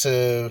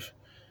progressive.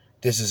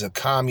 This is a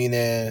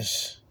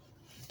communist.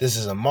 This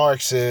is a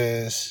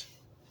Marxist.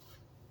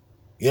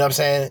 You know what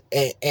I'm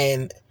saying?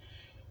 And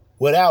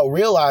without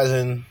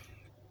realizing,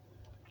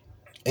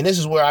 and this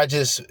is where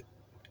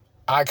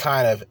I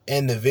kind of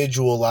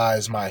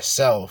individualize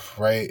myself,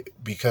 right?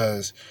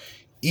 Because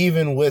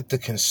even with the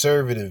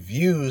conservative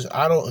views,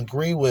 I don't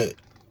agree with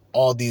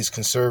all these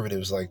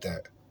conservatives like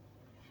that.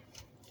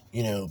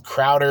 You know,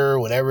 Crowder,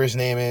 whatever his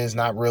name is,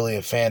 not really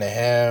a fan of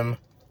him.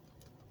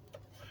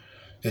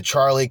 The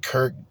Charlie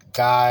Kirk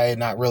guy,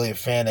 not really a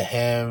fan of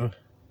him.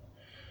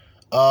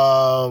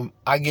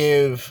 I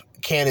give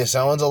Candace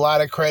Owens a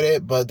lot of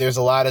credit, but there's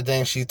a lot of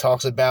things she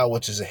talks about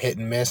which is a hit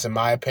and miss in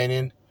my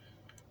opinion.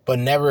 But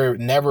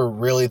never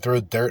really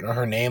throw dirt on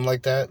her name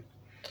like that.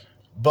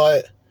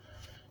 But,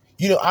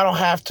 you know, I don't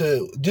have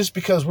to, just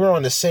because we're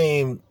on the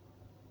same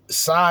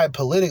side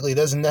politically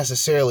doesn't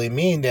necessarily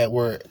mean that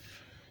we're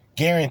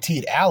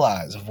guaranteed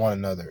allies of one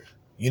another.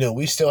 You know,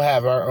 we still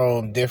have our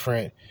own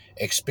different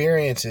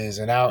experiences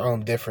and our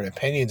own different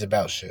opinions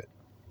about shit.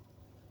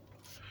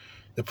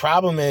 The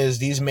problem is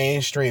these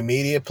mainstream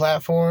media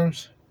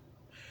platforms,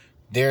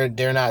 they're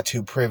not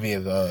too privy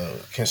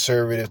of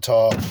conservative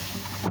talk.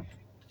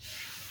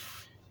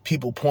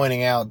 People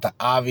pointing out the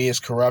obvious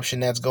corruption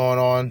that's going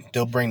on.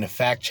 They'll bring the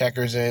fact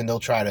checkers in.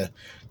 They'll try to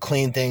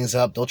clean things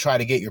up. They'll try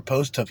to get your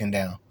post taken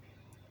down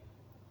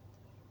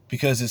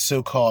because it's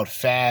so-called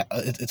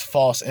it's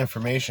false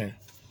information.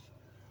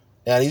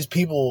 Now, these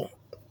people,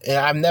 and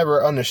I've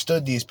never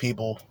understood these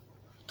people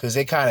because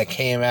they kind of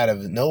came out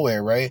of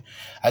nowhere, right?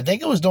 I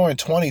think it was during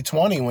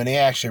 2020 when they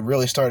actually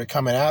really started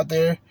coming out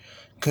there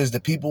because the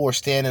people were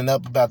standing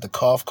up about the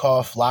cough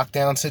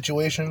lockdown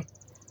situation.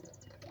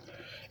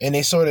 And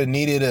they sort of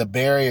needed a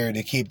barrier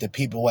to keep the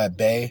people at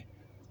bay,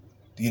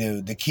 you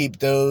know, to keep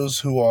those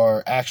who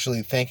are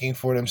actually thinking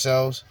for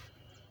themselves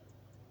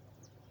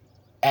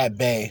at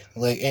bay,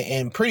 like,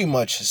 and pretty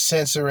much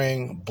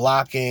censoring,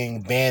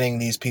 blocking, banning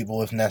these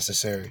people if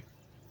necessary.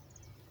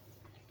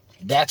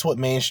 That's what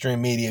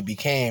mainstream media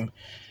became.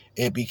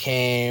 It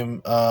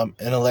became an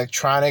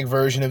electronic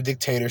version of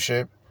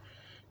dictatorship.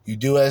 You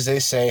do as they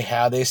say,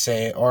 how they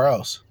say it, or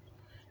else.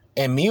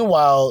 And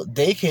meanwhile,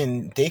 they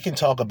can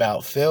talk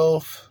about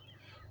filth.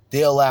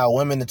 They allow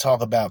women to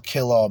talk about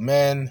kill all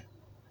men.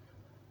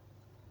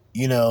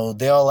 You know,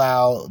 they'll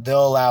allow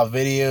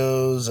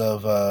videos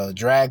of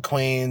drag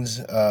queens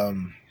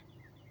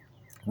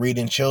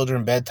reading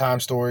children bedtime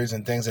stories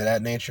and things of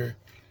that nature.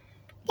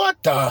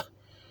 What the?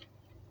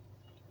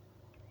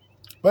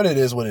 But it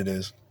is what it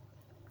is.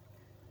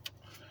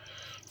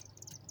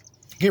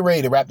 Get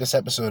ready to wrap this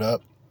episode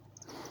up.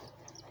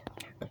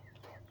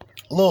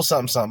 A little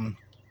something.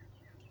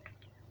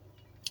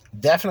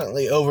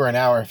 Definitely over an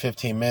hour and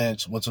 15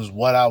 minutes, which was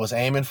what I was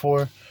aiming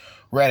for.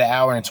 We're at an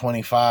hour and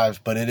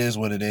 25, but it is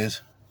what it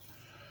is.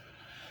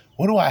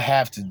 What do I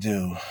have to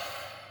do?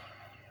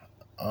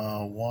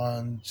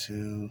 1,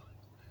 2.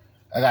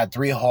 I got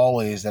 3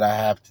 hallways that I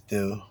have to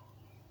do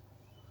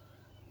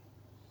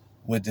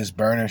with this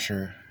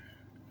burnishing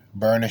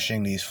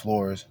these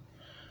floors.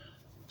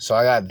 So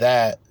I got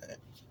that,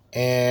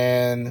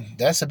 and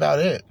that's about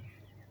it.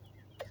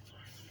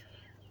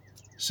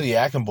 So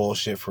yeah, I can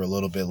bullshit for a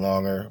little bit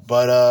longer,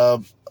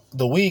 but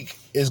the week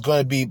is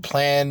going to be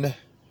planned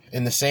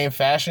in the same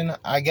fashion,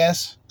 I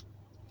guess,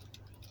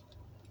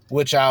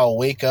 which I'll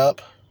wake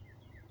up,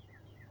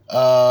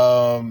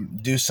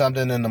 do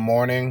something in the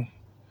morning.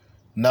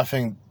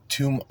 Nothing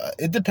too.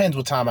 It depends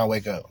what time I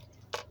wake up.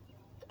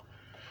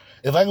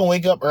 If I can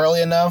wake up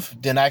early enough,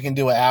 then I can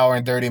do an hour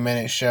and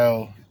 30-minute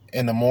show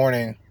in the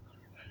morning,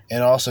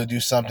 and also do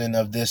something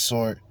of this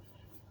sort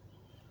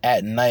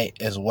at night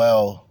as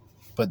well.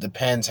 But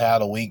depends how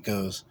the week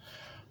goes.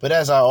 But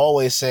as I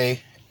always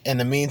say, in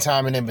the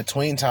meantime and in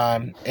between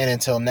time, and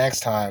until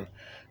next time,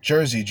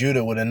 Jersey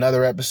Judah with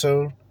another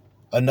episode,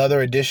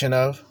 another edition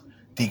of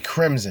the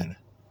Crimson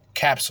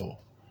Capsule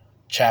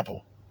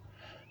Chapel.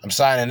 I'm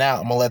signing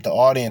out. I'm going to let the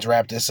audience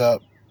wrap this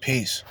up.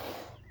 Peace.